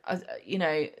mean,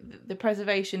 the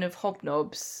preservation of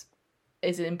hobnobs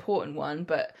is an important one,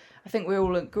 but I think we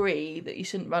all agree that you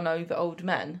shouldn't run over old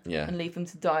men and leave them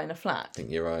to die in a flat. I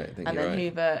think you're right.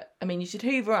 Hoover. I mean, you should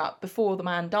hoover up before the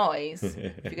man dies if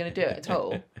you're going to do it at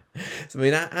all. So, I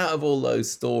mean, out of all those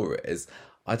stories,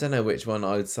 I don't know which one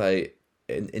I would say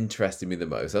interested me the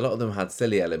most. A lot of them had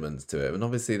silly elements to it, and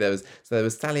obviously there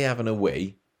was Sally having a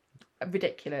wee.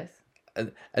 Ridiculous.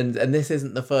 And this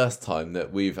isn't the first time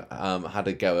that we've had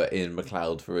a go at Ian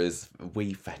McLeod for his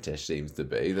wee fetish. Seems to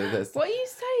be. What are you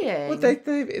saying? Well, that's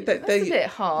a bit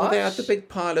harsh. Well, they had the big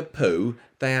pile of poo.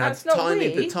 They had Tiny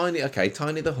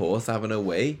the horse having a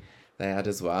wee. They had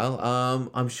as well.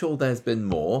 I'm sure there's been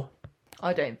more.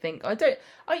 I don't.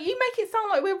 You make it sound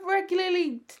like we're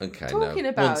regularly talking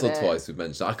about it. Once or twice we've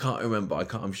mentioned it. I can't remember.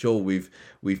 I'm sure we've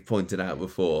pointed out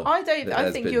before. I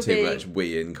think you're being too much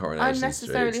wee in Coronation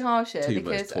unnecessarily Street. harsh here,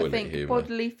 because I think humour.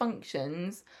 Bodily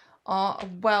functions are a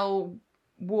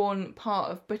well-worn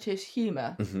part of British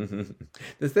humour.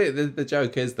 The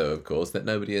joke is, though, of course, that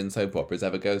nobody in soap operas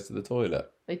ever goes to the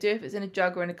toilet. They do if it's in a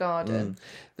jug or in a garden.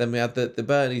 Then we had the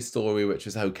Bernie story, which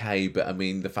was okay, but I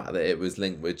mean, the fact that it was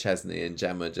linked with Chesney and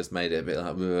Gemma just made it a bit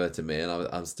like to me, and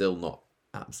I'm still not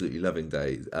absolutely loving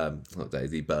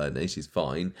Bernie. She's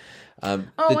fine. I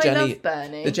love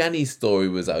Bernie. The Jenny story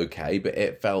was okay, but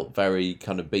it felt very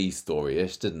kind of B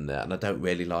story-ish, didn't it? And I don't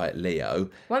really like Leo.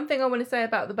 One thing I want to say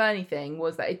about the Bernie thing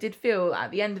was that it did feel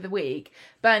at the end of the week,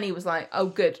 Bernie was like, "Oh,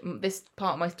 good, this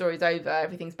part of my story's over,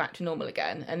 everything's back to normal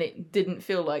again," and it didn't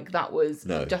feel like that was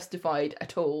justified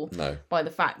at all by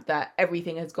the fact that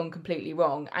everything has gone completely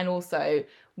wrong. And also,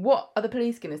 what are the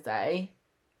police going to say?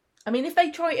 I mean, if they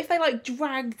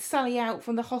dragged Sally out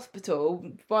from the hospital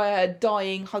by her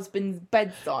dying husband's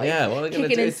bedside, what are they going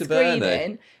to do to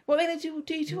Bernie? What are they going to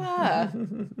do to her?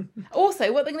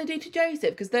 Also, what are they going to do to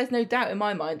Joseph? Because there's no doubt in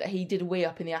my mind that he did a wee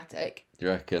up in the attic. Do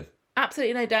you reckon?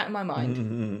 Absolutely no doubt in my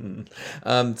mind.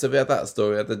 So we had that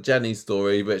story. We had the Jenny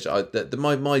story, which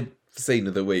my scene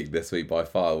of the week this week by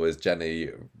far was Jenny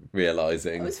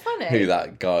realising who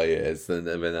that guy is, and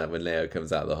when Leo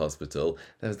comes out of the hospital.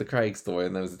 There was the Craig story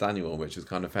and there was the Daniel one, which was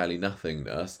kind of fairly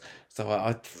nothingness. So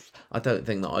I don't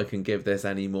think that I can give this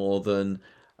any more than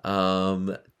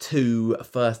 2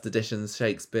 first edition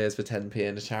Shakespeares for 10p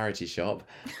in a charity shop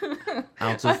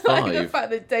out I of 5. like the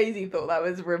fact that Daisy thought that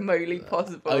was remotely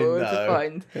possible to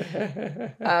find.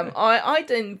 I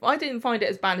didn't find it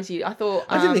as bad as you. I thought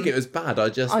I didn't think it was bad. I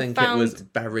just think it was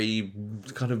very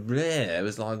kind of rare. It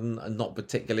was like not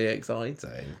particularly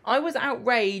exciting. I was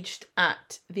outraged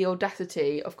at the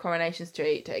audacity of Coronation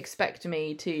Street to expect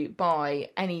me to buy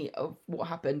any of what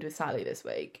happened with Sally this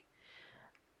week.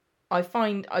 I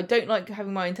don't like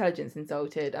having my intelligence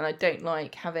insulted, and I don't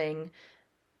like having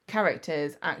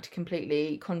characters act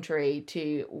completely contrary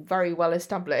to very well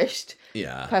established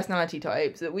personality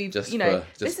types that we've this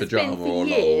has for been drama for or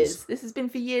years. lols. This has been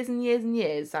for years and years and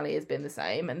years. Sally has been the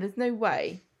same, and there's no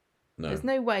way. No. There's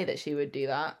no way that she would do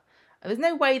that. And there's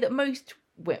no way that most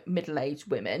middle-aged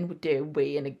women would do a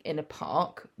wee in a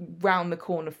park round the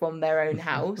corner from their own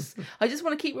house. I just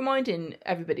want to keep reminding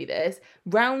everybody this.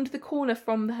 Round the corner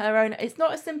from her own... It's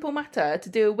not a simple matter to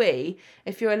do a wee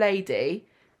if you're a lady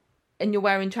and you're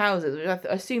wearing trousers, which I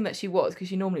assume that she was because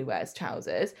she normally wears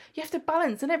trousers. You have to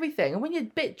balance and everything. And when you're a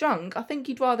bit drunk, I think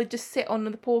you'd rather just sit on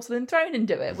the porcelain throne and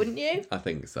do it, wouldn't you? I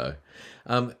think so.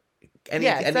 I'm Any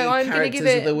gonna give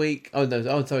characters of the week? Oh, no.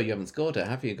 Oh, sorry, you haven't scored it,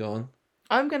 have you? Go on.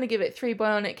 I'm going to give it 3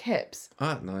 bionic hips.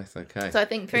 Ah, nice, okay. So I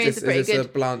think 3 is a pretty good... Is this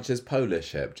good... Blanche's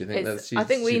Polish hip? Do you think that I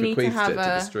think we need to have it to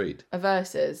the street? a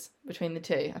versus between the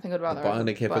two. I think I'd rather... The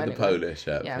bionic hip and the Polish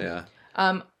hip, yeah.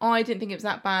 I didn't think it was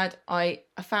that bad. I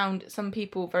found some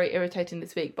people very irritating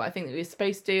this week, but I think that we're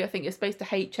supposed to. I think you're supposed to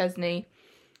hate Chesney.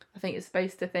 I think you're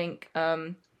supposed to think...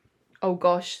 oh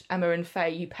gosh, Emma and Faye,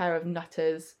 you pair of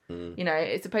nutters. You know,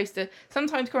 it's supposed to...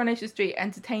 Sometimes Coronation Street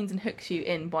entertains and hooks you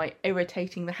in by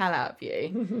irritating the hell out of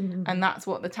you. And that's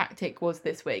what the tactic was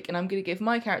this week. And I'm going to give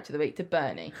my character of the week to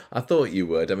Bernie. I thought you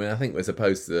would. I mean, I think we're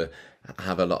supposed to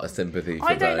have a lot of sympathy for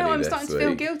Bernie. I don't know, I'm starting to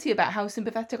feel guilty about how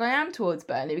sympathetic I am towards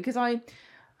Bernie because am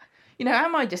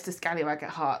I just a scallywag at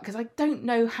heart? Because I don't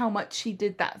know how much she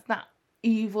did that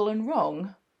evil and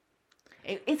wrong.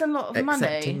 It is a lot of money.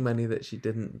 Accepting money that she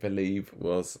didn't believe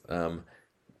was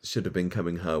should have been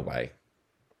coming her way,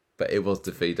 but it was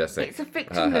to feed us. It's a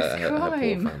victimless crime. Her poor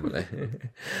family.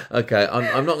 Okay,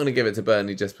 I'm not going to give it to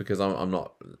Bernie just because I'm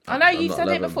not. I know you said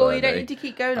it before. Bernie. You don't need to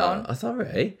keep going on.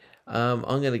 Sorry. I'm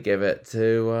going to give it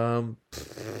to.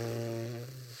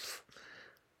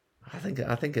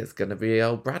 I think it's going to be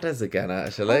old Bradders again,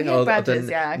 actually. Bradders,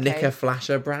 okay. Nicker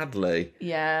Flasher Bradley.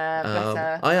 Yeah,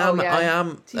 better. I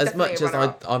am she's as much as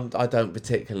I don't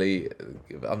particularly...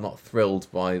 I'm not thrilled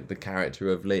by the character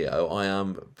of Leo. I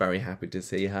am very happy to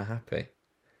see her happy.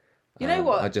 You know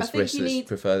what? I just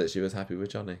prefer that she was happy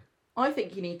with Johnny. I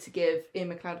think you need to give Ian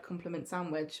McLeod a compliment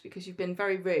sandwich because you've been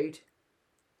very rude.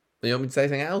 You want me to say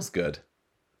something else good?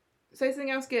 Say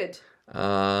something else good.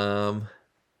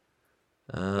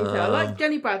 I like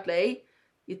Jenny Bradley.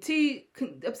 You're too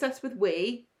obsessed with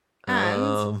we,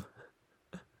 and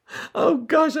oh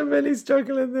gosh, I'm really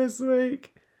struggling this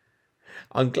week.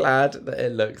 I'm glad that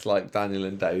it looks like Daniel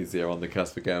and Daisy are on the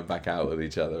cusp of going back out with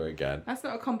each other again. That's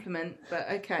not a compliment, but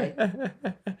okay.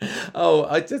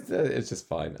 It's just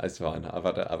fine. It's fine. I've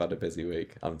had a busy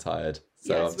week. I'm tired,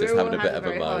 so yes, I'm just having a bit of a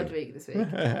moan. Hard week this week.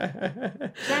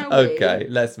 Okay,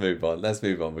 let's move on. Let's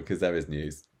move on because there is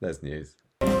news. There's news.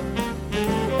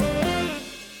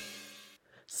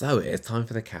 So it's time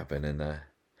for the cabin, and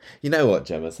you know what,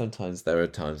 Gemma? Sometimes there are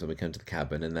times when we come to the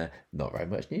cabin and there's not very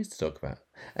much news to talk about.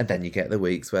 And then you get the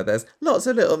weeks where there's lots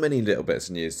of little bits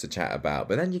of news to chat about.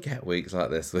 But then you get weeks like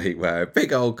this week where a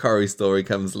big old Corrie story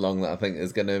comes along that I think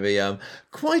is going to be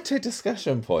quite a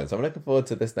discussion point. So I'm looking forward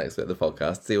to this next bit of the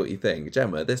podcast to see what you think.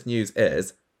 Gemma, this news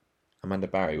is... Amanda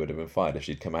Barry would have been fired if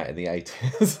she'd come out in the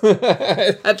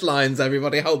 80s. Headlines,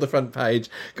 everybody, hold the front page.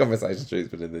 Conversation Street's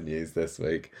been in the news this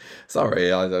week.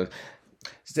 Sorry, I was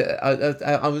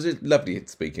lovely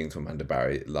speaking to Amanda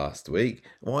Barry last week.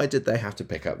 Why did they have to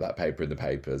pick up that paper in the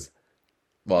papers?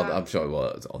 Well, I'm sure it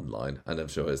was online, and I'm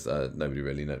sure it's nobody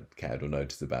really cared or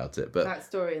noticed about it. But that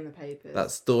story in the papers.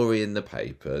 That story in the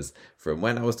papers from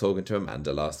when I was talking to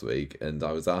Amanda last week, and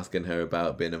I was asking her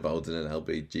about being involved in an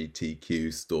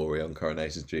LGBTQ story on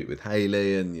Coronation Street with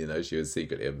Hayley, and she was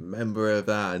secretly a member of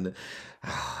that. And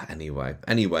anyway,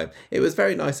 it was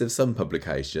very nice of certain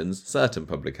publications,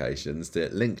 to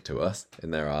link to us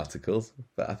in their articles,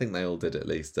 but I think they all did at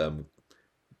least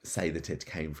say that it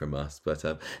came from us, but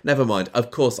never mind.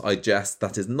 Of course, I jest.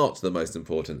 That is not the most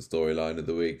important storyline of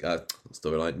the week.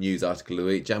 News article of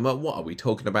the week. Gemma, what are we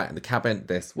talking about in the cabin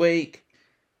this week?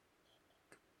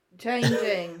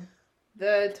 Changing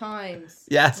the times.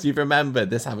 Yes, you've remembered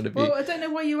this happened to be. Well, I don't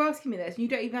know why you're asking me this. You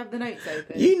don't even have the notes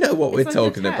open. You know what we're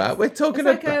talking about. We're talking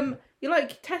about You're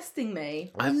like testing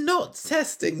me. I'm not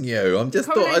testing you. I'm just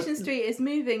Coronation Street is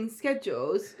moving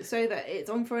schedules so that it's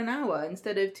on for an hour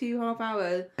instead of 2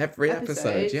 half-hour every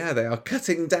episode. Yeah, they are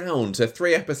cutting down to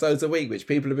 3 episodes a week, which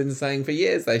people have been saying for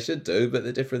years they should do. But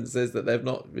the difference is that they're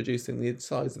not reducing the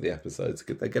size of the episodes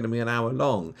because they're going to be an hour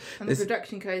long. And the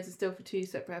production codes are still for 2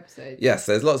 separate episodes. Yes,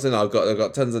 there's lots of. I've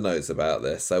got tons of notes about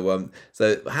this. So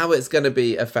how it's going to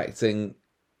be affecting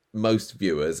most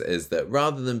viewers is that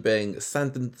rather than being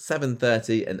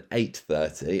 7:30 and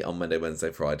 8:30 on Monday,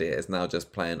 Wednesday, Friday, it's now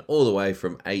just playing all the way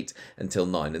from 8 until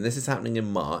 9. And this is happening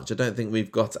in March. I don't think we've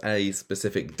got a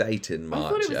specific date in March. I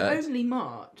thought it was only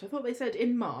March. I thought they said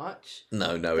in March.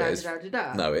 No, it is.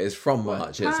 No, it is from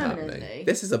March. It's happening.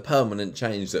 This is a permanent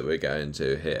change that we're going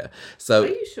to here. So, are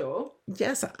you sure?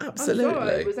 Yes, absolutely. I thought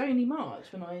it was only March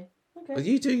when I. Okay. Well,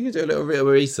 you do a little bit of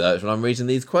research when I'm reading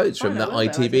these quotes from the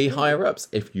ITV higher-ups,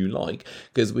 if you like,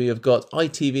 because we have got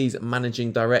ITV's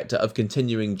Managing Director of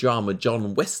Continuing Drama,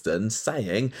 John Whiston,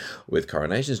 saying, with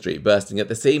Coronation Street bursting at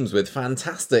the seams with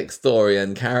fantastic story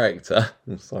and character.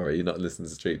 I'm sorry, you're not listening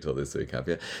to Street Talk this week, have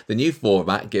you? The new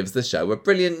format gives the show a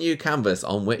brilliant new canvas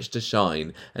on which to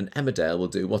shine, and Emmerdale will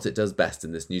do what it does best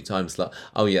in this new time slot.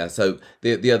 Oh yeah, so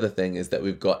the other thing is that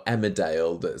we've got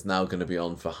Emmerdale that's now going to be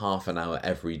on for half an hour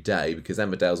every day, because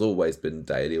Emmerdale's always been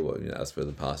daily, as for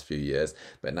the past few years,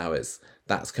 but now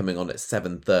that's coming on at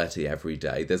 7:30 every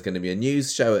day. There's going to be a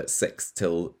news show at 6:30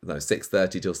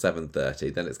 till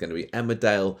 7:30. Then it's going to be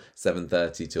Emmerdale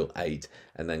 7:30 till 8,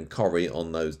 and then Corrie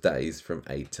on those days from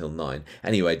 8 till 9.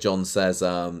 Anyway, John says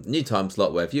new time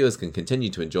slot where viewers can continue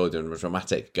to enjoy the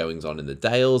dramatic goings on in the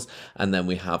Dales. And then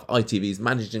we have ITV's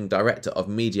Managing Director of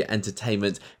Media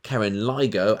Entertainment, Karen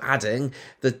Lygo, adding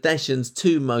the nation's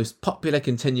 2 most popular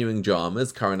continuing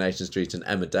dramas, Coronation Street and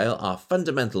Emmerdale, are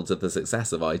fundamental to the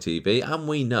success of ITV, and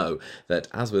we know that,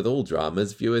 as with all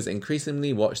dramas, viewers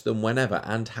increasingly watch them whenever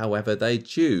and however they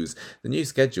choose. The new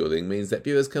scheduling means that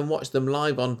viewers can watch them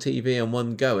live on TV in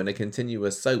one go in a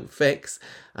continuous soap fix,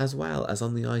 as well as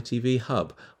on the ITV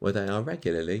hub, where they are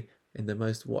regularly in the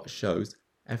most watched shows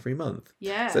every month.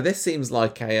 Yeah. So this seems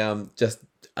like just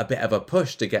a bit of a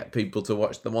push to get people to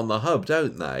watch them on the hub,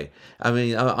 don't they? I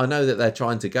mean, I know that they're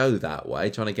trying to go that way,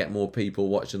 trying to get more people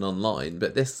watching online,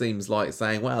 but this seems like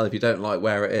saying, well, if you don't like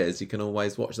where it is, you can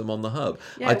always watch them on the hub.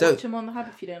 Yeah, watch them on the hub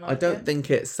if you don't like it. I don't think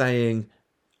it's saying,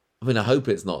 I hope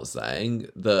it's not saying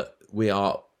that we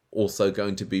are also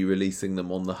going to be releasing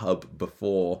them on the hub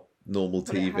before normal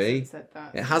TV.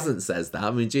 It hasn't said that.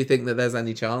 I mean, do you think that there's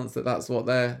any chance that that's what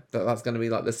that's going to be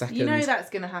like the second? That's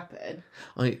going to happen.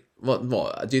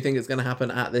 What do you think it's going to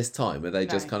happen at this time? Are they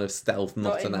just kind of stealth,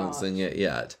 not announcing it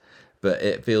yet? But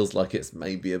it feels like it's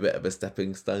maybe a bit of a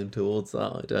stepping stone towards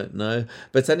that. I don't know.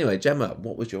 But anyway, Gemma,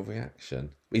 what was your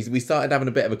reaction? We started having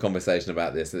a bit of a conversation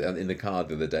about this in the car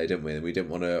the other day, didn't we? And we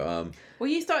didn't want to... Well,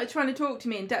 you started trying to talk to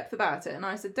me in depth about it, and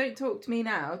I said, don't talk to me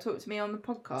now, talk to me on the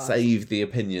podcast. Save the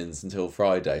opinions until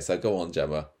Friday. So go on,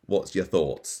 Gemma. What's your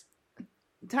thoughts?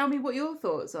 Tell me what your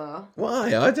thoughts are.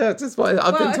 Why? I've been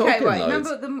talking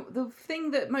loads. Remember, the thing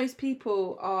that most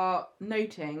people are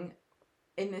noting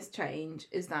in this change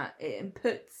is that it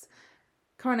puts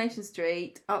Coronation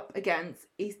Street up against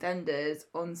EastEnders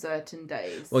on certain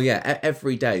days. Well, yeah,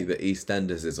 every day that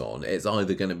EastEnders is on, it's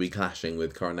either going to be clashing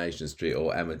with Coronation Street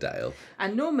or Emmerdale.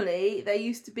 And normally there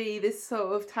used to be this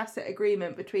sort of tacit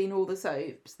agreement between all the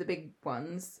soaps, the big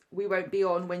ones. We won't be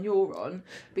on when you're on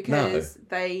because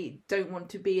they don't want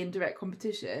to be in direct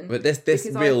competition. But this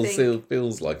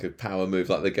feels like a power move,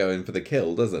 like they're going for the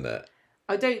kill, doesn't it?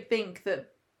 I don't think that.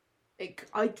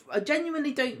 I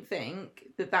genuinely don't think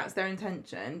that that's their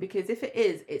intention, because if it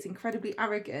is, it's incredibly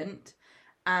arrogant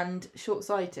and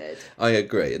short-sighted. I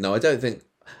agree. No, I don't think...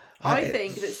 I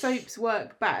think that soaps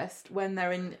work best when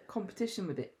they're in competition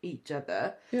with each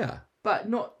other. Yeah. But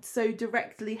not so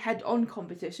directly head-on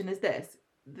competition as this.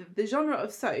 The genre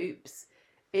of soaps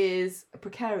is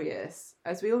precarious,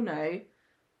 as we all know,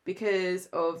 because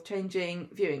of changing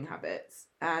viewing habits.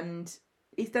 And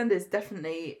EastEnders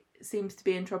definitely seems to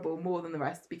be in trouble more than the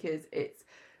rest because its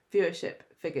viewership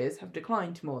figures have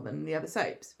declined more than the other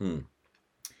soaps.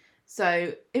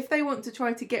 So if they want to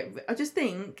try to I just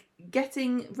think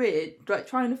trying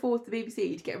to force the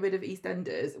BBC to get rid of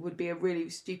EastEnders would be a really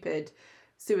stupid,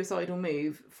 suicidal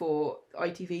move for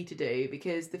ITV to do,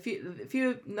 because the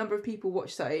fewer number of people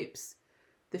watch soaps,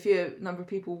 the fewer number of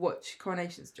people watch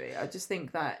Coronation Street. I just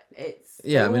think that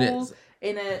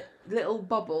in a little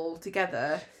bubble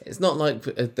together. It's not like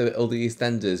all the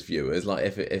EastEnders viewers, like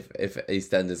if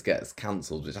EastEnders gets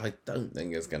cancelled, which I don't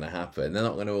think is going to happen, they're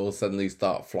not going to all suddenly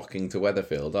start flocking to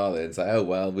Weatherfield, are they? And say, oh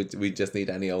well, we just need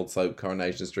any old soap,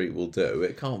 Coronation Street will do.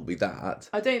 It can't be that.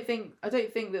 I don't think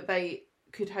that they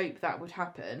could hope that would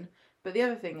happen. But the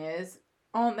other thing is,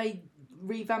 aren't they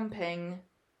revamping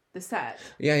the set?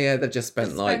 Yeah, they've just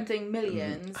spending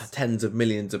millions, tens of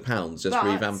millions of pounds just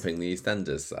revamping the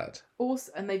EastEnders set.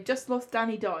 Also, and they've just lost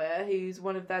Danny Dyer, who's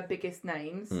one of their biggest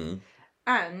names,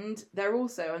 and they're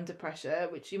also under pressure,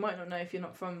 which you might not know if you're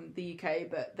not from the UK,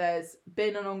 but there's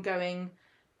been an ongoing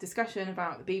discussion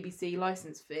about the BBC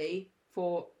licence fee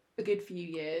for a good few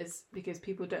years because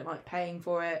people don't like paying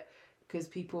for it, because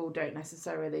people don't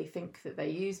necessarily think that they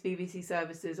use BBC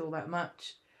services all that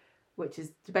much, which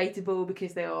is debatable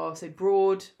because they are so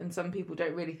broad and some people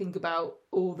don't really think about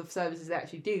all the services they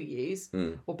actually do use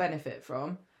or benefit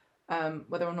from,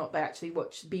 whether or not they actually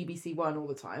watch BBC One all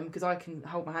the time, because I can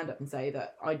hold my hand up and say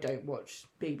that I don't watch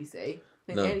BBC. I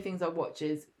think the only things I watch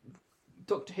is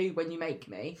Doctor Who When You Make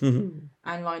Me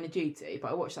and Line of Duty,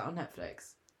 but I watch that on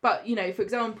Netflix. But, you know, for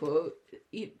example,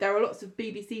 there are lots of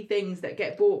BBC things that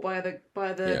get bought by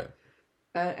other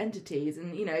entities.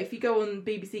 And, you know, if you go on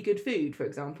BBC Good Food, for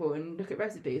example, and look at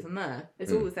recipes on there,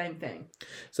 it's all the same thing.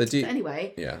 So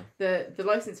anyway, the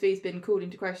licence fee's been called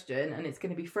into question and it's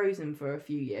going to be frozen for a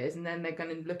few years, and then they're going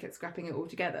to look at scrapping it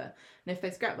altogether. And if they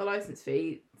scrap the licence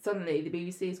fee, suddenly the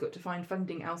BBC's got to find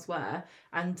funding elsewhere,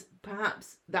 and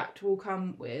perhaps that will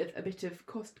come with a bit of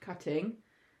cost cutting.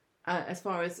 As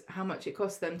far as how much it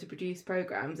costs them to produce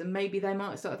programmes, and maybe they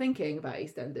might start thinking about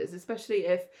EastEnders, especially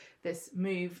if this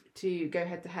move to go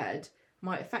head-to-head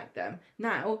might affect them.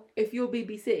 Now, if you're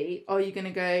BBC, are you going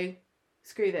to go,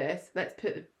 screw this, let's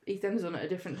put the EastEnders on at a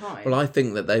different time? Well, I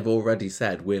think that they've already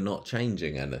said we're not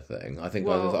changing anything. I think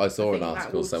I saw an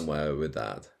article somewhere with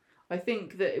that. I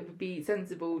think that it would be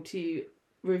sensible to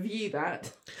review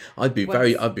that. I'd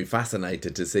be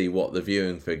fascinated to see what the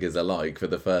viewing figures are like for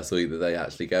the first week that they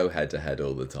actually go head to head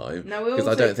all the time. Because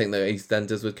I don't think the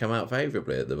EastEnders would come out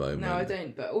favourably at the moment. No, I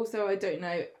don't. But also, I don't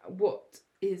know what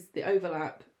is the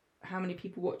overlap. How many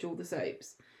people watch all the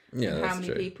soaps? Yeah, and that's how many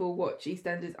true. people watch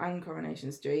EastEnders and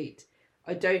Coronation Street?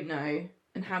 I don't know.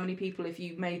 And how many people, if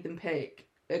you made them pick,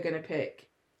 are going to pick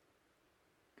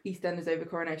EastEnders over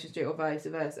Coronation Street or vice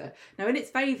versa. Now, in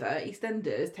its favour,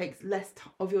 EastEnders takes less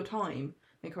of your time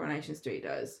than Coronation Street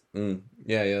does.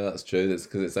 Yeah, that's true. That's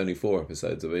because it's only 4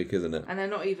 episodes a week, isn't it? And they're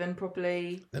not even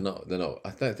properly... They're not.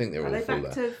 I don't think they're all they full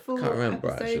back there. to full I can't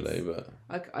remember episodes? actually, but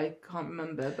I can't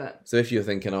remember, but... So if you're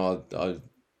thinking, I'm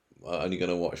only going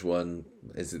to watch one,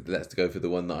 let's go for the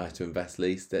one that I have to invest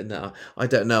least in? No, I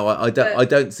don't know. I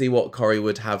don't see what Corrie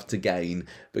would have to gain,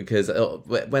 because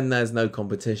when there's no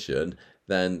competition,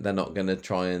 then they're not going to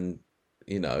try and,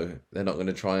 they're not going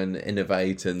to try and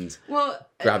innovate and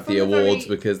grab the awards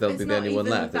because they'll be the only one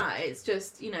left. It's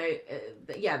just,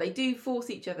 they do force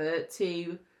each other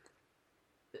to...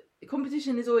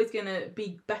 Competition is always going to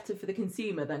be better for the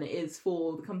consumer than it is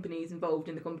for the companies involved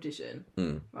in the competition,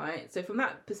 right? So from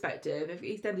that perspective, if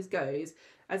EastEnders goes,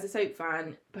 as a soap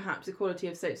fan, perhaps the quality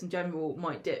of soaps in general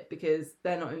might dip because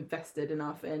they're not invested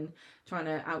enough in trying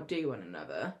to outdo one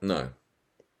another. No.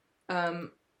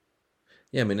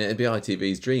 Yeah, I mean, it'd be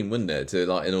ITV's dream, wouldn't it? To,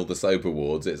 like, in all the soap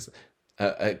awards, it's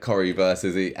Corrie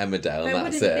versus Emmerdale, and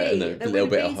that's it, and a little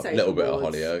bit of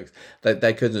Hollyoaks.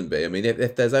 They couldn't be. I mean,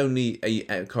 if there's only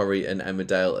Corrie and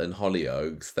Emmerdale and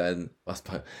Hollyoaks, then I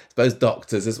suppose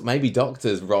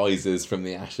Doctors rises from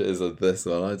the ashes of this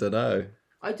one. I don't know.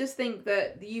 I just think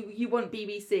that you want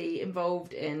BBC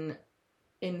involved in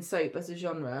soap as a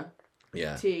genre,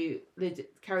 to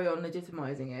carry on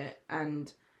legitimising it,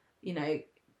 and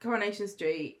Coronation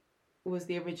Street was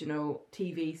the original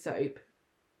TV soap.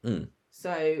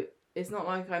 So it's not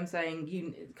like I'm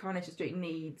saying Coronation Street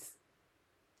needs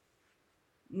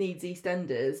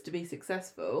EastEnders to be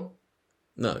successful.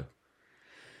 No,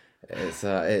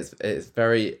 it's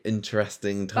very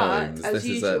interesting times. This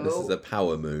is a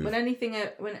power move.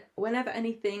 Whenever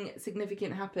anything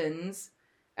significant happens,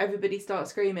 everybody starts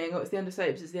screaming, "Oh, it's the end of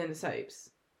soaps! It's the end of soaps!"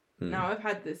 Now I've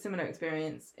had this similar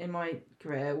experience in my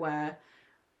career where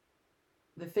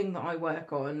the thing that I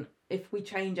work on, if we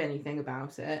change anything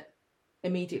about it,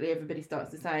 immediately everybody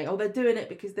starts to say, "Oh, they're doing it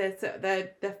because they're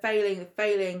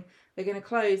failing, they're going to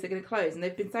close," and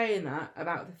they've been saying that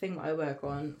about the thing that I work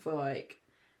on for like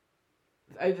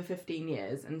over 15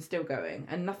 years and still going.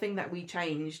 And nothing that we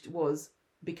changed was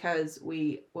because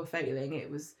we were failing. It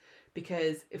was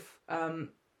because if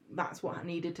that's what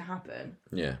needed to happen.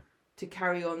 Yeah. To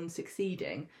carry on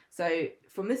succeeding. So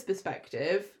from this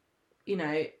perspective,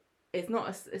 it's not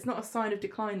a sign of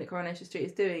decline that Coronation Street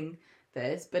is doing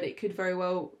this, but it could very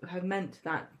well have meant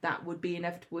that would be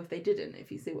inevitable if they didn't, if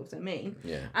you see what I mean.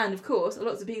 Yeah. And of course,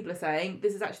 lots of people are saying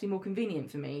this is actually more convenient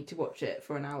for me to watch it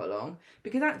for an hour long,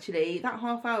 because actually that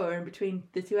half hour in between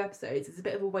the two episodes is a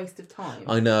bit of a waste of time.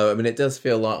 I know. I mean, it does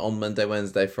feel like on Monday,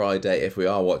 Wednesday, Friday, if we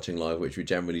are watching live, which we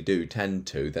generally do tend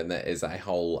to, then there is a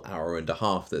whole hour and a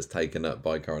half that's taken up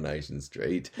by Coronation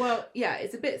Street. Well, yeah,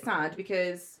 it's a bit sad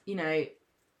because, you know,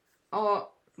 our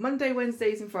Monday,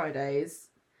 Wednesdays and Fridays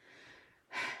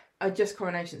are just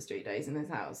Coronation Street days in this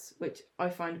house, which I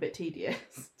find a bit tedious,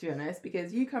 to be honest,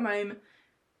 because you come home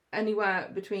anywhere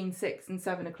between 6 and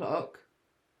 7 o'clock,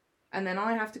 and then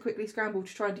I have to quickly scramble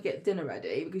to try to get dinner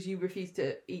ready because you refuse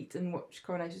to eat and watch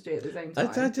Coronation Street at the same time.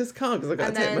 I just can't, because I've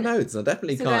got to take my notes, and I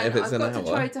definitely can't if it's an hour. I've got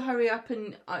to try to hurry up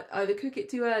and either cook it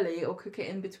too early or cook it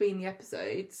in between the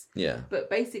episodes. Yeah. But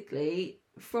basically,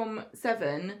 from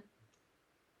 7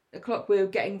 o'clock we're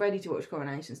getting ready to watch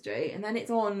Coronation Street, and then it's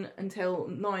on until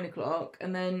 9 o'clock,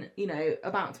 and then, you know,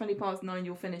 about 20 past 9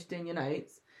 you're finished doing your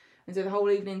notes, and so the whole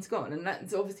evening's gone, and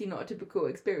that's obviously not a typical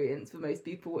experience for most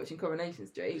people watching Coronation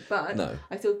Street, but no.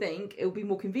 I still think it would be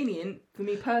more convenient for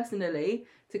me personally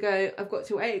to go, I've got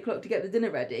till 8 o'clock to get the dinner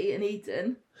ready and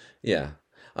eaten. Yeah.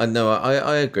 I know,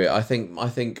 I agree. I think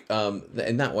that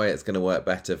in that way it's going to work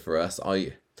better for us.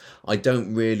 I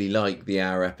don't really like the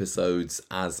hour episodes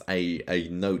as a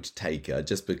note taker,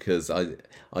 just because I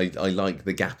like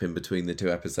the gap in between the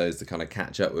two episodes to kind of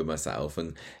catch up with myself,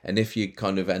 and if you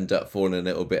kind of end up falling a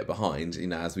little bit behind, you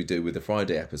know, as we do with the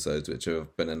Friday episodes, which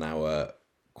have been an hour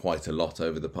quite a lot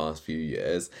over the past few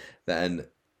years, then,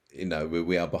 you know,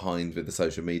 we are behind with the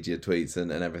social media tweets and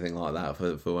everything like that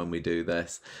for when we do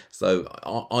this. So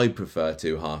I prefer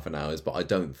 2 half-an hours, but I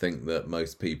don't think that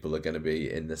most people are going to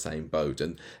be in the same boat.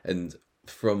 And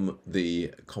from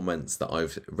the comments that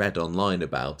I've read online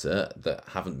about it that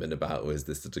haven't been about, is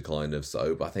this the decline of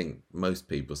soap? I think most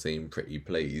people seem pretty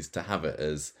pleased to have it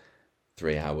as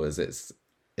 3 hours. It's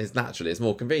naturally, it's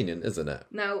more convenient, isn't it?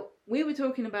 Now, we were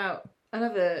talking about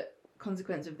another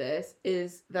consequence of this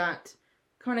is that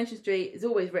Coronation Street is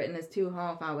always written as 2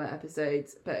 half-hour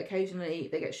episodes, but occasionally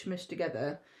they get smushed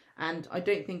together, and I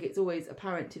don't think it's always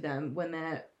apparent to them when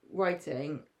they're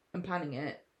writing and planning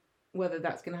it whether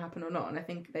that's going to happen or not, and I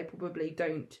think they probably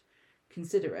don't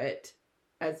consider it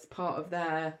as part of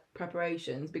their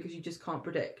preparations because you just can't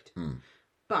predict.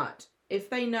 But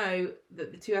if they know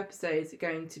that the 2 episodes are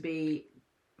going to be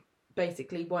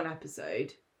basically 1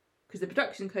 episode, because the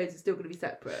production codes are still going to be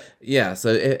separate. Yeah,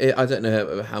 so I don't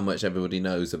know how much everybody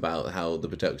knows about how the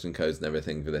production codes and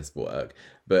everything for this work,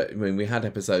 but I mean, we had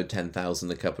episode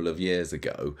 10,000 a couple of years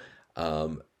ago,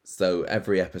 so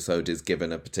every episode is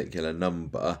given a particular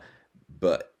number,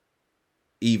 but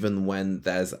even when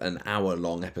there's an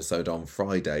hour-long episode on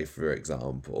Friday, for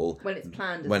example... When it's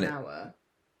planned as an hour.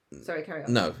 Sorry, carry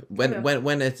on. No,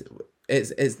 when it's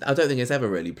I don't think it's ever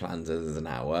really planned as an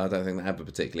hour. I don't think that ever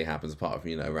particularly happens apart from,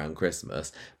 you know, around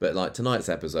Christmas. But like tonight's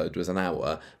episode was an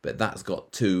hour, but that's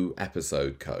got 2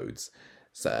 episode codes.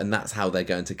 So, and that's how they're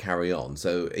going to carry on.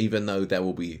 So even though there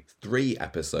will be 3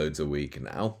 episodes a week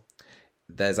now,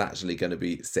 there's actually going to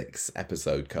be 6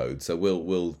 episode codes. So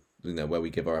we'll you know, where we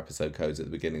give our episode codes at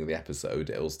the beginning of the episode,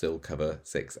 it'll still cover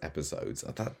 6 episodes.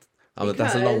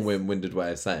 That's a long-winded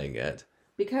way of saying it.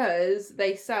 Because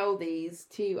they sell these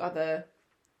to other...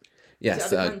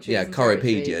 Yes,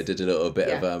 Coripedia did a little bit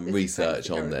of research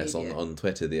on this on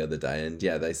Twitter the other day, and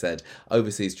they said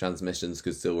overseas transmissions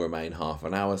could still remain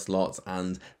half-an-hour slots,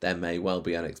 and there may well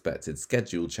be unexpected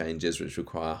schedule changes which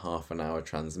require half-an-hour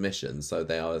transmissions, so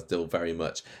they are still very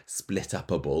much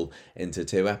split-upable into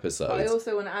 2 episodes. But I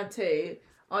also want to add too,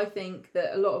 I think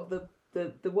that a lot of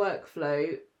the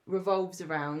workflow revolves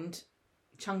around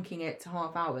chunking it to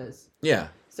half hours. Yeah.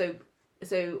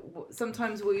 So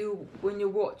sometimes when you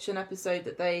watch an episode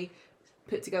that they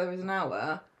put together as an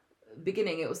hour,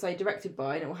 beginning it will say directed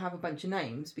by, and it will have a bunch of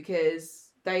names because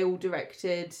they all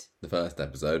directed the first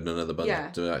episode and another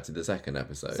bunch directed the second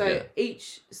episode.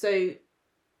 So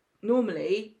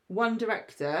normally one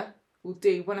director will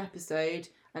do 1 episode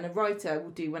and a writer will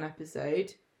do 1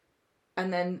 episode,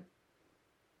 and then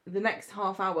the next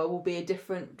half hour will be a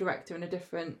different director and a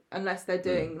different, unless they're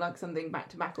doing like something back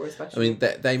to back or a special. I mean,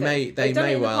 they may done it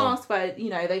in the past where, you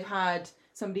know, they've had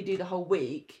somebody do the whole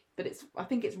week, but I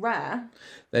think it's rare.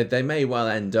 They may well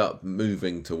end up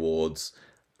moving towards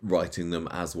writing them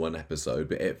as 1 episode,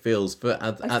 but it feels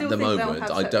at the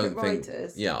moment I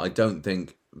don't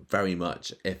think very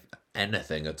much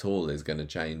anything at all is going to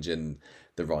change in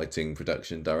the writing,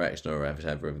 production, direction, or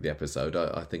whatever of the episode.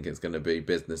 I think it's going to be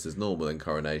business as normal in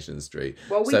Coronation Street.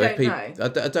 Well, we don't know. I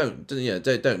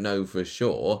don't know for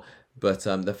sure, but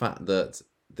the fact that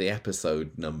the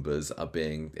episode numbers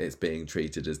it's being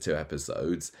treated as 2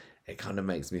 episodes, it kind of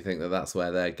makes me think that that's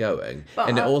where they're going. But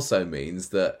and it also means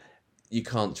that you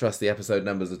can't trust the episode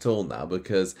numbers at all now,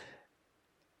 because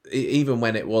even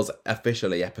when it was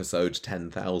officially episode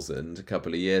 10,000 a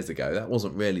couple of years ago, that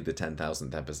wasn't really the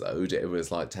 10,000th episode. It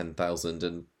was like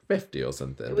 10,050 or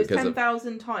something. It was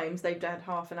 10,000 times they've done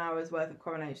half an hour's worth of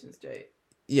Coronation Street.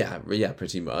 Yeah,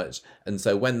 pretty much. And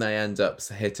so when they end up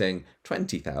hitting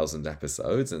 20,000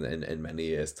 episodes in many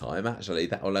years' time, actually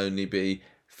that will only be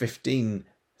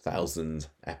 15,000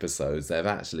 episodes they've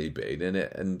actually been in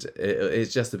it, and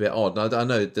it's just a bit odd. I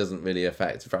know it doesn't really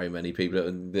affect very many people,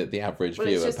 and the average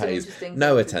viewer pays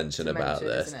no attention about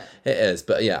this. It is,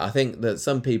 but yeah, I think that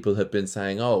some people have been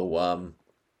saying,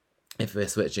 if we're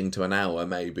switching to an hour,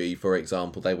 maybe, for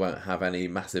example, they won't have any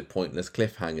massive pointless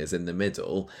cliffhangers in the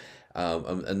middle.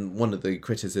 And one of the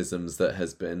criticisms that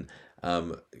has been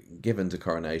given to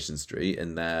Coronation Street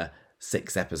in their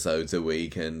 6 episodes a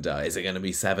week, and is it going to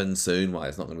be 7 soon? Well,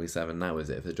 it's not going to be 7 now, is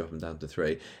it, if they drop them down to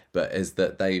 3? But is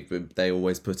that they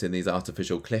always put in these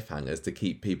artificial cliffhangers to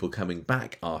keep people coming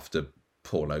back after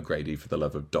Paul O'Grady for the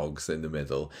love of dogs in the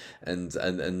middle, and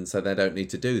so they don't need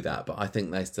to do that. But I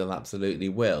think they still absolutely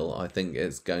will. I think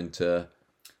it's going to.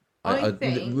 I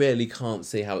really can't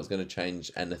see how it's going to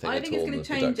change anything at all. I think it's going to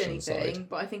change anything,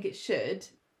 but I think it should.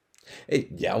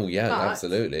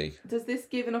 Absolutely. Does this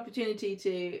give an opportunity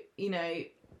to,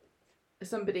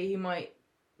 somebody who might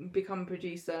become a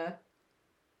producer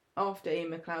after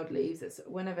Ian McLeod leaves,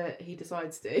 whenever he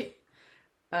decides to?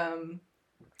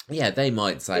 They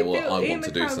might say, "Well, I want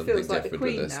to do something different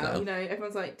with this now."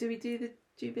 Everyone's like, "Do we do the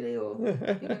Jubilee, or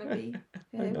are you going to be?"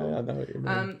 I know what you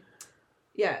mean.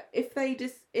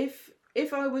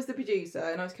 If I was the producer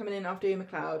and I was coming in after Ian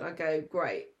McLeod, I'd go,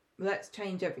 great, let's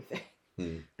change everything.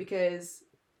 Because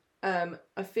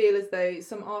I feel as though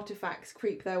some artifacts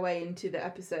creep their way into the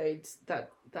episodes that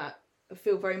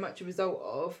feel very much a result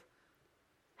of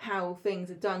how things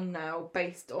are done now,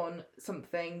 based on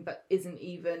something that isn't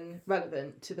even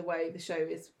relevant to the way the show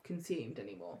is consumed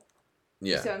anymore.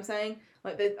 Yeah. You see what I'm saying?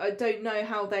 Like, I don't know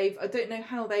how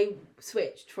they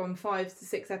switched from 5 to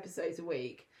 6 episodes a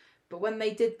week, but when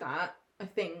they did that, I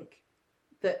think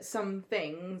that some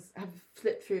things have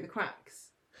slipped through the cracks.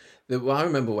 Well, I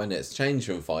remember when it's changed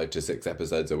from 5 to 6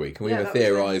 episodes a week, and we were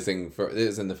theorising it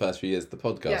was in the first few years of the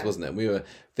podcast, wasn't it? And we were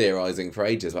theorising for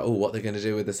ages about, what they're going to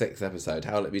do with the 6th episode.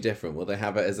 How will it be different? Will they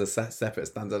have it as a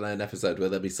separate standalone episode where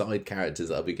there'll be side characters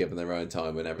that'll be given their own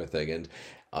time and everything? And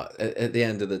at the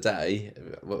end of the day,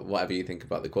 whatever you think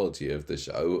about the quality of the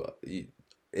show,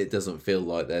 it doesn't feel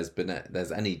like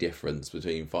there's any difference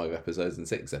between 5 episodes and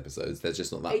 6 episodes. There's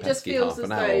just not that pesky half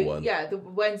an hour one. Yeah, the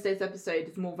Wednesday's episode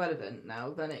is more relevant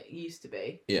now than it used to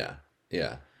be. Yeah.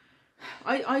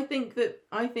 I think that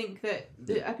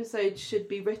the episode should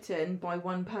be written by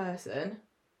one person.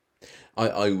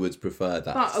 I would prefer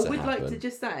that. But I would like to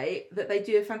just say that they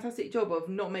do a fantastic job of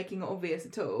not making it obvious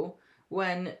at all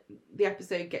when the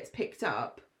episode gets picked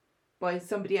up by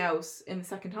somebody else in the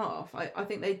second half. I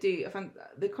think they do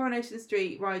the Coronation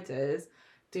Street writers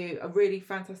do a really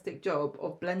fantastic job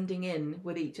of blending in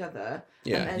with each other.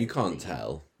 Yeah, you can't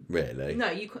tell, really.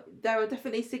 No, there are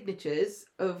definitely signatures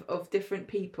of different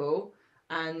people,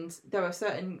 and there are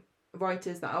certain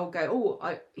writers that I'll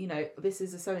go, this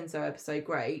is a so-and-so episode,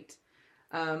 great.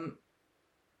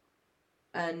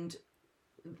 And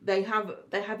they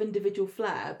have individual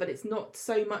flair, but it's not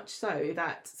so much so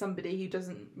that somebody who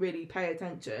doesn't really pay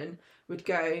attention would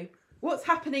go, what's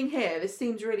happening here? This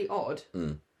seems really odd.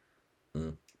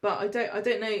 But I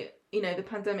don't know, the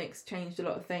pandemic's changed a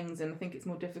lot of things, and I think it's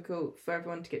more difficult for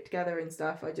everyone to get together and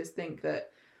stuff. I just think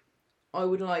that I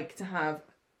would like to have,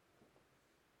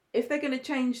 if they're going to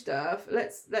change stuff,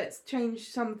 let's change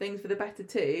some things for the better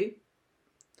too.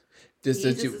 Use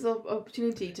this as an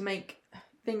opportunity to make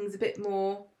things a bit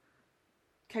more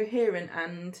coherent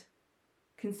and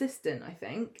consistent, I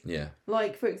think. Yeah.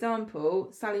 Like, for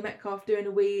example, Sally Metcalf doing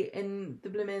a wee in the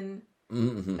blimmin'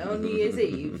 on New Year's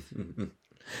Eve.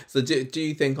 So do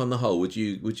you think on the whole, would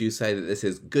you say that this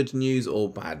is good news or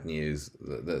bad news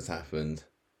that's happened?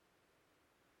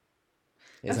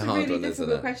 It's a hard really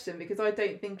difficult question, because I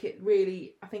don't think it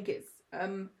really, I think it's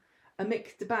a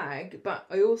mixed bag, but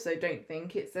I also don't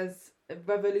think it's as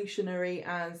revolutionary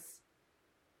as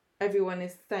everyone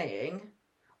is saying.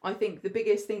 I think the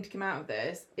biggest thing to come out of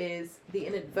this is the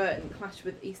inadvertent clash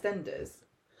with EastEnders.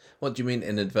 What do you mean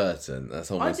inadvertent?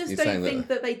 That's almost. I just don't think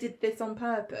that they did this on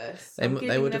purpose. They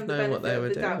would have known what they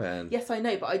were doing. Yes, I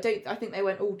know, but I think they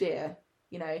went, oh dear,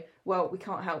 well, we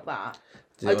can't help that.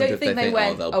 I don't think they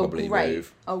went, oh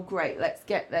great, let's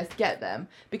get them,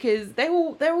 because they're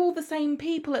all the same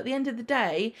people at the end of the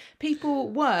day. People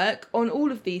work on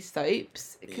all of these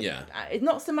soaps. Yeah.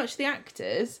 Not so much the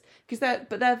actors,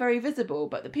 but they're very visible,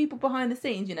 but the people behind the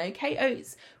scenes, Kate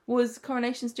Oates was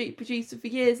Coronation Street producer for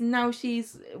years, and now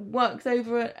she's works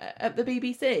over at the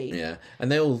BBC. Yeah,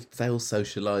 and they all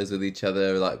socialise with each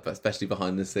other, like especially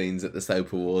behind the scenes at the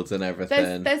soap awards and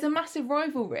everything. There's a massive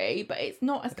rivalry, but it's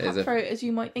not as cutthroat as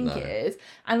you might think it is.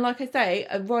 And like I say,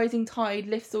 a rising tide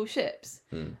lifts all ships.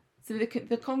 So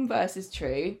the converse is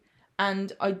true,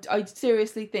 and I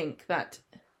seriously think that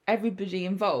everybody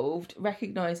involved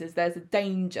recognises there's a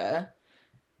danger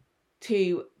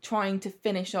to trying to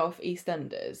finish off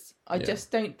EastEnders. I just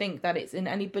don't think that it's in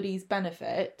anybody's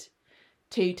benefit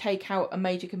to take out a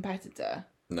major competitor.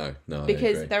 No,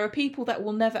 because there are people that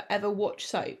will never ever watch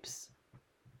soaps,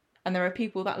 and there are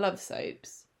people that love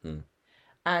soaps.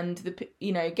 And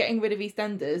getting rid of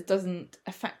EastEnders doesn't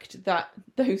affect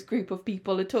those group of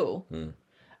people at all.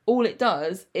 All it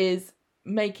does is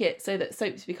make it so that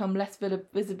soaps become less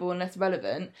visible and less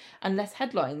relevant,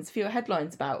 and fewer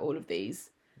headlines about all of these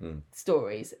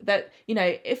stories. That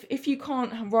if you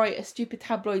can't write a stupid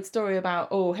tabloid story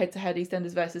about head to head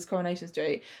EastEnders versus Coronation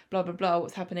Street, blah blah blah,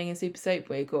 what's happening in Super Soap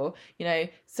Week, or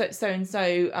so and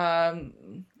so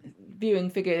viewing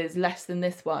figures less than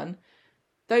this one,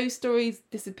 those stories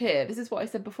disappear. This is what I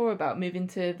said before about moving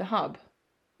to the hub.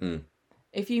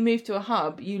 If you move to a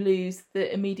hub, you lose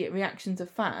the immediate reactions of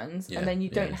fans, and then you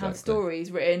don't have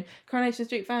stories written, Coronation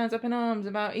Street fans up in arms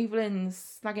about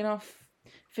Evelyn's slagging off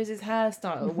Fizz's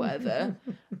hairstyle or whatever.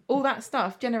 All that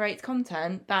stuff generates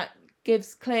content that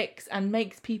gives clicks and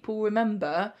makes people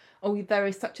remember, there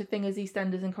is such a thing as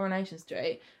EastEnders and Coronation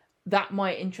Street. That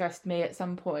might interest me at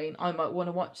some point. I might want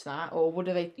to watch that, or what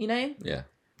do they,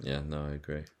 Yeah, no, I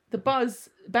agree. The buzz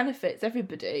benefits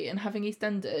everybody, and having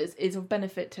EastEnders is of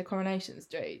benefit to Coronation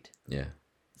Street. Yeah.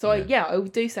 So I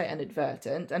do say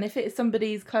inadvertent, and if it's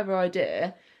somebody's clever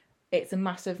idea, it's a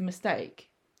massive mistake.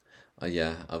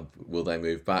 Will they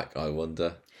move back, I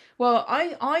wonder? Well,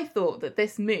 I thought that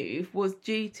this move was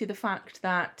due to the fact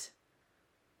that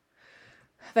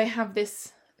they have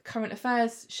this current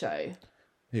affairs show.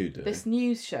 Who do? This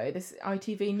news show, this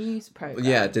ITV news programme.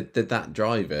 Yeah, did that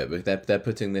drive it? They're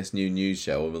putting this new news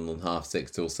show on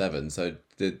 6:30 till 7, so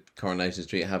did Coronation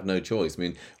Street have no choice? I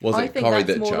mean, was it Corrie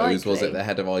that chose? Likely. Was it the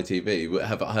head of ITV?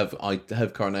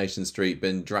 Have Coronation Street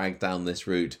been dragged down this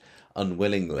route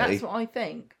unwillingly? That's what I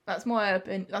think. That's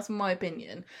my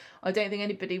opinion. I don't think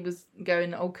anybody was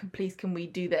going, please, can we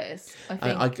do this? I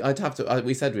think I'd have to.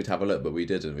 We said we'd have a look, but we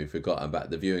didn't. We've forgotten about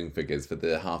the viewing figures for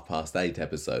the 8:30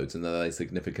 episodes, and they're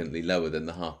significantly lower than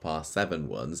the 7:30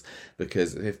 ones.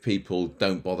 Because if people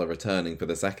don't bother returning for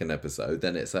the second episode,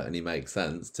 then it certainly makes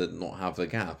sense to not have the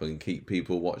gap and keep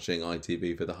people watching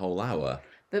ITV for the whole hour.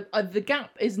 The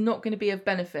gap is not going to be of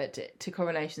benefit to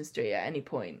Coronation Street at any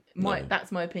point.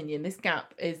 That's my opinion. This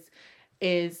gap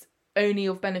is only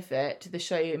of benefit to the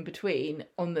show in between,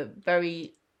 on the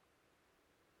very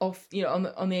off,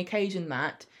 on the occasion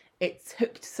that it's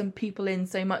hooked some people in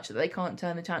so much that they can't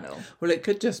turn the channel. Well, it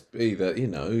could just be that,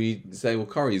 you say, well,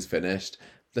 Corrie's finished,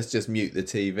 let's just mute the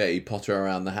TV, potter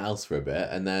around the house for a bit,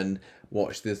 and then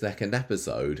watch the second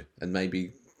episode, and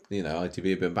maybe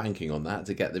ITV have been banking on that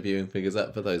to get the viewing figures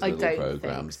up for those little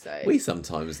programmes. So. We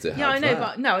sometimes do. Yeah, I know,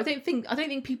 but no, I don't think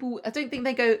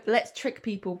they go, let's trick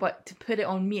people, but to put it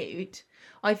on mute.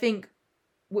 I think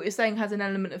what you're saying has an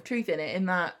element of truth in it, in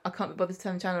that I can't be bothered to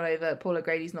turn the channel over. Paula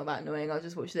Grady's not that annoying. I'll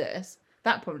just watch this.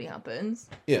 That probably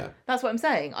happens. Yeah. That's what I'm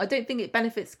saying. I don't think it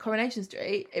benefits Coronation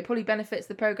Street. It probably benefits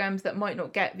the programmes that might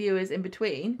not get viewers in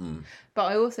between. But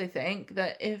I also think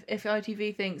that if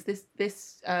ITV thinks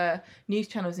this news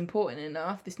channel is important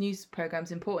enough, this news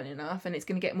programme's important enough, and it's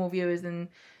going to get more viewers than,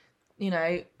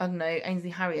 I don't know, Ainsley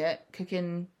Harriott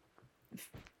cooking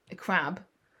a crab.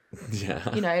 Yeah.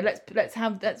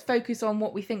 Let's focus on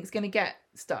what we think is going to get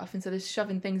stuff, instead of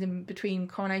shoving things in between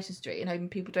Coronation Street and hoping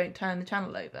people don't turn the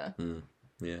channel over.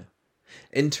 Yeah.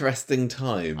 Interesting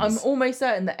times. I'm almost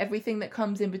certain that everything that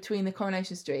comes in between the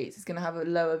Coronation Streets is going to have a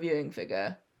lower viewing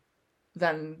figure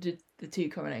than the two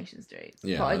Coronation Streets.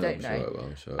 Yeah, but I don't know.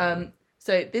 I'm sure.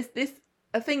 So this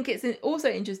I think it's also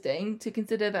interesting to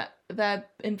consider that they're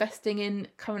investing in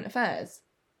current affairs,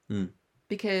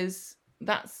 because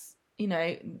that's,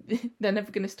 they're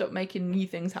never going to stop making new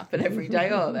things happen every day,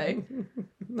 are they?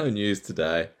 No news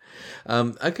today.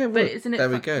 Okay, well, there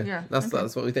we go. Yeah,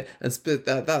 that's what we think. And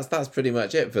that's pretty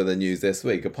much it for the news this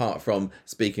week. Apart from,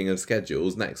 speaking of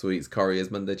schedules, next week's Corrie is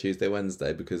Monday, Tuesday,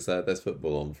 Wednesday, because there's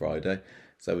football on Friday.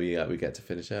 So we get to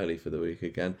finish early for the week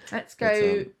again. Let's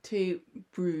go to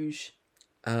Bruges.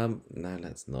 No,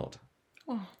 let's not.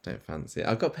 Oh. Don't fancy it.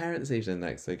 I've got parents' evening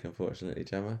next week, unfortunately,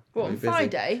 Gemma. What, on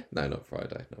Friday? No, not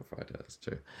Friday. Not Friday, that's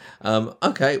true.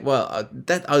 Okay, well,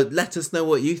 let us know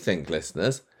what you think,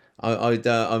 listeners.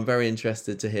 I'm very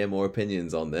interested to hear more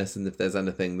opinions on this, and if there's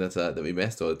anything that we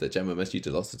missed or that Gemma missed. You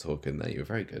did lots of talking there. You were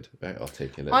very good, very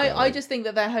articulate. I just think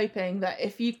that they're hoping that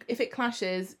if it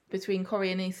clashes between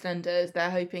Corrie and EastEnders,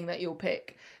 they're hoping that you'll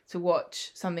pick to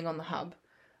watch something on the Hub,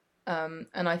 and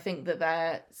I think that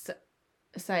they're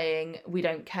saying we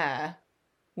don't care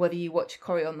whether you watch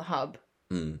Corrie on the Hub.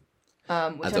 Which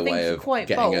as I a think way is of quite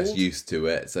getting bold. us used to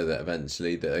it, so that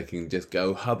eventually they can just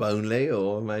go Hub only,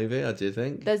 or maybe, I do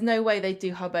think. There's no way they'd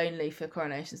do Hub only for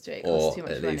Coronation Street. It costs too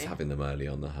much money. Or at least having them early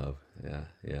on the Hub.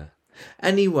 Yeah.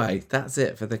 Anyway, that's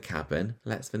it for the cabin.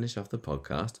 Let's finish off the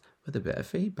podcast with a bit of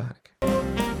feedback.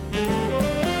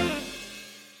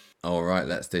 All right,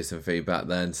 let's do some feedback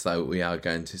then. So we are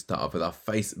going to start off with our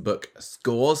Facebook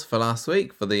scores for last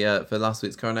week, for last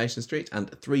week's Coronation Street,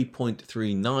 and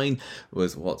 3.39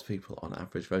 was what people on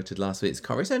average voted last week's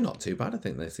Corrie. So not too bad. I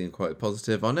think they seemed quite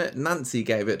positive on it. Nancy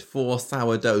gave it 4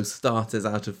 sourdough starters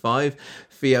out of 5.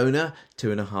 Fiona,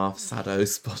 2.5 sado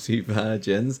spotty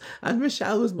virgins, and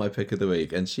Michelle was my pick of the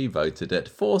week, and she voted it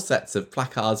 4 sets of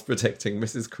placards predicting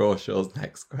Mrs. Crawshaw's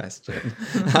next question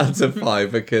out of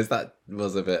 5, because that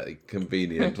was a bit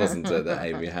convenient, wasn't it, that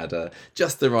Amy had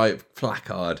just the right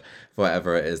placard for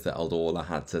whatever it is that old Orla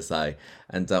had to say.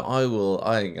 And I'm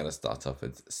going to start off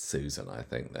with Susan, I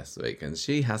think, this week. And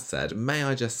she has said, may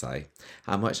I just say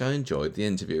how much I enjoyed the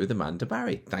interview with Amanda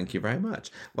Barry. Thank you very much.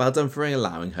 Well done for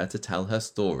allowing her to tell her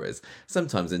stories.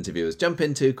 Sometimes interviewers jump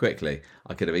in too quickly.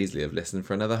 I could have easily listened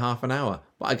for another half an hour,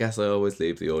 but I guess I always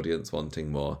leave the audience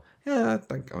wanting more. Yeah,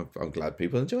 I'm glad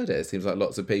people enjoyed it. It seems like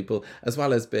lots of people, as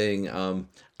well as being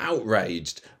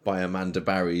outraged by Amanda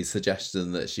Barry's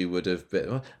suggestion that she would have been...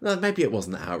 Well, no, maybe it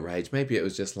wasn't outrage. Maybe it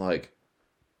was just like,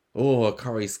 a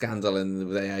Corrie scandal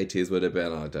in the 80s would have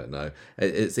been, I don't know.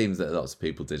 It seems that lots of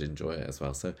people did enjoy it as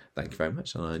well. So thank you very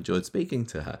much. And I enjoyed speaking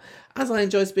to her. As I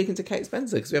enjoyed speaking to Kate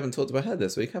Spencer, because we haven't talked about her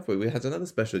this week, have we? We had another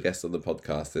special guest on the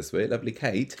podcast this week, lovely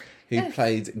Kate, who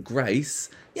played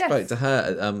Grace. Yes. Spoke to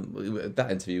her. That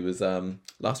interview was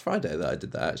last Friday that I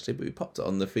did that, actually, but we popped it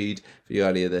on the feed for you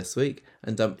earlier this week.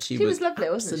 And she was lovely,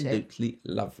 wasn't she? Absolutely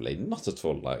lovely. Not at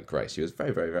all like Grace. She was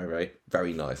very, very, very, very,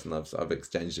 very nice. And I've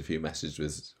exchanged a few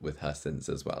messages with her since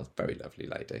as well. Very lovely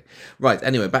lady. Right,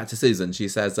 anyway, back to Susan. She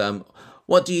says,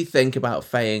 what do you think about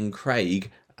Faye and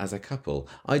Craig as a couple?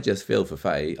 I just feel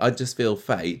Faye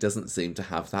doesn't seem to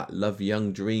have that love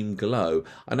young dream glow.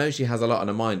 I know she has a lot on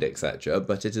her mind, etc.,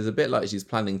 but it is a bit like she's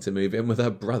planning to move in with her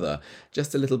brother.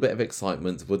 Just a little bit of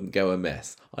excitement wouldn't go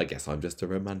amiss. I guess I'm just a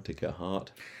romantic at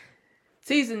heart.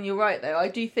 Susan, you're right, though. I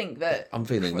do think that... I'm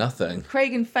feeling nothing.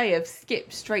 Craig and Faye have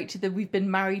skipped straight to the we've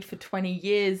been married for 20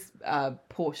 years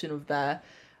portion of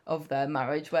their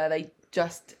marriage, where they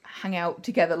just hang out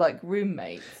together like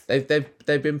roommates. They've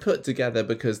been put together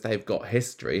because they've got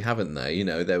history, haven't they? You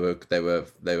know, they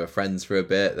were friends for a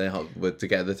bit. They were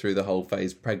together through the whole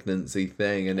Faye's pregnancy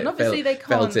thing, and it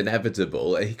felt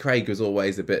inevitable. Craig was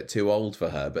always a bit too old for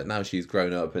her, but now she's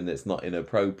grown up and it's not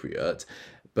inappropriate.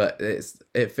 But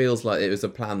it feels like it was a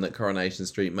plan that Coronation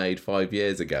Street made 5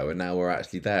 years ago, and now we're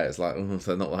actually there. It's like,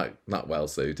 they're not well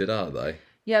suited, are they?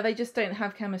 Yeah, they just don't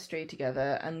have chemistry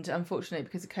together, and unfortunately,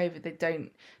 because of COVID, they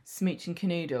don't smooch and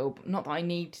canoodle. Not that I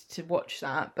need to watch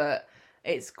that, but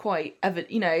it's quite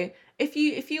evident. You know, if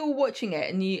you were watching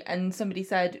it and somebody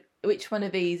said, which one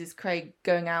of these is Craig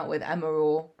going out with, Emma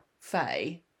or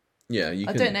Faye? Yeah,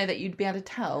 I don't know that you'd be able to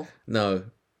tell. No.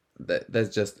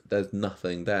 There's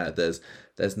nothing there.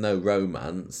 There's no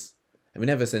romance. I mean,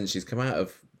 ever since she's come out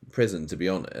of prison, to be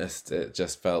honest, it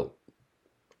just felt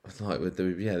like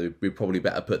we probably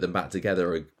better put them back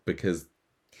together because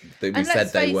we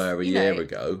said they were a year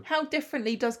ago. How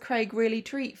differently does Craig really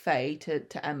treat Faye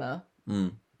to Emma?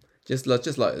 Just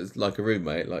like a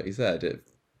roommate, like you said.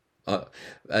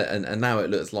 And now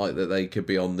it looks like that they could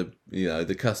be on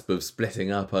the cusp of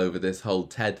splitting up over this whole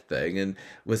Ted thing. And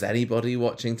was anybody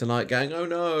watching tonight going, oh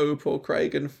no, poor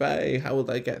Craig and Faye, how will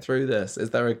they get through this?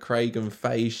 Is there a Craig and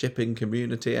Faye shipping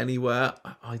community anywhere?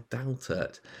 I doubt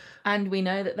it. And we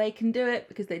know that they can do it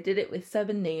because they did it with Seb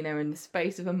and Nina in the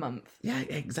space of a month. Yeah,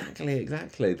 exactly.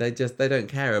 They don't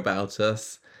care about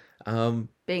us.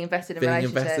 being invested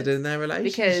in their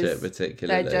relationship,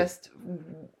 particularly. They're just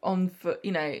on for,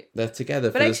 they're together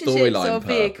for the storyline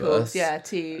purpose,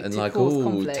 to like cause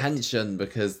conflict. Tension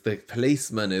because the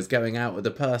policeman is going out with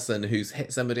the person who's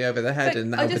hit somebody over the head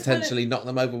and now potentially knocked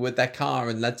them over with their car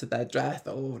and led to their death.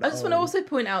 I just want to also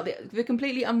point out the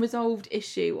completely unresolved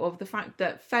issue of the fact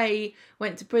that Faye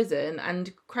went to prison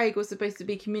and Craig was supposed to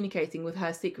be communicating with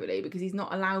her secretly because he's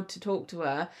not allowed to talk to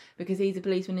her because he's a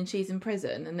policeman and she's in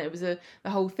prison, and there was the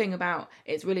whole thing about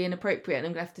it's really inappropriate and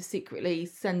I'm going to have to secretly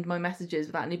send my messages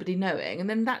without anybody knowing, and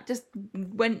then that just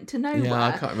went to nowhere. Yeah,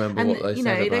 I can't remember what they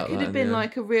said about that. There could have been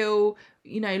like a real,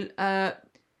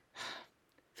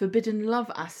 forbidden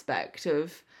love aspect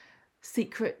of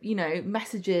secret,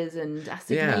 messages and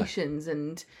assignations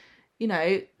and,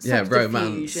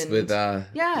 romance and, with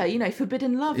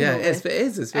forbidden love. Yeah, it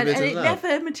is. It's forbidden and it love.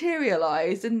 never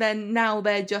materialised, and then now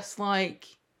they're just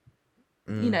like.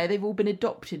 They've all been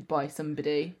adopted by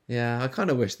somebody. Yeah, I kind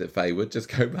of wish that Faye would just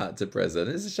go back to prison.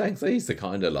 It's a shame because I used to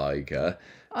kind of like her.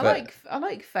 I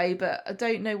like Faye, but I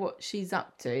don't know what she's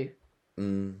up to.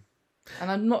 And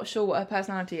I'm not sure what her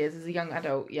personality is as a young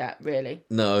adult yet, really.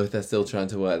 No, they're still trying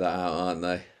to work that out, aren't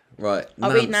they? Right,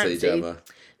 I'll read Nancy. Gemma.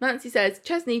 Nancy says,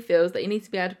 Chesney feels that he needs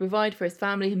to be able to provide for his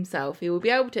family himself. He will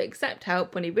be able to accept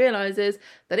help when he realises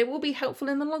that it will be helpful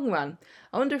in the long run.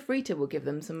 I wonder if Rita will give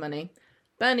them some money.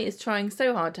 Bernie is trying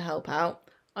so hard to help out.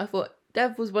 I thought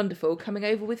Dev was wonderful coming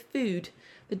over with food.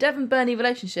 The Dev and Bernie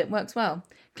relationship works well.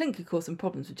 Clint could cause some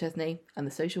problems with Chesney, and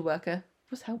the social worker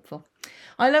was helpful.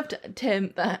 I loved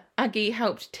Tim that Aggie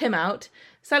helped Tim out.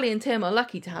 Sally and Tim are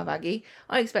lucky to have Aggie.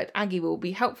 I expect Aggie will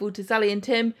be helpful to Sally and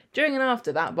Tim during and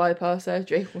after that bypass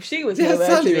surgery. Well, she was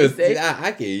Sally was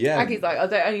Aggie, yeah. Aggie's like, I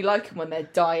don't only like them when they're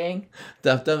dying.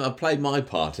 I played my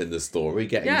part in the story,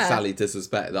 getting Sally to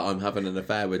suspect that I'm having an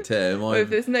affair with Tim. Well, if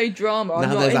there's no drama, I'm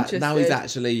not interested. Now he's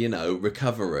actually,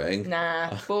 recovering.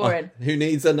 Nah, boring. Who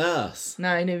needs a nurse?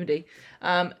 No, nobody.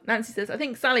 Nancy says, I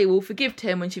think Sally will forgive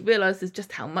Tim when she realises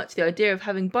just how much the idea of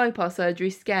having bypass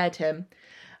surgery scared him.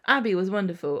 Abby was a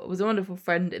wonderful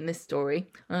friend in this story,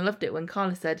 and I loved it when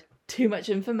Carla said, too much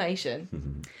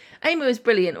information. Amy was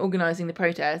brilliant organising the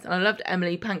protest, and I loved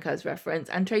Emily Pankhurst's reference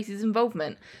and Tracy's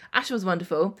involvement. Ash was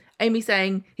wonderful. Amy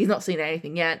saying, he's not seen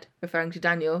anything yet, referring to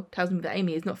Daniel, tells me that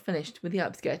Amy is not finished with the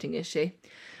upskirting, is she?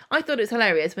 I thought it was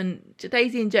hilarious when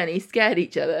Daisy and Jenny scared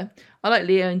each other. I like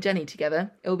Leo and Jenny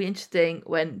together. It will be interesting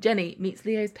when Jenny meets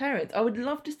Leo's parents. I would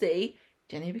love to see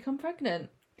Jenny become pregnant.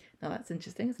 Now that's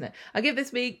interesting, isn't it? I give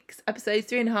this week's episode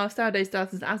 3.5 sourdough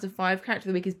starters out of 5. Character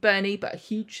of the week is Bernie, but a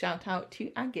huge shout out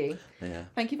to Aggie. Yeah.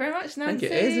 Thank you very much, Nancy.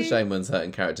 It is a shame when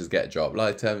certain characters get dropped.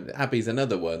 Like Abby's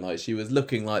another one. Like she was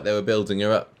looking like they were building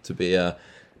her up to be a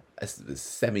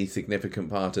semi-significant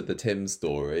part of the Tim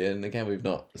story, and again we've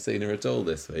not seen her at all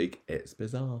this week. It's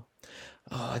bizarre.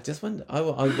 I just wonder.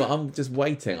 I'm just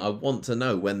waiting. I want to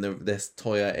know when this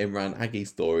Toya Imran Aggie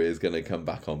story is going to come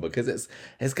back on, because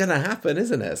it's going to happen,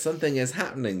 isn't it? Something is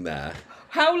happening there.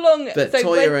 How long? But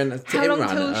Toya and how Imran,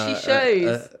 long till she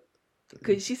shows?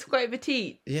 Because she's quite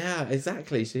petite. Yeah,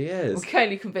 exactly. She is. I'm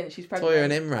clearly convinced she's pregnant. Toya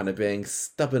and Imran are being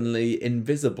stubbornly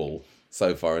invisible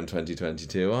so far in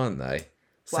 2022, aren't they?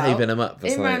 Well, saving them up for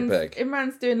something big.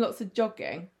 Imran's doing lots of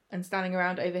jogging and standing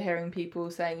around overhearing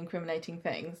people saying incriminating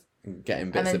things. Getting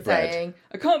bits of bread. And then saying,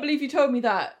 I can't believe you told me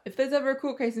that. If there's ever a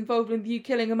court case involved with you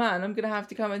killing a man, I'm going to have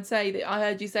to come and say that I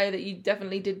heard you say that you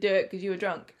definitely did do it because you were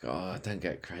drunk. God, don't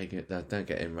get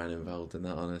Imran involved in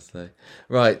that, honestly.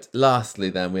 Right,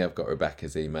 lastly then, we have got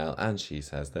Rebecca's email, and she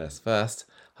says this. First,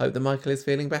 hope that Michael is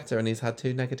feeling better and he's had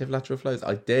 2 negative lateral flows.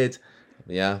 I did.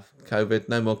 Yeah, COVID,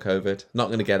 no more COVID. Not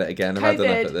going to get it again. I've had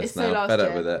enough of this now. Fed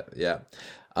up with it. Yeah.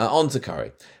 On to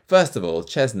Corrie. First of all,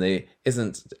 Chesney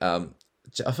isn't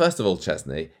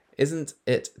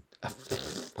it...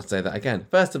 I'll say that again.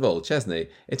 First of all, Chesney,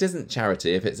 it isn't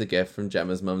charity if it's a gift from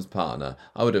Gemma's mum's partner.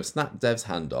 I would have snapped Dev's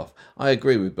hand off. I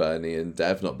agree with Bernie and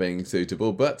Dev not being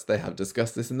suitable, but they have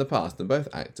discussed this in the past and both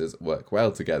actors work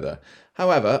well together.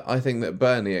 However, I think that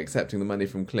Bernie accepting the money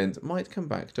from Clint might come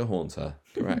back to haunt her.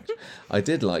 Correct. I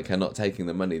did like her not taking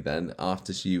the money then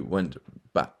after she went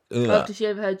back. After she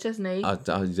overheard Chesney.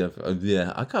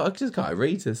 Yeah, I just can't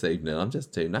read this evening. I'm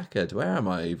just too knackered. Where am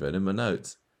I even in my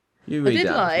notes? You read I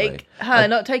did like her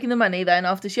not taking the money then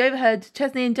after she overheard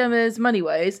Chesney and Gemma's money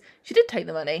woes. She did take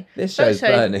the money. This shows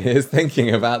Bernie is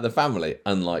thinking about the family,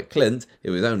 unlike Clint,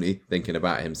 who was only thinking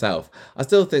about himself. I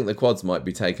still think the quads might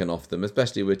be taken off them,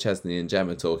 especially with Chesney and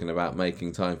Gemma talking about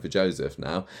making time for Joseph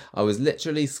now. I was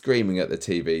literally screaming at the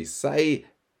TV, say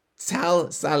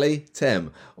Tell Sally,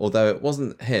 Tim. Although it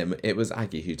wasn't him, it was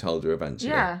Aggie who told her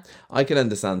eventually. Yeah. I can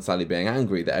understand Sally being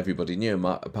angry that everybody knew him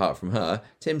apart from her.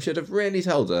 Tim should have really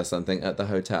told her something at the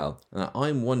hotel.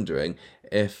 I'm wondering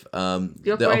if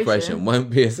the operation won't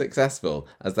be as successful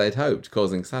as they'd hoped,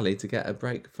 causing Sally to get a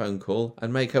break phone call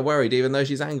and make her worried, even though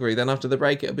she's angry. Then after the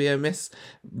break, it'll be a Miss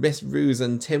Ruse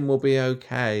and Tim will be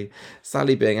okay.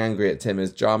 Sally being angry at Tim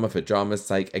is drama for drama's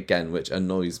sake again, which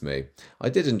annoys me. I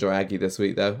did enjoy Aggie this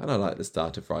week though, and I liked the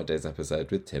start of Friday's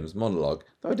episode with Tim's monologue,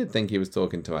 though I did think he was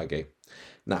talking to Aggie.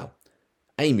 Now,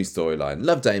 Amy's storyline.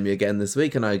 Loved Amy again this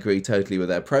week, and I agree totally with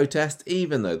her protest.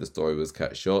 Even though the story was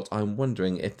cut short, I'm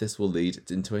wondering if this will lead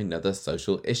into another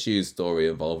social issues story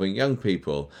involving young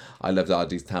people. I loved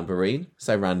Ardy's tambourine,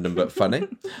 so random but funny.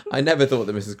 I never thought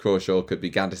that Mrs. Crawshaw could be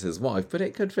Gaddis's wife, but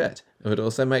it could fit. It would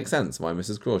also make sense why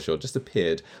Mrs. Crawshaw just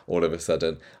appeared all of a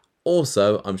sudden.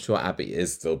 Also, I'm sure Abby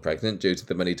is still pregnant due to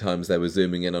the many times they were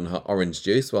zooming in on her orange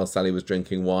juice while Sally was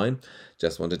drinking wine.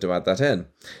 Just wanted to add that in.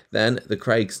 Then, the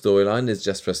Craig storyline is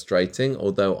just frustrating,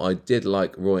 although I did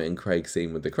like Roy and Craig's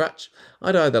scene with the crutch.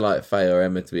 I'd either like Faye or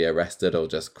Emma to be arrested or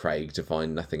just Craig to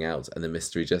find nothing out and the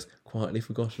mystery just quietly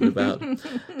forgotten about.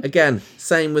 Again,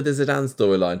 same with the Zidane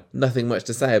storyline. Nothing much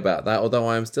to say about that, although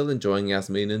I am still enjoying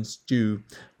Yasmin and Stu.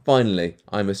 Finally,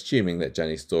 I'm assuming that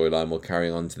Jenny's storyline will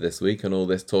carry on to this week, and all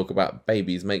this talk about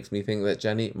babies makes me think that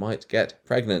Jenny might get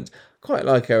pregnant. Quite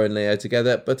like her and Leo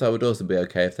together, but I would also be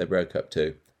okay if they broke up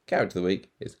too. Character of the week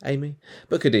is Amy,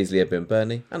 but could easily have been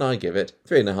Bernie, and I give it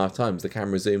 3.5 times the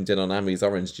camera zoomed in on Amy's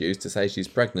orange juice to say she's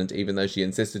pregnant, even though she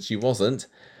insisted she wasn't.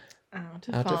 Out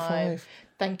of 5.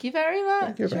 Thank you very much.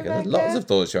 Thank you, Rebecca. There's lots of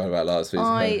thoughts you had about last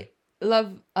week's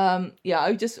love do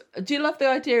you love the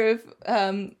idea of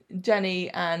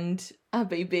Jenny and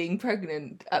Abby being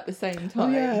pregnant at the same time? Oh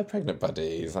yeah, pregnant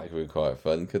buddies. That could be quite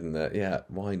fun, couldn't it? Yeah,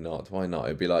 why not?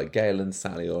 It'd be like Gail and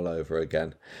Sally all over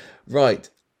again. Right,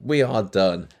 we are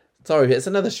done. Sorry, it's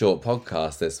another short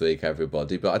podcast this week,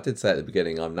 everybody, but I did say at the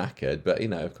beginning I'm knackered, but,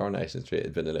 if Coronation Street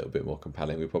had been a little bit more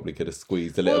compelling, we probably could have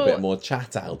squeezed a little bit more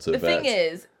chat out of it. The thing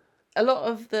is, a lot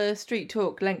of the street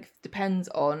talk length depends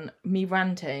on me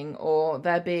ranting or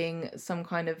there being some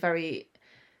kind of very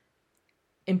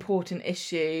important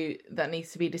issue that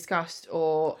needs to be discussed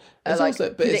or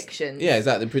predictions. Yeah,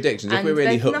 exactly, predictions. If we're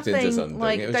really hooked into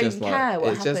something, it was just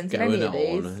it's just going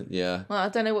on. Yeah. Well, I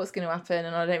don't know what's going to happen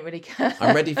and I don't really care.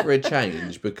 I'm ready for a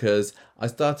change because I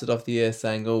started off the year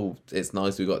saying, it's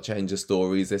nice we've got change of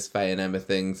stories. This Faye and Emma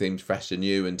thing seems fresh and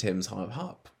new, and Tim's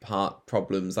heart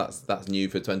problems, that's new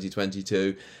for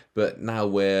 2022. But now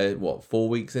we're 4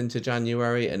 weeks into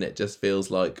January, and it just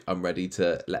feels like I'm ready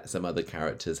to let some other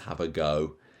characters have a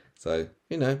go. So,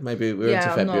 maybe we're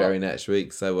into February next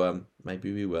week, so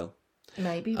maybe we will.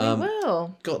 Maybe we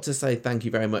will. Got to say thank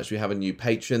you very much. We have a new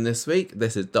patron this week.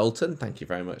 This is Dalton. Thank you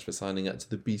very much for signing up to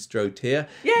the Bistro tier.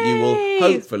 Yay! You will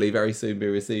hopefully very soon be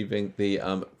receiving the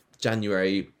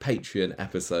January Patreon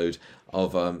episode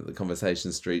of the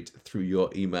Conversation Street through your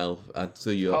email,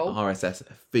 through your RSS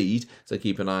feed. So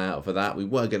keep an eye out for that. We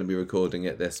were going to be recording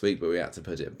it this week, but we had to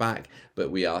put it back. But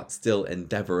we are still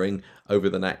endeavouring over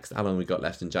the next, how long we got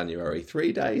left in January?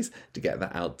 3 days to get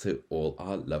that out to all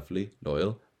our lovely,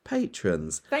 loyal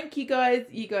patrons. Thank you guys.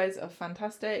 You guys are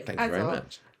fantastic. Thank you very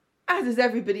much. As is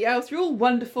everybody else. You're all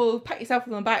wonderful. Pat yourself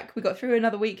on the back. We got through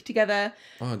another week together.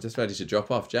 Oh, I'm just ready to drop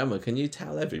off. Gemma, can you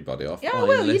tell everybody off? Yeah, I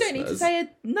will. You don't need to say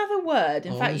another word.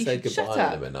 In fact, you should shut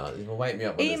up. You can wake me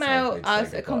up. Email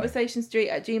us at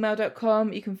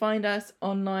conversationstreet@gmail.com. You can find us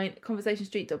online at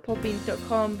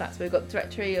conversationstreet.podbeans.com. That's where we've got the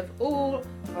directory of all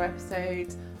our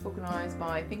episodes, organised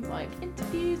by things like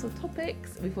interviews or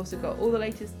topics. We've also got all the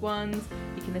latest ones.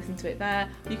 You can listen to it there.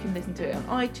 You can listen to it on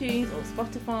iTunes or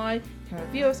Spotify. You can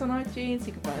review us on iTunes.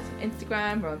 You can find us on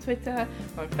Instagram. We're on Twitter.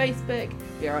 We're on Facebook.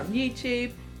 We are on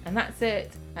YouTube. And that's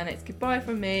it. And it's goodbye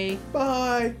from me.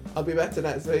 Bye. I'll be better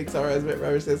next week. Sorry I was a bit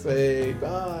rubbish this week.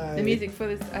 Bye. The music for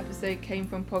this episode came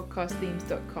from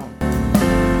podcastthemes.com.